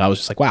wrote it, but I was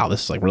just like, wow,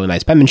 this is like really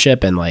nice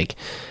penmanship and like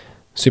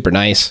super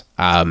nice.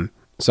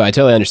 So I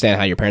totally understand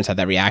how your parents had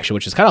that reaction,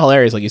 which is kind of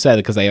hilarious, like you said,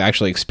 because they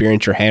actually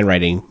experienced your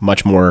handwriting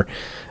much more,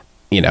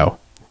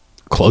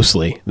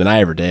 closely than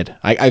I ever did.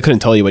 I couldn't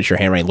tell you what your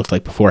handwriting looked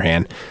like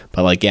beforehand,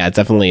 but like, yeah, it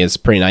definitely is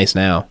pretty nice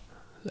now.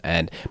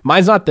 And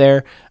mine's not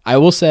there. I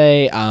will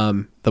say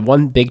the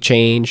one big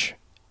change,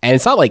 and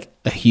it's not like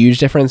a huge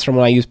difference from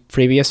when I used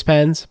previous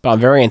pens, but I'm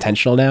very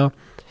intentional now.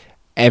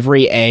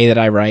 Every A that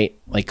I write,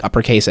 like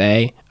uppercase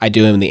A, I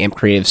do in the Imp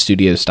Creative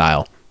Studio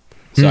style.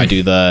 So I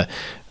do the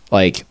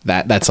like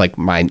that's like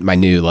my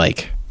new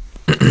like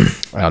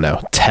I don't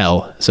know,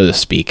 tell, so to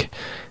speak,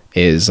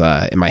 is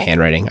in my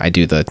handwriting. I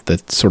do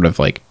the sort of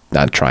like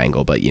not a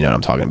triangle, but you know what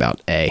I'm talking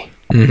about, A.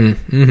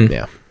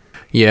 Yeah.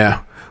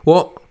 Yeah.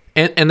 Well,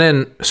 and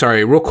then,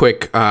 sorry, real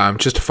quick,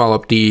 just to follow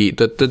up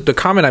the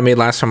comment I made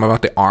last time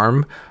about the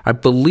arm, I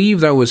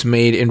believe that was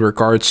made in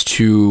regards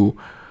to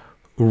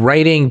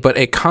writing, but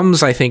it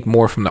comes, I think,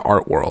 more from the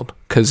art world.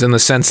 Because in the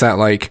sense that,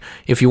 like,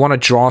 if you want to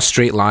draw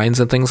straight lines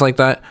and things like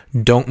that,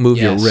 don't move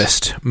your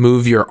wrist,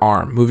 move your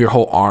arm, move your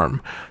whole arm.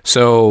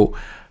 So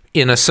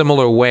in a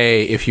similar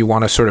way, if you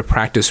want to sort of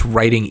practice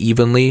writing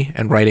evenly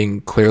and writing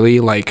clearly,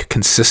 like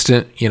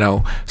consistent,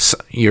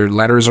 your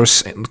letters are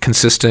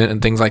consistent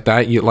and things like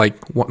that, you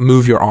like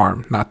move your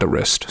arm, not the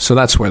wrist. So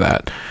that's where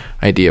that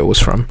idea was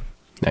from.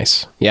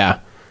 Nice. Yeah.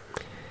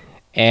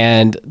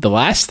 And the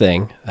last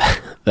thing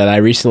that I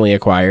recently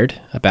acquired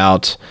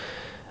about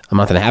a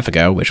month and a half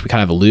ago, which we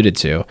kind of alluded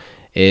to,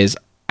 is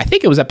I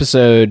think it was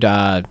episode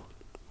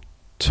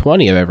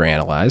 20 of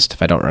Overanalyzed,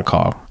 if I don't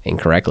recall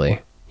incorrectly.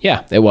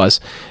 Yeah, it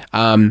was.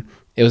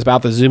 It was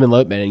about the Zoom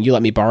Elopement, and you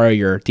let me borrow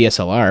your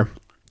DSLR.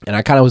 And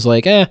I kind of was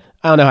like, I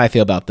don't know how I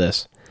feel about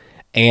this.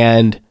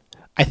 And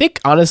I think,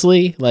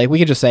 honestly, like, we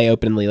could just say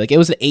openly, like, it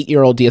was an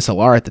 8-year-old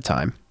DSLR at the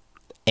time.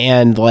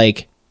 And,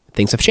 like,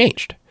 things have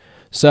changed.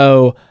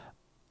 So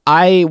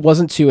I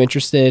wasn't too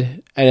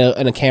interested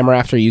in a camera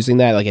after using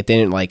that. Like, it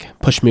didn't, like,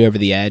 push me over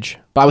the edge.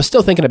 But I was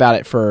still thinking about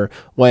it for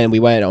when we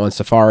went on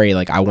safari,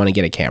 like, I want to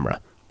get a camera.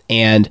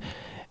 And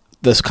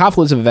this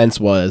confluence of events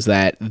was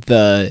that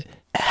the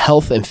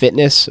health and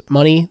fitness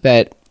money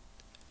that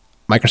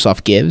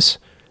Microsoft gives,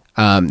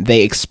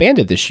 they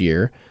expanded this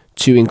year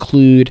to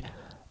include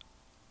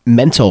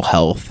mental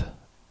health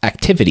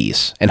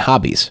activities and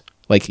hobbies.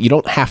 Like, you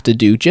don't have to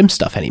do gym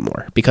stuff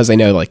anymore because they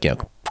know, like,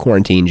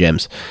 quarantine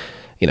gyms,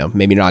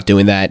 maybe you're not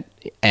doing that.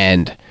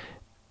 And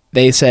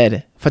they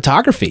said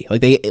photography,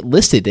 like they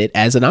listed it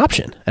as an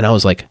option. And I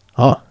was like,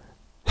 oh,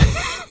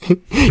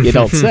 you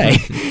don't say.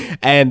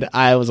 And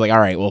I was like, all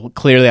right, well,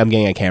 clearly I'm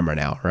getting a camera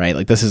now, right?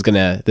 Like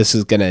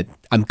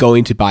I'm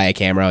going to buy a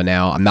camera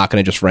now. I'm not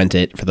going to just rent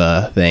it for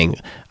the thing.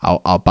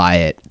 I'll buy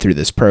it through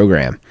this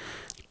program.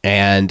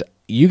 And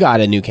you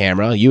got a new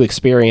camera. You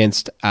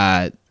experienced,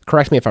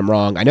 correct me if I'm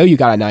wrong, I know you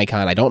got a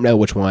Nikon. I don't know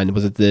which one.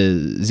 Was it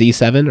the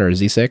Z7 or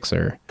Z6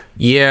 or?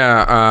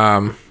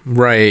 Yeah,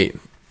 right.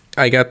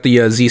 I got the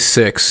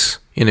Z6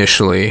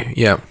 initially.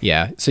 Yeah.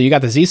 Yeah. So you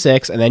got the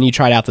Z6 and then you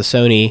tried out the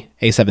Sony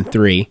A7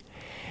 III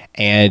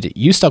and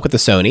you stuck with the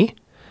Sony.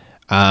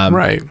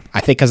 Right. I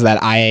think because of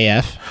that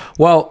IAF.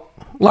 Well,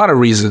 a lot of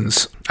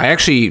reasons. I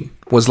actually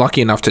was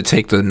lucky enough to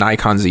take the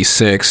Nikon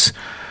Z6.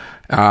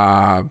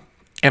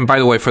 And by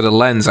the way, for the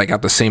lens, I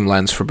got the same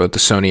lens for both the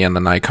Sony and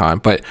the Nikon.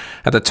 But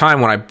at the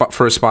time when I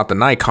first bought the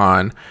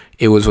Nikon,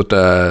 it was with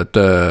the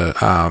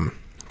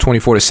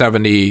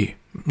 24-70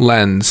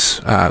 lens,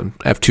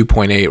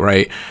 f2.8,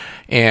 right?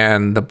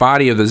 And the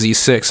body of the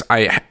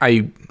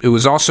Z6, it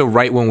was also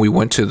right when we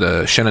went to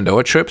the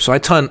Shenandoah trip. So I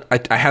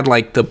had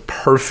like the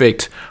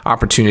perfect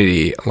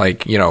opportunity.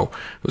 Like, it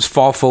was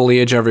fall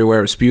foliage everywhere.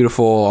 It was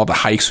beautiful. All the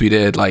hikes we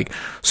did. Like,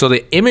 so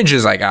the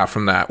images I got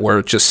from that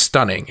were just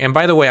stunning. And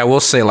by the way, I will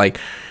say, like,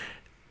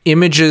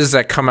 images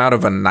that come out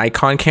of a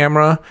Nikon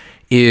camera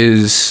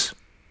is,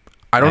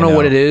 I don't know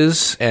what it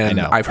is. And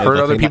I've heard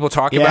other people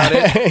talk about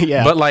it.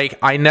 Yeah. But like,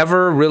 I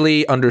never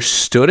really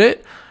understood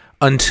it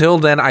until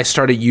then I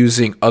started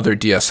using other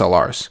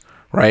DSLRs,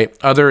 right?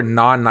 Other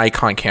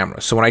non-Nikon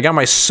cameras. So when I got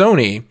my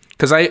Sony,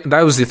 because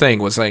that was the thing,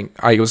 was like,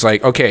 I was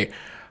like, okay,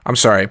 I'm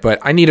sorry, but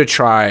I need to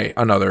try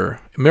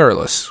another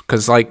mirrorless.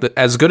 Because like,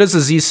 as good as the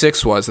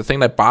Z6 was, the thing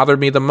that bothered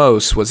me the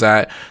most was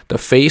that the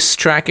face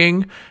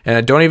tracking, and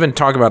I don't even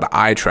talk about the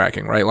eye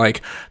tracking, right?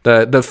 Like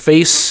the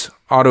face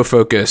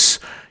autofocus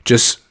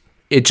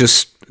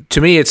to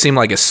me, it seemed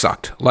like it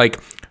sucked. Like,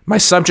 my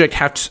subject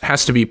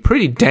has to be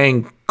pretty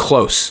dang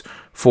close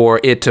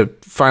for it to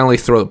finally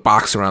throw the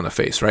box around the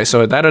face, right?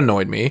 So that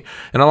annoyed me.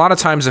 And a lot of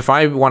times if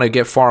I want to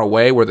get far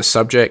away where the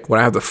subject, when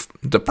I have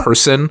the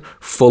person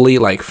fully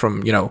like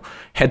from,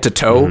 head to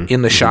toe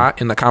in the shot,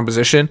 in the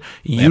composition,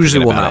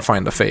 usually will not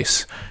find the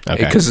face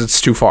because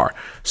it's too far.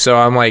 So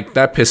I'm like,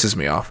 that pisses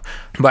me off.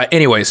 But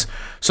anyways,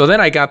 so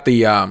then I got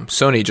the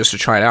Sony just to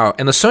try it out,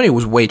 and the Sony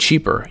was way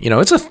cheaper.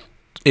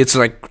 It's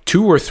like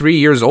 2 or 3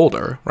 years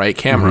older, right?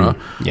 Camera.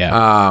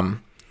 Yeah.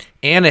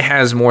 And it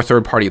has more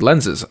third-party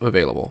lenses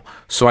available.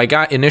 So I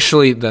got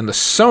initially then the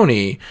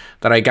Sony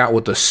that I got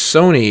with the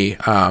Sony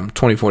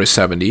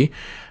 24-70,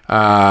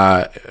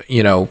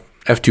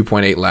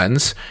 f2.8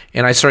 lens,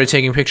 and I started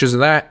taking pictures of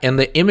that. And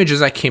the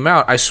images that came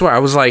out, I swear, I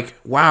was like,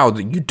 wow,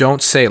 you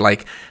don't say.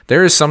 Like,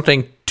 there is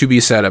something to be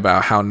said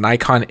about how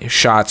Nikon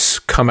shots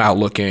come out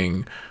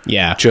looking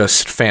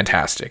just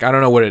fantastic. I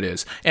don't know what it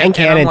is. And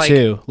Canon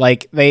too.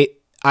 Like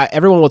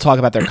everyone will talk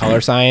about their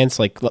color science.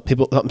 Like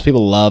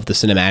people love the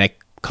cinematic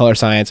color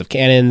science of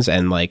Canons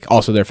and like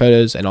also their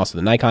photos and also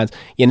the Nikons.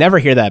 You never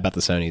hear that about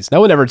the Sonys.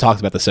 No one ever talks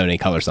about the Sony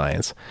color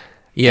science.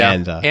 Yeah,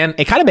 and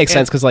it kind of makes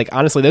sense because like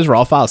honestly, those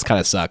RAW files kind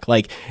of suck.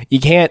 Like you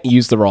can't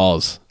use the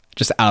RAWs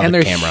just out of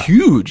the camera. And they're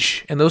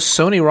huge, and those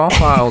Sony RAW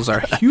files are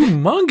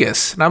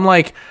humongous. And I'm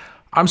like,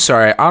 I'm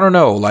sorry, I don't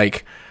know,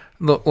 like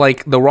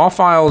the RAW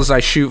files I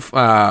shoot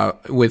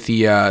with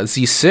the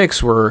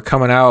Z6 were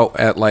coming out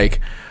at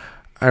like,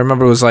 I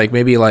remember it was like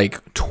maybe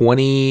like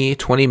 20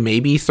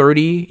 maybe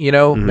 30,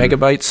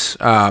 megabytes.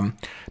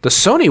 The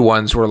Sony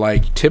ones were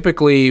like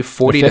typically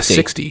 40 to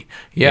 60.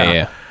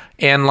 Yeah.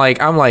 And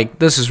like, I'm like,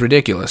 this is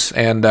ridiculous.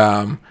 And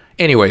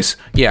anyways,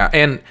 yeah.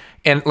 And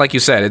like you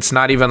said, it's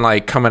not even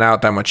like coming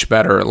out that much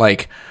better.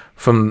 Like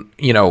from,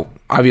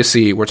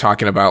 obviously we're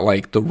talking about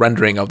like the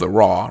rendering of the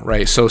RAW,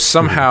 right? So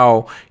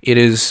somehow it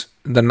is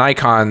the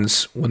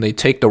Nikons, when they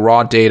take the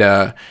raw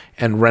data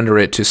and render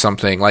it to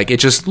something, like it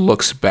just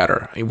looks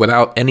better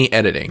without any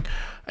editing.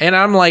 And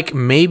I'm like,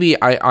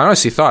 maybe I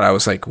honestly thought, I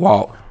was like,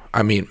 well,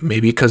 I mean,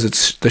 maybe because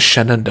it's the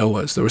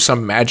Shenandoahs, there was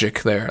some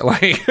magic there.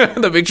 Like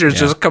the pictures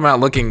just come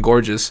out looking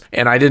gorgeous.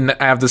 And I didn't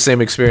have the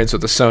same experience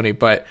with the Sony,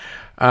 but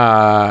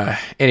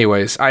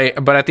anyways,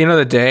 but at the end of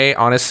the day,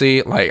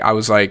 honestly, like I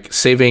was like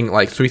saving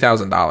like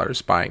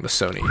 $3,000 buying the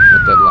Sony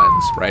with the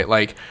lens, right?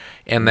 Like,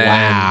 and then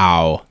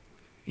wow.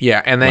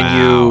 Yeah, and then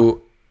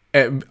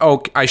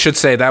I should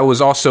say that was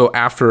also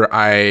after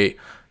I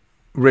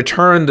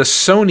returned the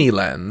Sony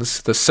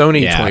lens, the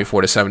Sony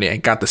 24-70,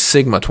 and got the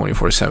Sigma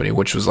 24-70,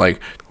 which was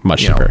like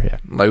much cheaper. Yeah,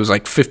 it was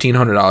like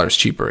 $1,500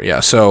 cheaper. Yeah,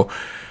 so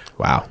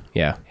wow.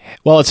 Yeah.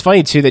 Well, it's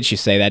funny too that you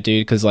say that,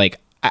 dude, because like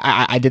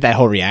I did that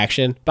whole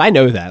reaction, but I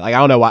know that. Like I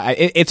don't know why.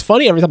 It's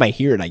funny every time I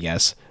hear it. I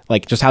guess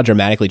like just how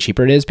dramatically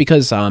cheaper it is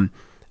because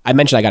I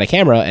mentioned I got a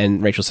camera,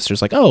 and Rachel's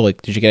sister's like, "Oh,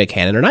 like, did you get a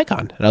Canon or Nikon?"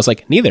 And I was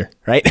like, "Neither."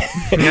 Right?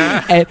 and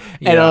I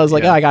was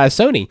like, "Oh, I got a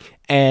Sony,"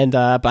 and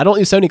but I don't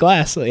use Sony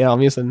glass.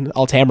 I'm using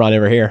all Tamron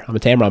over here. I'm a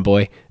Tamron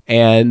boy.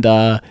 And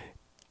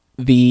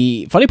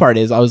the funny part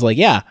is, I was like,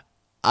 "Yeah,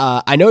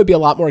 I know it'd be a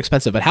lot more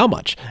expensive, but how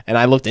much?" And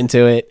I looked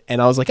into it,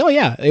 and I was like, "Oh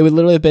yeah, it would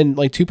literally have been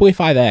like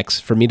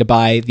 2.5x for me to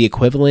buy the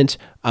equivalent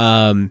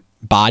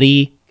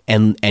body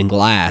and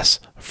glass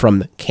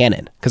from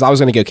Canon, because I was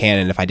going to go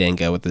Canon if I didn't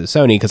go with the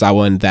Sony, because I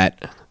wanted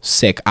that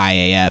sick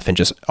IAF and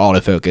just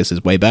autofocus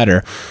is way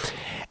better."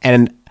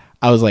 And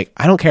I was like,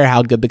 I don't care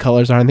how good the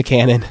colors are in the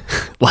Canon.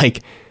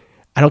 Like,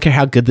 I don't care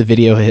how good the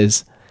video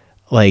is.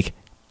 Like,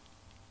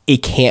 it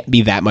can't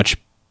be that much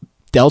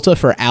delta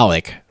for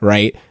Alec,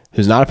 right?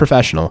 Who's not a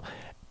professional.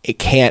 It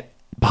can't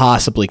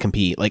possibly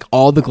compete. Like,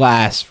 all the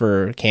glass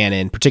for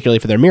Canon, particularly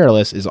for their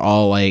mirrorless, is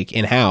all like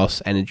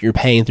in-house, and you're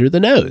paying through the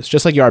nose,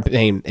 just like you are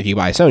paying if you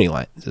buy Sony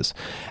lenses.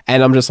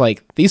 And I'm just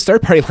like, these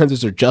third-party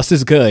lenses are just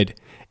as good,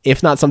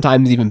 if not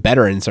sometimes even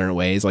better in certain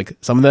ways. Like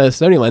some of the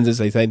Sony lenses,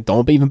 they say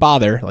don't even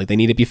bother, like they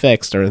need to be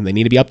fixed or they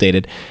need to be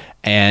updated.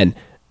 And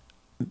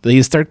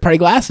these third-party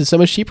glass is so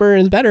much cheaper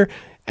and better.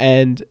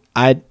 And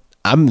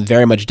I'm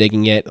very much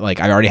digging it. Like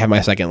I already have my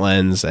second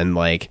lens, and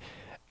like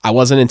I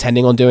wasn't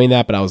intending on doing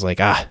that, but I was like,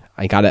 I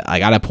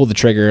gotta pull the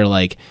trigger.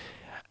 Like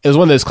it was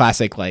one of those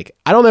classic, like,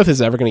 I don't know if this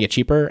is ever going to get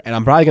cheaper, and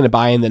I'm probably going to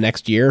buy in the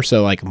next year.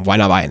 So like, why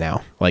not buy it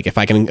now? Like if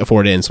I can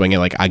afford it and swing it,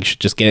 like I should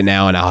just get it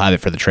now, and I'll have it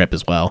for the trip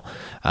as well.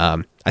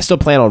 I still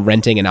plan on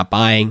renting and not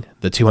buying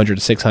the 200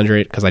 to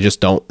 600 because I just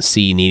don't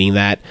see needing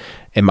that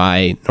in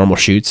my normal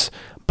shoots.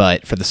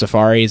 But for the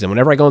safaris, and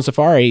whenever I go on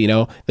safari,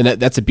 then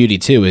that's a beauty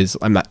too, is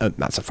I'm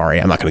not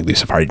safari. I'm not going to do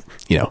safari,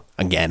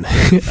 again,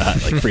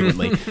 like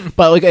frequently.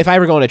 But like if I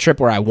ever go on a trip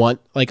where I want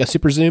like a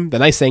super zoom, the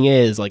nice thing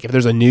is like if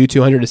there's a new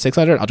 200 to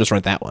 600, I'll just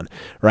rent that one,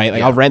 right?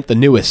 Like I'll rent the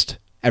newest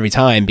every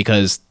time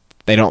because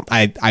they don't.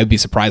 I'd be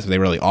surprised if they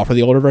really offer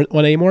the older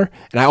one anymore.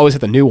 And I always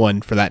have the new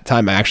one for that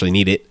time I actually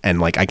need it, and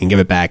like I can give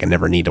it back and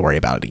never need to worry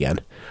about it again.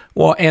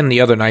 Well, and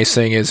the other nice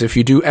thing is if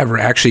you do ever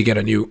actually get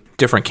a new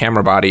different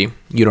camera body,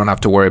 you don't have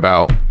to worry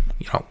about,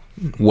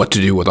 what to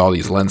do with all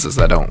these lenses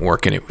that don't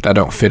work that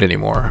don't fit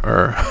anymore.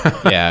 Or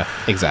yeah,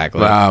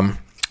 exactly.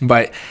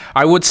 But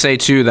I would say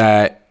too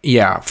that,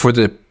 for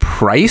the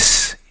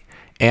price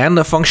and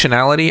the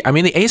functionality, I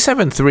mean, the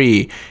A7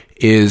 III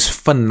is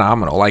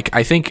phenomenal. Like,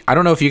 I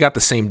don't know if you got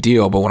the same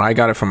deal, but when I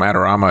got it from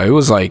Adorama, it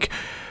was like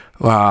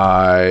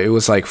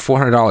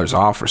 $400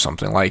 off or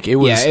something. Like, it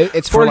was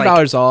it's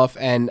 $400 off,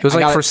 and it was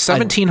like for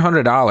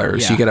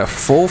 $1,700 you get a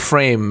full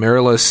frame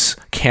mirrorless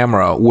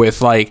camera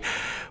with like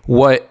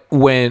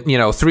when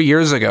 3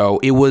 years ago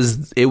it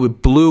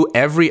would blew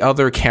every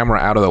other camera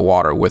out of the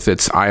water with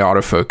its eye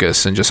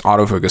autofocus and just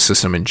autofocus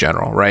system in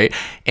general, right?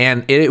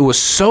 And it was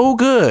so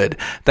good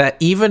that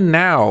even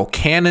now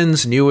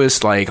Canon's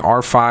newest like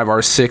R5,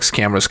 R6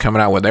 cameras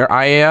coming out with their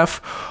IAF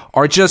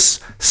are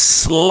just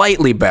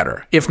slightly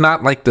better, if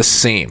not like the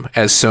same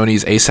as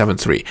Sony's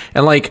A7 III.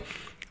 And like,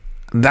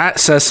 that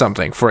says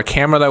something for a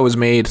camera that was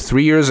made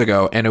 3 years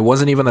ago and it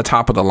wasn't even the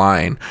top of the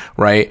line,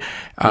 right?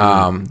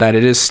 That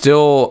it is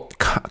still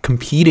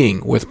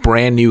competing with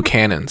brand new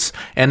Canons,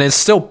 and it's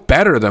still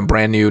better than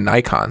brand new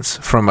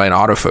Nikons from an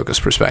autofocus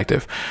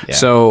perspective. Yeah.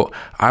 So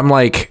I'm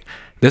like,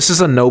 this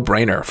is a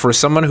no-brainer for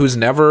someone who's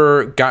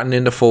never gotten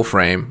into full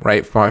frame,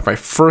 right? My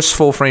first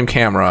full frame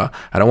camera,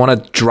 I don't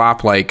want to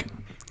drop like,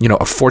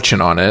 a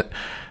fortune on it.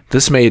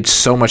 This made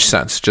so much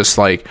sense. Just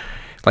like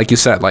you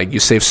said, like, you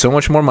save so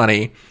much more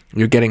money.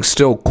 You're getting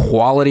still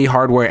quality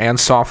hardware and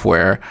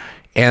software,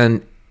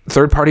 and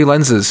third-party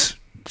lenses,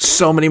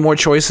 so many more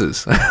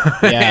choices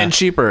and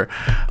cheaper.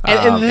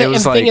 And the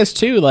thing is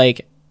too,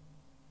 like,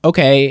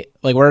 okay,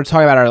 like, we're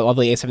talking about our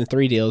lovely A7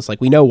 III deals.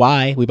 Like, we know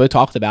why. We both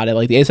talked about it.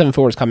 Like, the A7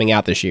 IV is coming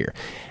out this year,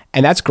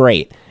 and that's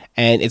great.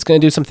 And it's going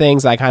to do some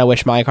things I kind of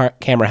wish my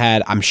camera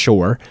had, I'm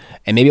sure.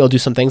 And maybe it'll do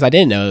some things I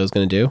didn't know it was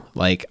going to do.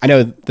 Like, I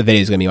know the video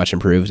is going to be much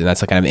improved, and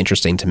that's like kind of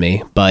interesting to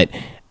me. But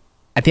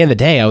at the end of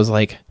the day, I was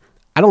like,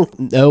 I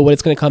don't know what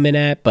it's going to come in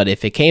at. But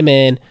if it came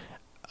in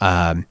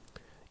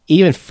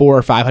even $400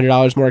 or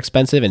 $500 more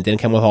expensive and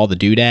didn't come with all the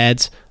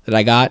doodads that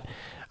I got,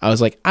 I was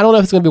like, I don't know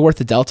if it's going to be worth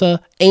the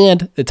delta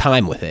and the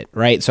time with it,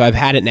 right? So I've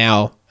had it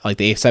now. Like,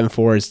 the A7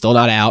 IV is still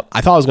not out. I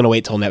thought I was going to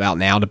wait till about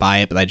now to buy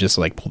it, but I just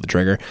like pulled the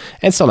trigger,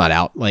 and it's still not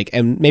out. Like,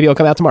 and maybe it'll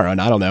come out tomorrow,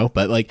 and I don't know,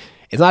 but like,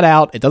 it's not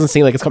out. It doesn't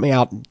seem like it's coming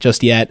out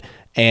just yet,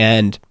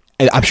 and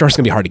I'm sure it's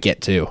going to be hard to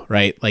get to,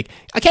 right? Like,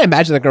 I can't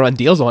imagine they're going to run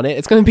deals on it.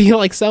 It's going to be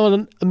like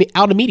selling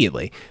out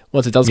immediately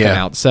once it does come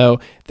out. So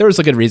there was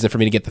a good reason for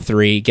me to get the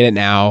 3, get it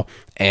now,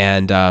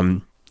 and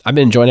I've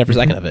been enjoying every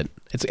second of it.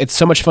 It's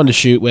so much fun to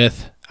shoot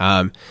with.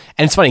 And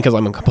it's funny because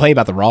I'm complaining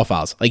about the raw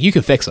files. Like, you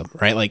can fix them,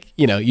 right? Like,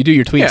 you do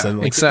your tweaks and,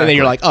 like, and then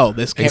you're like, oh,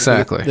 this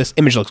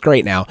image looks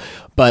great now.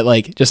 But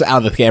like, just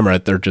out of the camera,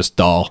 they're just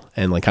dull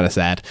and like kind of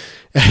sad.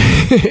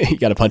 You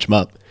got to punch them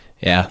up.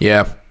 Yeah.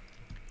 Yeah.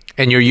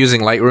 And you're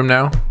using Lightroom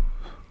now?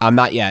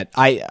 Not yet.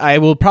 I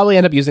will probably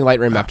end up using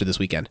Lightroom after this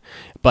weekend.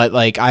 But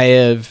like, I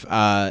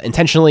have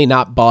intentionally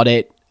not bought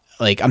it.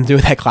 Like, I'm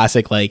doing that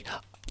classic, like,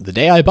 the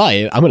day I buy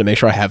it, I'm going to make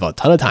sure I have a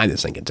ton of time to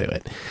sink into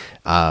it.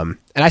 And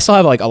I still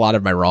have like a lot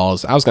of my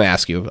raws. I was going to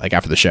ask you like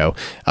after the show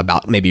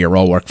about maybe your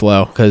raw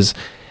workflow, because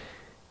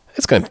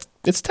it's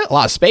a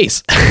lot of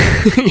space,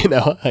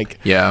 like,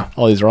 yeah,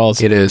 all these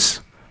raws. It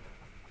is.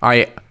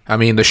 I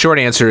mean, the short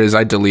answer is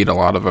I delete a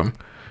lot of them.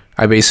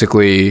 I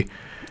basically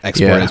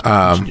export as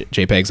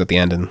JPEGs at the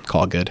end and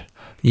call it good.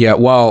 Yeah.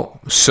 Well,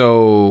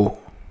 so,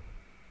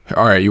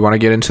 all right, you want to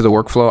get into the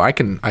workflow? I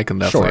can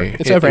definitely. Sure.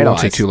 It's overanalyzed. It won't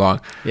take too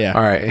long. Yeah.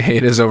 All right.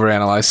 It is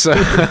overanalyzed.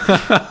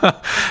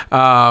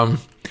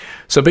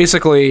 So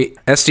basically,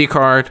 SD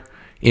card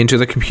into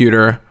the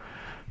computer.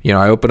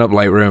 I open up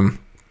Lightroom.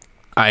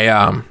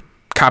 I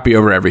copy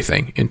over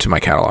everything into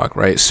my catalog,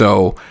 right?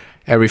 So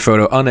every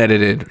photo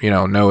unedited,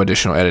 no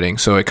additional editing.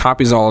 So it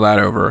copies all of that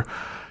over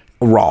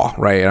raw,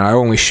 right? And I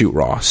only shoot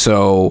raw.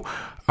 So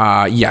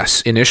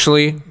yes,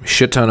 initially,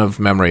 shit ton of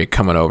memory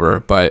coming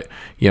over, but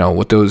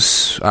with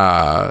those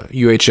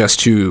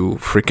UHS-2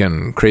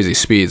 freaking crazy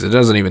speeds, it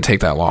doesn't even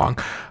take that long.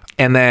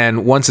 And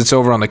then once it's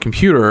over on the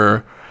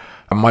computer,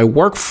 my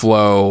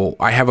workflow,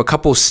 I have a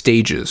couple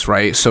stages,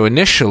 right? So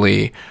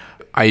initially,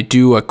 I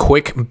do a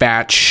quick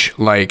batch,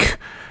 like,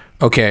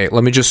 okay,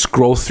 let me just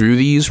scroll through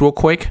these real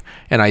quick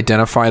and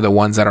identify the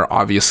ones that are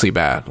obviously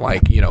bad,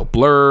 like,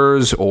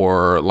 blurs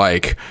or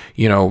like,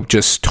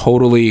 just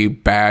totally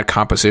bad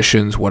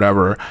compositions,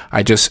 whatever.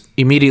 I just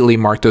immediately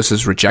mark those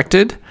as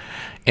rejected,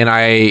 and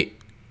I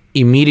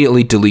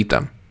immediately delete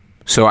them.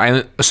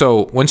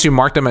 So once you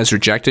mark them as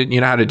rejected,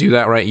 you know how to do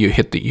that, right? You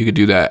could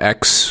do the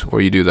X, or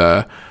you do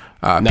the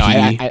no,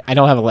 I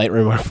don't have a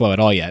Lightroom workflow at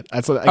all yet.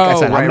 That's like I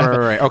said. Right. Okay.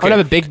 Okay. I'm gonna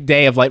have a big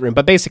day of Lightroom,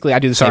 but basically I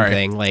do the same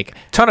thing. Like,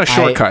 ton of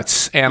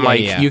shortcuts, and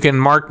you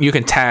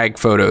can tag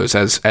photos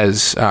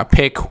as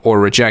pick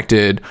or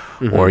rejected,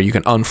 or you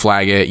can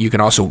unflag it. You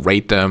can also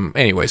rate them.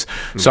 Anyways,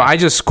 so I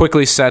just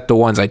quickly set the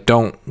ones I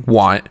don't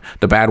want,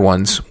 the bad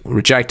ones,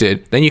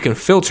 rejected. Then you can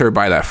filter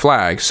by that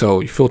flag.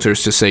 So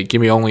filters to say,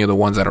 give me only the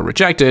ones that are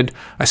rejected.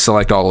 I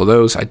select all of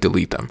those. I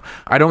delete them.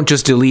 I don't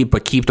just delete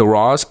but keep the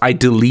raws. I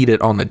delete it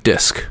on the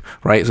disk.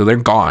 Right, so they're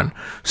gone.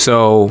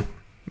 So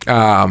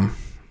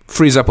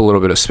frees up a little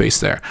bit of space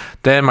there.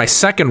 Then my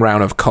second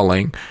round of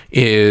culling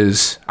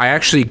is I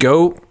actually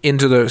go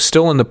into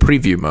still in the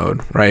preview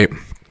mode, right?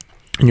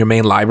 In your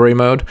main library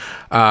mode,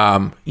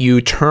 you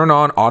turn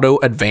on auto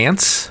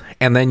advance,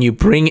 and then you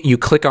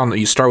click on,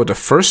 you start with the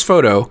first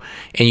photo,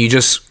 and you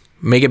just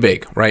make it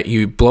big, right?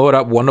 You blow it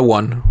up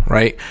 1:1,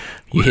 right?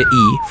 You hit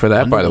E for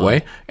that, by the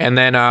way, and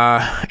then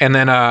and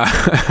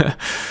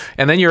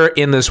then you're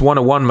in this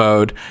 1:1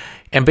 mode,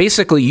 and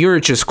basically you're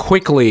just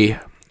quickly,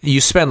 you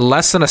spend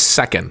less than a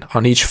second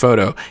on each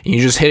photo, and you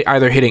just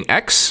either hitting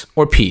X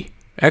or P,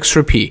 X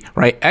for P,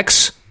 right?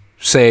 X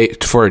say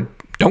for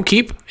don't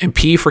keep, and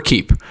P for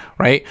keep,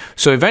 right?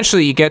 So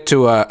eventually you get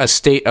to a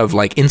state of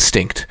like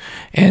instinct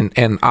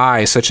and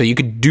eye, such that you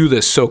could do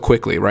this so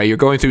quickly, right? You're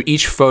going through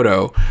each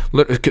photo,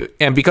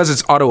 and because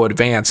it's auto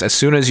advance, as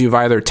soon as you've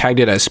either tagged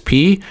it as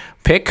P,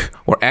 pick,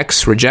 or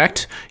X,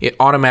 reject, it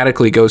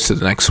automatically goes to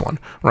the next one,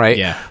 right?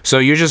 Yeah. So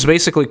you're just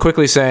basically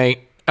quickly saying,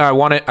 I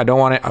want it, I don't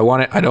want it, I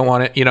want it, I don't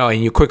want it,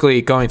 and you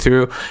quickly going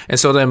through. And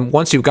so then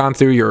once you've gone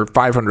through your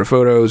 500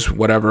 photos,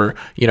 whatever,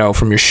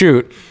 from your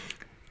shoot,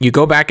 you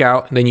go back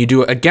out, and then you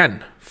do it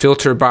again,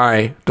 filter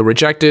by the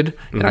rejected,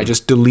 and I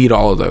just delete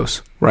all of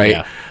those,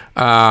 right?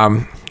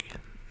 Yeah.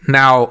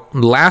 Now,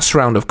 last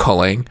round of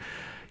culling,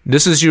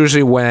 this is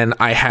usually when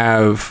I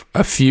have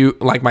a few,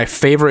 like my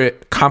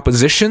favorite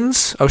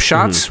compositions of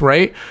shots,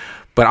 right?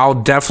 But I'll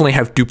definitely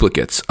have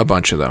duplicates, a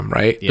bunch of them,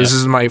 right? Yep. This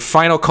is my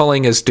final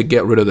culling, is to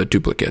get rid of the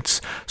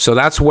duplicates. So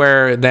that's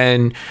where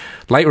then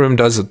Lightroom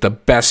does the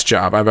best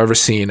job I've ever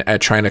seen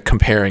at trying to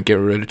compare and get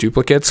rid of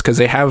duplicates, because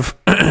they have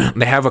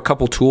a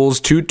couple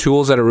tools, 2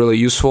 tools that are really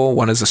useful.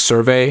 One is a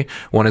survey,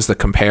 one is the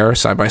compare,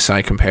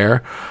 side-by-side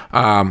compare.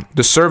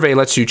 The survey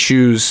lets you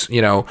choose,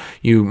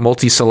 you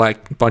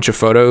multi-select a bunch of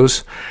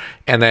photos,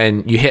 and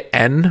then you hit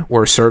N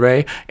or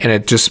survey, and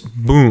it just,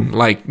 boom,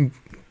 like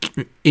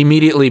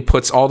immediately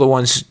puts all the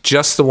ones,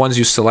 just the ones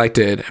you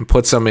selected, and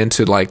puts them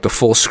into like the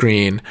full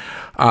screen.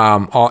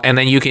 And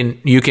then you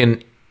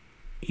can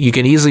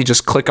easily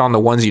just click on the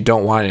ones you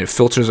don't want, and it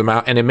filters them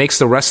out, and it makes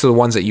the rest of the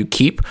ones that you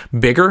keep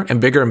bigger and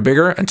bigger and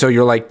bigger until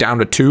you're like down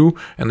to 2,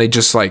 and they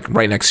just like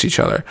right next to each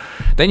other.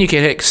 Then you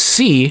can hit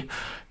C,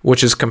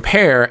 which is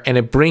compare, and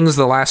it brings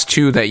the last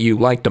 2 that you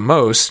like the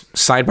most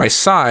side by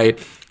side.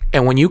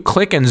 And when you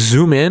click and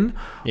zoom in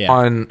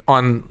on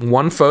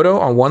one photo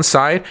on one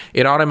side,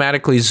 it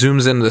automatically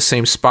zooms into the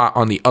same spot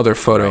on the other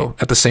photo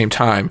at the same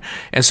time.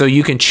 And so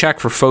you can check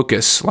for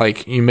focus,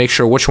 like you make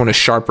sure which one is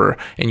sharper,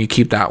 and you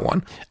keep that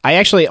one. I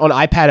actually, on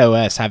iPad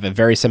OS, have a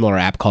very similar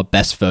app called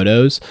Best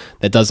Photos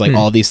that does like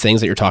all these things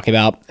that you're talking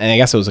about. And I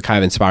guess it was kind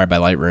of inspired by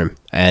Lightroom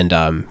and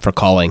for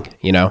culling,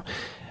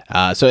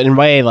 So in a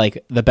way,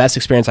 like the best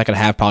experience I could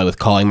have probably with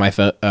calling my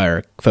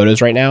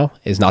photos right now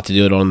is not to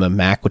do it on the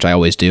Mac, which I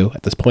always do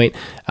at this point,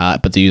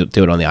 but to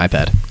do it on the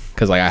iPad,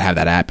 because like I have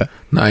that app.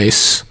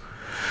 Nice.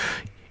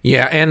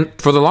 Yeah, and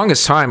for the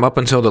longest time, up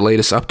until the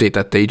latest update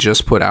that they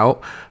just put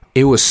out,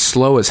 it was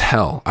slow as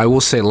hell. I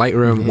will say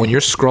Lightroom, when you're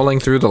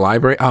scrolling through the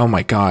library, oh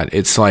my God,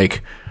 it's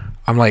like,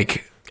 I'm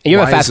like, you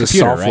have a fast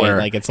computer, software?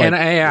 Right? Like it's like,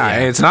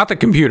 and it's not the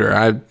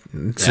computer.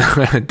 It's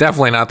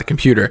definitely not the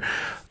computer.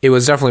 It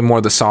was definitely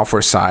more the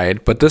software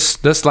side. But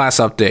this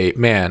last update,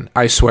 man,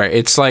 I swear,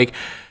 it's like,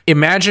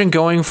 imagine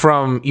going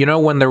from,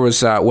 when there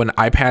was when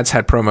iPads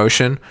had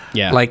ProMotion.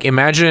 Yeah. Like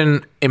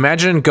imagine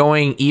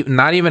going,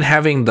 not even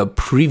having the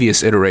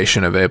previous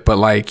iteration of it, but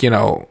like,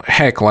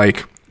 heck,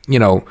 like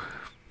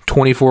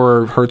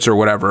 24 hertz or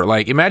whatever.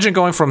 Like imagine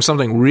going from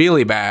something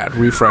really bad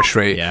refresh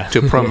rate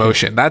to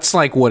ProMotion. That's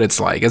like what it's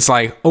like. It's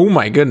like, oh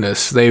my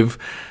goodness, they've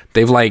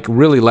like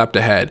really leapt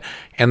ahead,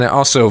 and they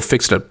also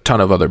fixed a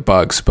ton of other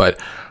bugs. But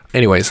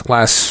anyways,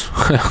 last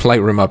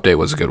Lightroom update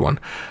was a good one.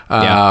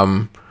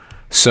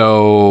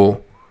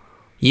 So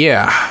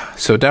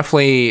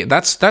definitely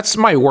that's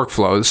my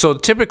workflow. So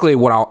typically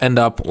what I'll end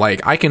up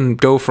like, I can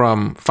go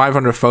from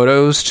 500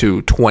 photos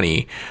to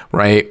 20,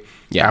 right?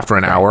 Yeah, after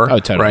an hour,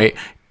 right?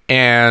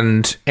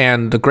 And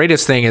the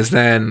greatest thing is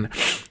then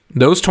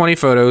those 20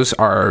 photos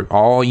are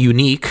all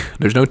unique.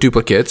 There's no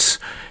duplicates,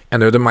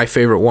 and they're my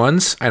favorite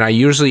ones. And I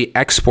usually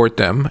export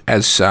them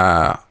as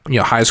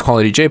highest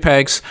quality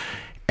JPEGs,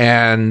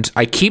 and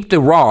I keep the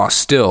RAW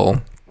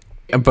still.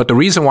 But the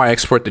reason why I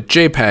export the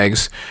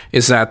JPEGs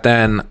is that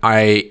then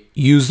I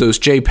use those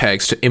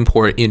JPEGs to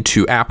import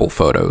into Apple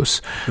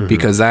Photos,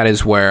 because that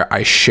is where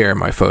I share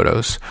my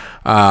photos.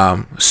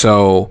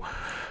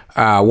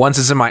 Once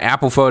it's in my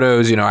Apple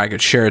Photos, I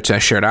could share it to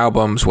shared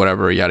albums,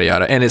 whatever, yada,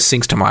 yada. And it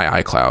syncs to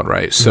my iCloud,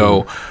 right?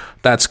 So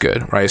that's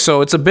good, right?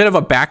 So it's a bit of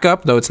a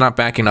backup, though it's not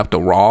backing up the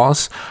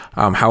RAWs.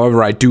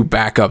 However, I do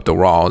back up the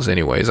RAWs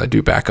anyways. I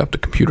do back up the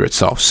computer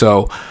itself.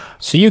 So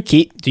you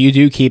keep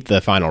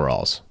the final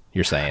RAWs,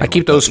 you're saying? I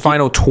keep those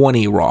final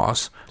 20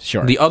 RAWs.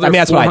 Sure. The other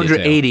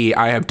 480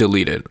 I have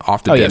deleted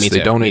off the disk. They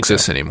don't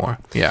exist anymore.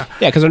 Yeah.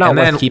 Yeah, because they're not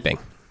worth keeping.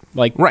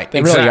 Like, right, they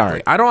exactly. really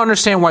aren't. I don't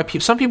understand why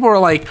some people are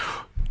like,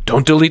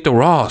 don't delete the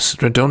RAWs.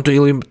 Don't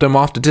delete them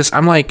off the disk.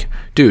 I'm like,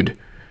 dude,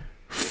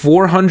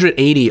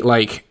 480,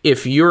 like,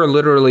 if you're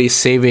literally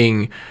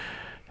saving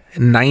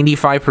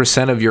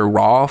 95% of your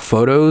RAW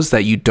photos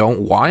that you don't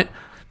want,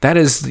 that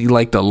is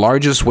like the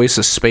largest waste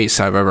of space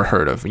I've ever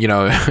heard of,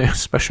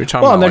 especially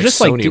talking about like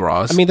Sony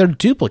RAWs. I mean, they're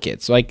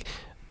duplicates. Like,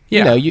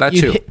 Yeah, that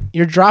too.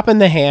 You're dropping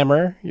the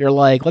hammer. You're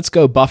like, let's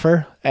go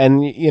buffer.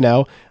 And, I mean,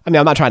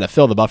 I'm not trying to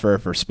fill the buffer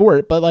for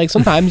sport, but like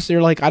sometimes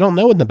you're like, I don't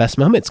know when the best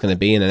moment's going to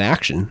be in an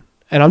action.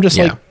 And I'm just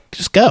like,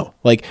 just go.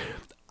 Like,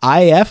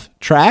 IF,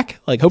 track,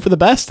 like hope for the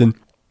best and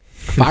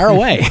fire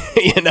away,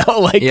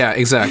 like. Yeah,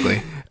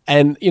 exactly.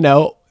 And,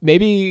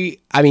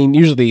 maybe, I mean,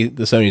 usually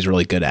the Sony's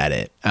really good at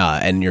it.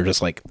 And you're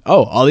just like,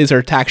 oh, all these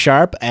are tack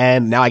sharp,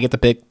 and now I get to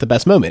pick the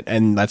best moment.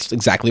 And that's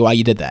exactly why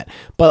you did that.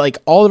 But like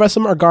all the rest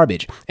of them are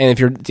garbage. And if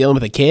you're dealing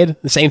with a kid,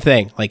 the same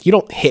thing. Like you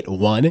don't hit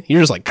one.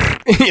 You're just like,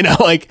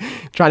 like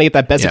trying to get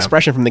that best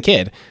expression from the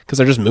kid because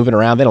they're just moving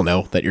around. They don't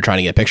know that you're trying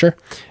to get a picture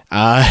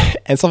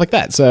and stuff like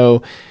that.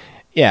 So,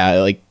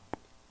 yeah, like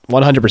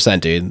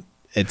 100%, dude.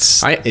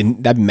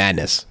 That'd be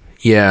madness.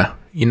 Yeah.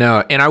 And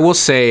I will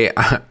say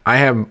I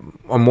have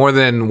on more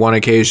than one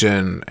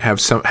occasion have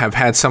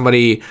had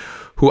somebody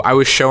who I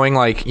was showing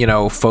like,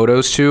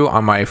 photos to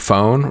on my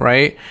phone,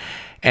 right?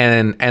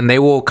 And they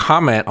will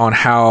comment on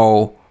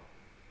how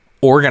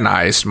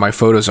organized my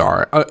photos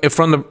are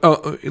from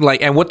the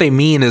and what they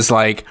mean is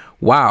like,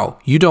 wow,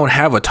 you don't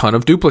have a ton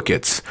of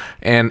duplicates.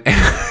 And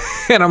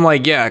and I'm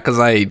like, yeah, because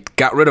I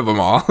got rid of them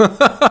all.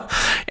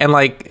 And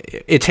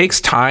like, it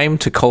takes time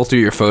to cull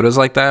through your photos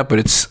like that,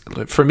 but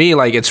for me,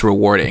 like, it's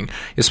rewarding,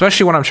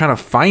 especially when I'm trying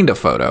to find a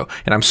photo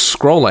and I'm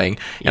scrolling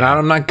and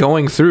I'm not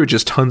going through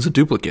just tons of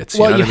duplicates.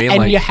 You know what I mean?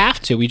 And you have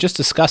to. We just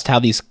discussed how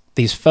these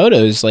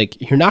photos, like,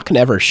 you're not going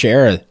to ever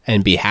share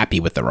and be happy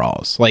with the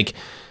RAWs. Like,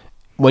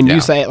 when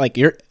you say, like,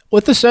 you're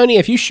with the Sony,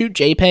 if you shoot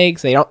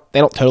JPEGs, they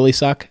don't totally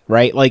suck,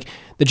 right? Like,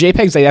 the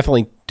JPEGs, they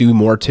definitely do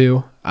more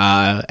to,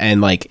 and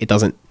like, you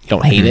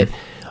don't hate it,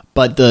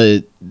 but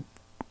the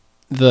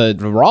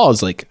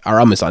RAWs like are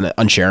almost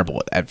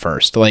unshareable at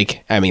first.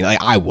 Like, I mean,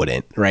 like I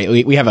wouldn't,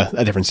 right? We have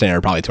a different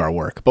standard probably to our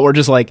work, but we're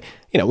just like,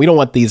 we don't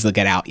want these to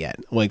get out yet.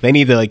 Like they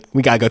need to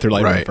we gotta go through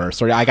Lightroom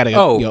first, or I gotta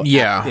go.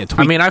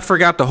 I mean, I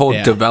forgot the whole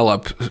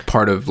develop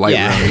part of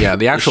Lightroom. Yeah,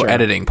 the actual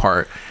editing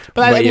part.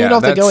 But I mean, you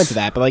don't have to go into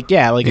that. But like,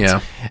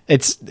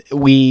 it's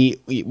we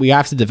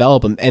have to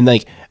develop them, and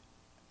like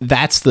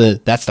that's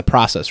the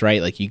process,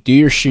 right? Like you do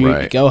your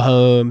shoot, you go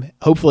home,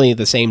 hopefully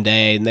the same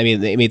day, maybe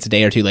it's a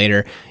day or two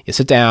later. You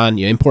sit down,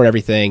 you import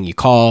everything, you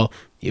call,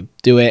 you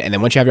do it, and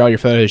then once you have all your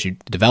photos, you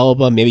develop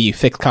them. Maybe you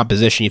fix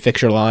composition, you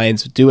fix your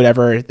lines, do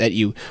whatever that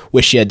you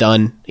wish you had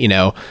done,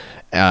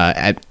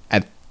 at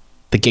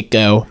the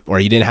get-go,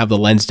 or you didn't have the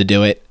lens to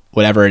do it,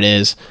 whatever it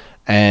is,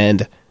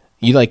 and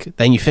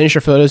then you finish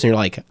your photos and you're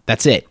like,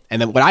 that's it.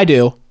 And then what I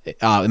do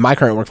in my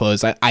current workflow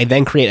is I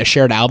then create a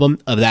shared album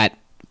of that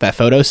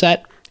photo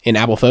set in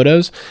Apple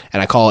Photos,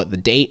 and I call it the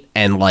date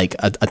and like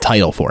a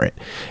title for it.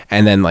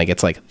 And then like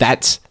it's like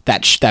that's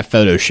that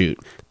photo shoot.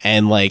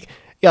 And like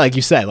like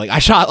you said, like I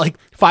shot like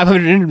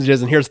 500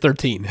 images and here's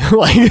 13.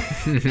 Like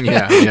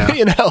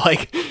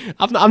like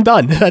I'm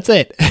done. That's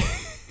it.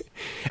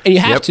 And you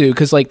have to,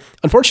 because like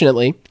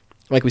unfortunately,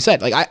 like we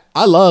said, like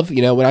I love,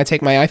 when I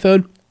take my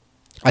iPhone,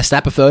 I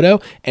snap a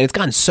photo and it's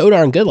gotten so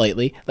darn good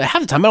lately that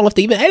half the time I don't have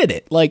to even edit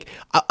it. Like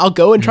I'll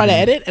go and try to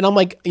edit and I'm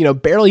like,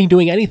 barely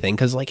doing anything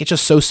because like it's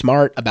just so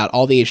smart about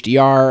all the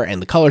HDR and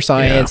the color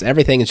science and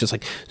everything is just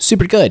like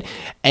super good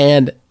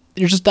and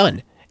you're just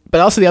done.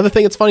 But also the other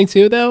thing that's funny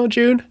too though,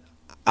 June,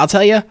 I'll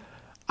tell you,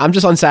 I'm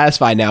just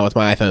unsatisfied now with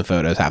my iPhone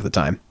photos half the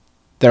time.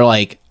 They're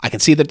like, I can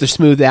see that they're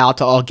smoothed out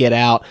to all get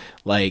out.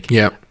 Like,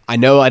 I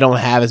know I don't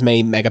have as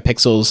many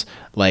megapixels,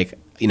 like,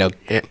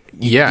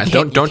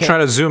 don't try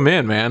to zoom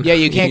in, man. Yeah,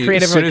 you can't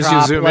creatively crop. As soon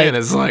as you zoom in,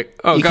 it's like,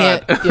 oh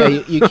god.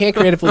 You can't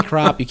creatively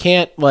crop. You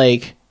can't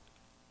like.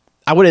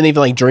 I wouldn't even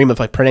like dream of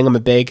like printing them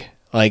a big.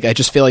 Like I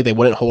just feel like they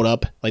wouldn't hold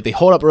up. Like they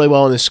hold up really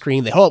well on the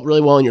screen. They hold up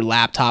really well on your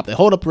laptop. They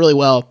hold up really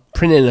well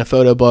printed in a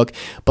photo book.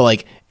 But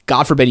like,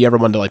 God forbid you ever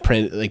wanted to like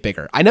print it like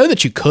bigger. I know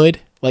that you could.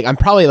 Like I'm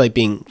probably like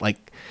being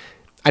like.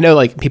 I know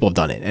like people have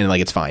done it and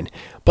like it's fine.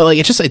 But like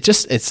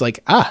it's like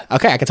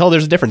okay, I can tell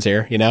there's a difference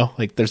here.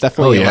 Like there's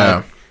definitely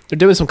they're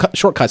doing some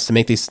shortcuts to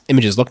make these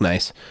images look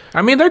nice.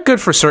 I mean, they're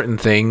good for certain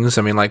things.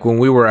 I mean, like when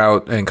we were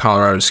out in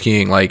Colorado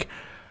skiing, like,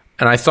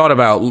 and I thought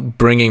about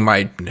bringing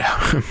my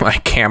my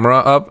camera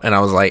up, and I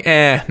was like,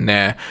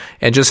 nah,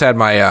 and just had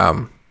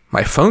my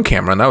my phone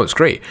camera, and that was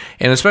great.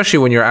 And especially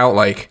when you're out,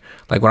 like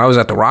when I was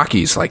at the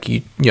Rockies, like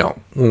you know,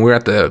 when we're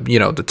at the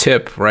the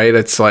tip, right?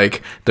 It's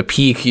like the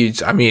peak. You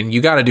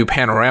got to do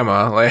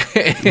panorama, like,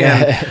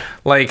 and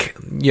like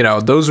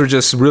those are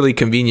just really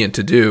convenient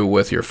to do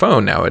with your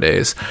phone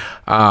nowadays.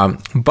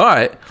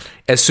 But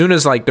as soon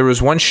as like there was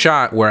one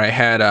shot where I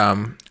had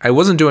I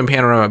wasn't doing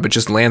panorama, but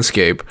just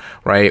landscape,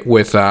 right,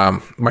 with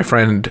my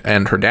friend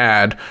and her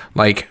dad,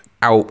 like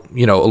out a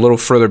little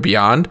further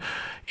beyond.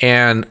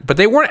 But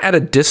they weren't at a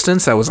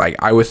distance that was like,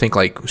 I would think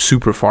like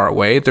super far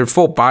away. Their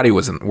full body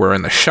were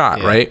in the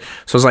shot, right?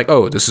 So I was like,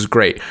 oh, this is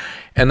great.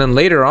 And then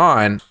later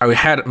on, I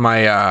had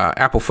my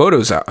Apple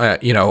Photos out,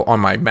 on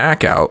my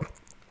Mac out,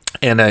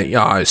 and I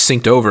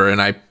synced over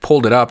and I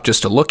pulled it up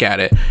just to look at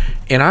it.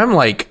 And I'm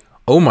like,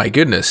 oh my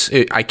goodness,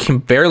 I can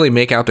barely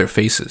make out their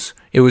faces.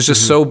 It was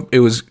just it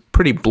was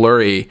pretty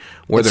blurry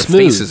where their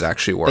smooth. faces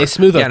actually were. They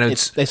smooth yeah, they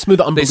smooth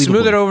they unbelievably.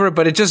 smooth it over,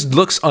 but it just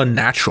looks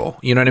unnatural.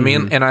 You know what I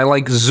mean? And I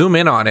like zoom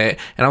in on it,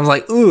 and I was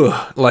like,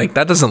 ugh, like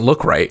that doesn't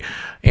look right.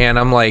 And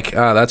I'm like,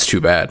 that's too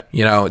bad.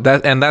 You know,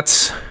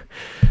 that's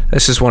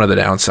just one of the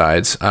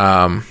downsides.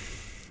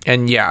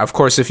 And yeah, of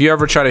course, if you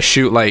ever try to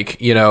shoot like,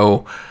 you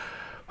know,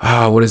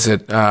 what is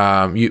it?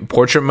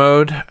 Portrait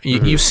mode.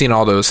 You've seen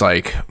all those,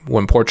 like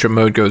when portrait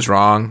mode goes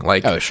wrong,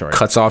 like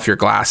cuts off your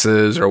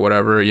glasses or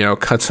whatever, you know,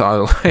 cuts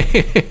off.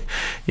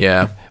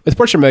 Yeah. With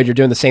portrait mode, you're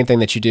doing the same thing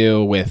that you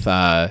do with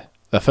the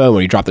phone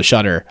when you drop the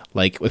shutter.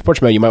 Like with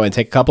portrait mode, you might want to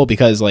take a couple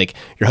because like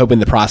you're hoping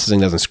the processing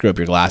doesn't screw up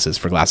your glasses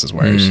for glasses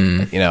wearers,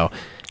 you know.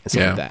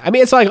 Like that. I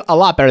mean, it's like a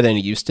lot better than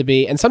it used to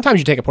be. And sometimes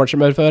you take a portrait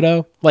mode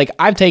photo. Like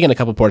I've taken a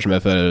couple portrait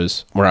mode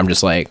photos where I'm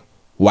just like,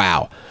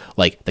 wow,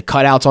 like the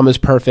cutout's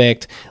almost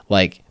perfect.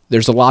 Like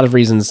there's a lot of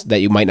reasons that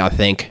you might not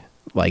think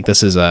like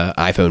this is a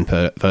iPhone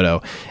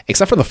photo,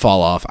 except for the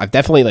fall off. I've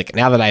definitely like,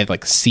 now that I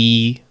like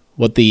see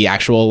what the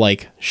actual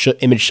like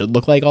image should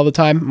look like all the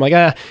time, I'm like,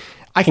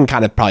 I can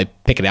kind of probably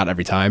pick it out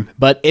every time,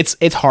 but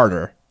it's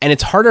harder. And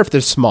it's harder if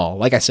they're small.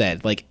 Like I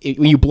said, like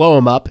when you blow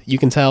them up, you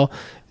can tell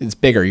it's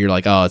bigger. You're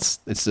like, oh,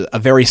 it's a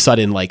very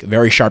sudden, like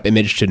very sharp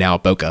image to now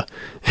bokeh.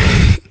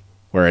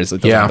 Whereas it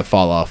doesn't have the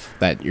fall off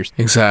that you're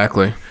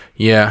exactly.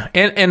 Yeah.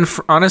 And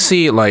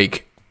honestly,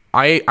 like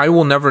I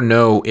will never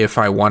know if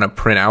I want to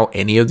print out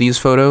any of these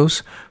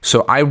photos.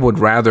 So I would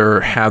rather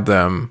have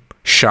them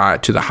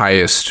shot to the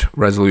highest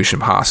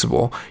resolution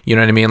possible. You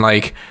know what I mean?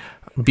 Like,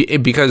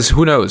 because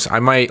who knows? I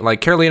might,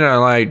 like Carolina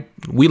and I,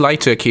 we like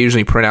to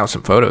occasionally print out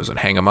some photos and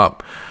hang them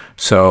up.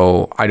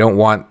 So I don't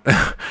want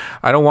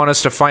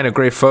us to find a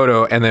great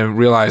photo and then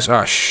realize,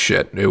 oh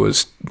shit, it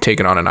was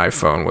taken on an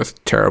iPhone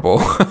with terrible.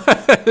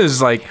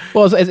 It's like,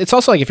 well, it's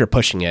also like if you're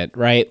pushing it,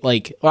 right?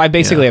 Like what I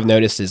basically have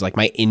noticed is like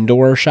my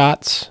indoor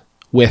shots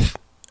with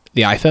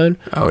the iPhone.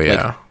 Oh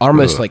yeah, like,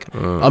 almost like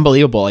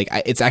unbelievable. Like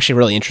it's actually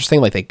really interesting.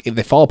 Like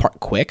they fall apart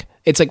quick.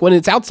 It's like when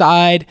it's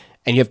outside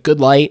and you have good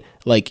light,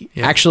 like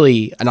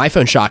actually an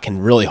iPhone shot can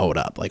really hold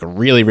up, like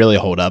really, really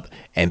hold up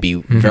and be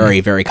very,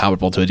 very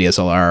comparable to a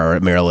DSLR or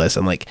a mirrorless.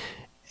 And like,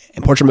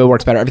 and portrait mode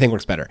works better. Everything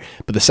works better.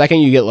 But the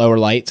second you get lower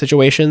light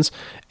situations,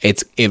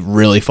 it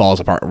really falls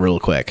apart real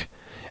quick.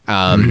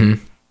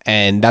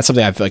 And that's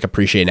something I feel like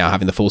appreciate now,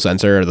 having the full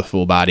sensor or the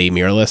full body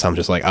mirrorless. I'm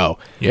just like, oh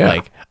yeah,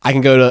 like I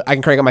can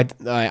crank up my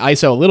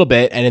ISO a little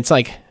bit, and it's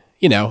like,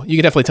 you know, you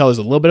can definitely tell there's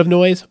a little bit of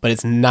noise, but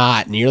it's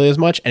not nearly as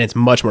much, and it's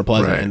much more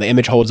pleasant, and the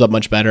image holds up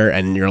much better,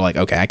 and you're like,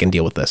 okay, I can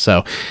deal with this.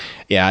 So,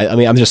 yeah, I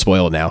mean, I'm just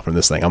spoiled now from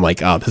this thing. I'm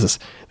like, oh, this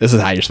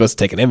is how you're supposed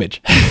to take an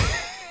image.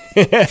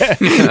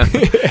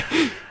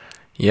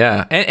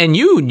 Yeah, and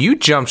you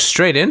jumped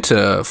straight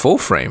into full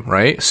frame,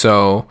 right?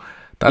 So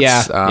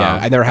that's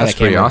I never had that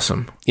camera. Pretty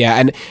awesome. Yeah,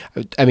 and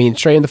I mean,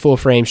 straight into full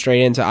frame,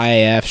 straight into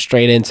IAF,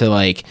 straight into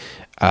like,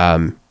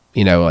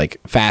 you know, like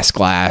fast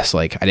glass.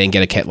 Like I didn't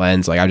get a kit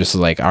lens. Like I just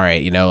was like, all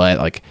right, you know what,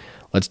 like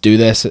let's do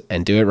this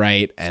and do it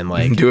right, and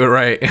like do it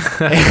right.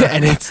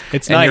 And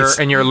it's nice.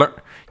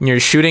 You're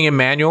shooting in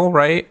manual,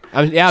 right?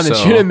 I'm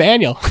shooting in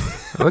manual.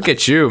 Look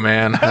at you,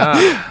 man.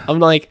 I'm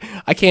like,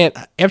 I can't.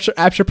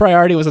 Aperture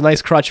priority was a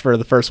nice crutch for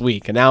the first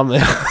week, and now I'm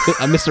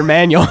Mr.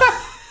 Manual.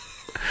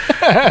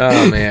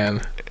 Oh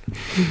man,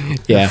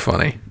 yeah, that's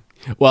funny.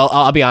 Well,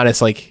 I'll be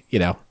honest. Like, you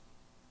know,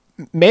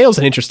 manual's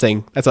an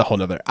interesting. That's a whole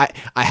nother. I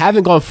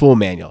haven't gone full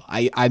manual.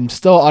 I'm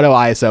still auto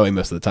ISOing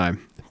most of the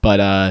time,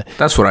 but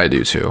that's what I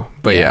do too.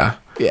 But yeah.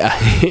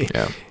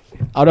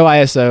 Auto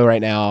ISO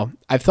right now.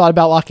 I've thought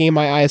about locking in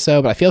my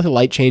ISO, but I feel like the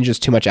light changes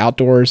too much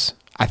outdoors.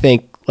 I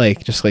think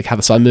like just like how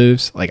the sun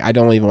moves. Like I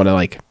don't even want to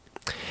like.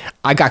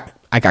 I got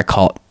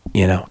caught.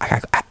 You know,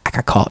 I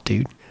got caught,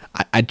 dude.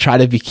 I tried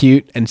to be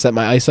cute and set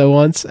my ISO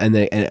once, and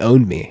it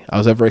owned me. I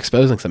was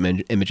overexposing some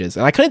images,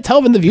 and I couldn't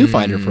tell in the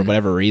viewfinder for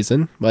whatever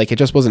reason. Like it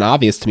just wasn't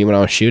obvious to me when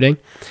I was shooting,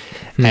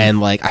 and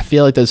like I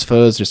feel like those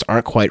photos just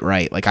aren't quite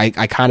right. Like I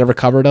kind of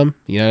recovered them,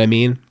 you know what I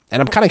mean? And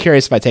I'm kind of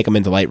curious if I take them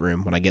into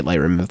Lightroom when I get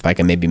Lightroom, if I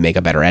can maybe make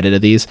a better edit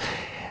of these.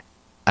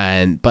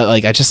 But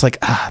like I just like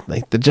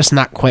they're just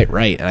not quite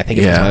right, and I think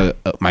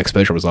it's my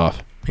exposure was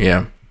off.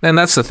 Yeah, and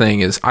that's the thing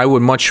is I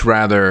would much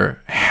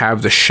rather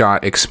have the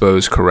shot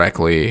exposed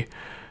correctly.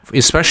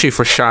 Especially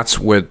for shots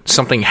where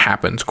something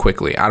happens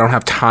quickly. I don't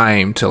have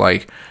time to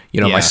like,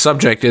 you know, my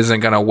subject isn't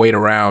going to wait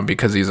around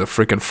because he's a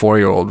freaking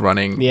 4-year-old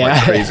running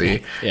like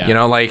crazy. You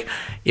know, like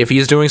if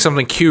he's doing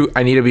something cute,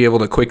 I need to be able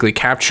to quickly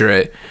capture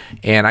it,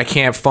 and I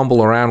can't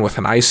fumble around with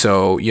an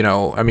ISO, you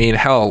know. I mean,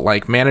 hell,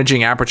 like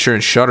managing aperture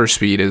and shutter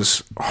speed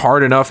is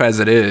hard enough as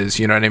it is,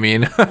 you know what I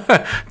mean?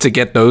 To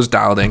get those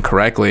dialed in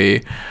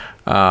correctly,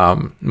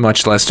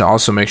 much less to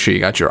also make sure you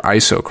got your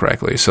ISO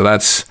correctly. So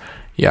that's,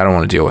 I don't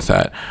want to deal with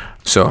that.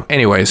 So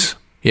anyways,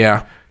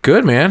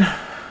 good, man.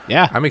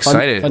 Yeah, I'm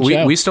excited. Fun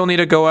we still need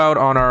to go out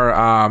on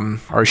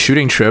our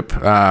shooting trip.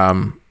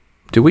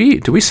 Do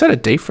we set a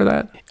date for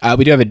that?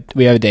 We have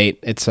a date.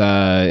 It's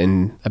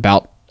in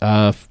about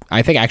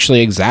I think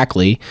actually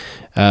exactly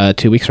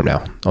 2 weeks from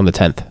now on the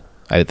 10th.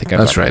 I think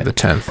that's right, the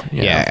 10th.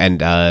 Yeah,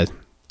 and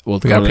we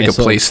gotta pick a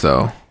place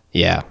though.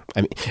 Yeah.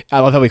 I mean, I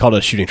love how we called it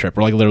a shooting trip.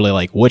 We're like literally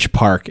like which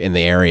park in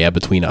the area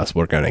between us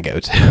we're going to go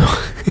to.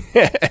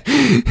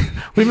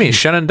 What do you mean?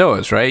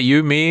 Shenandoah's, right?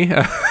 You, me.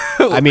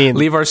 I mean,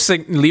 leave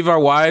our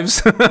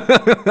wives.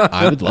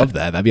 I would love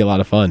that. That'd be a lot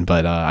of fun,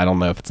 but I don't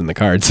know if it's in the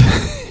cards.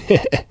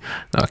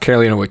 No,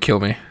 Carolina would kill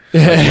me.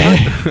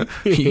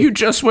 You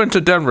just went to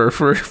Denver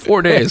for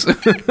 4 days.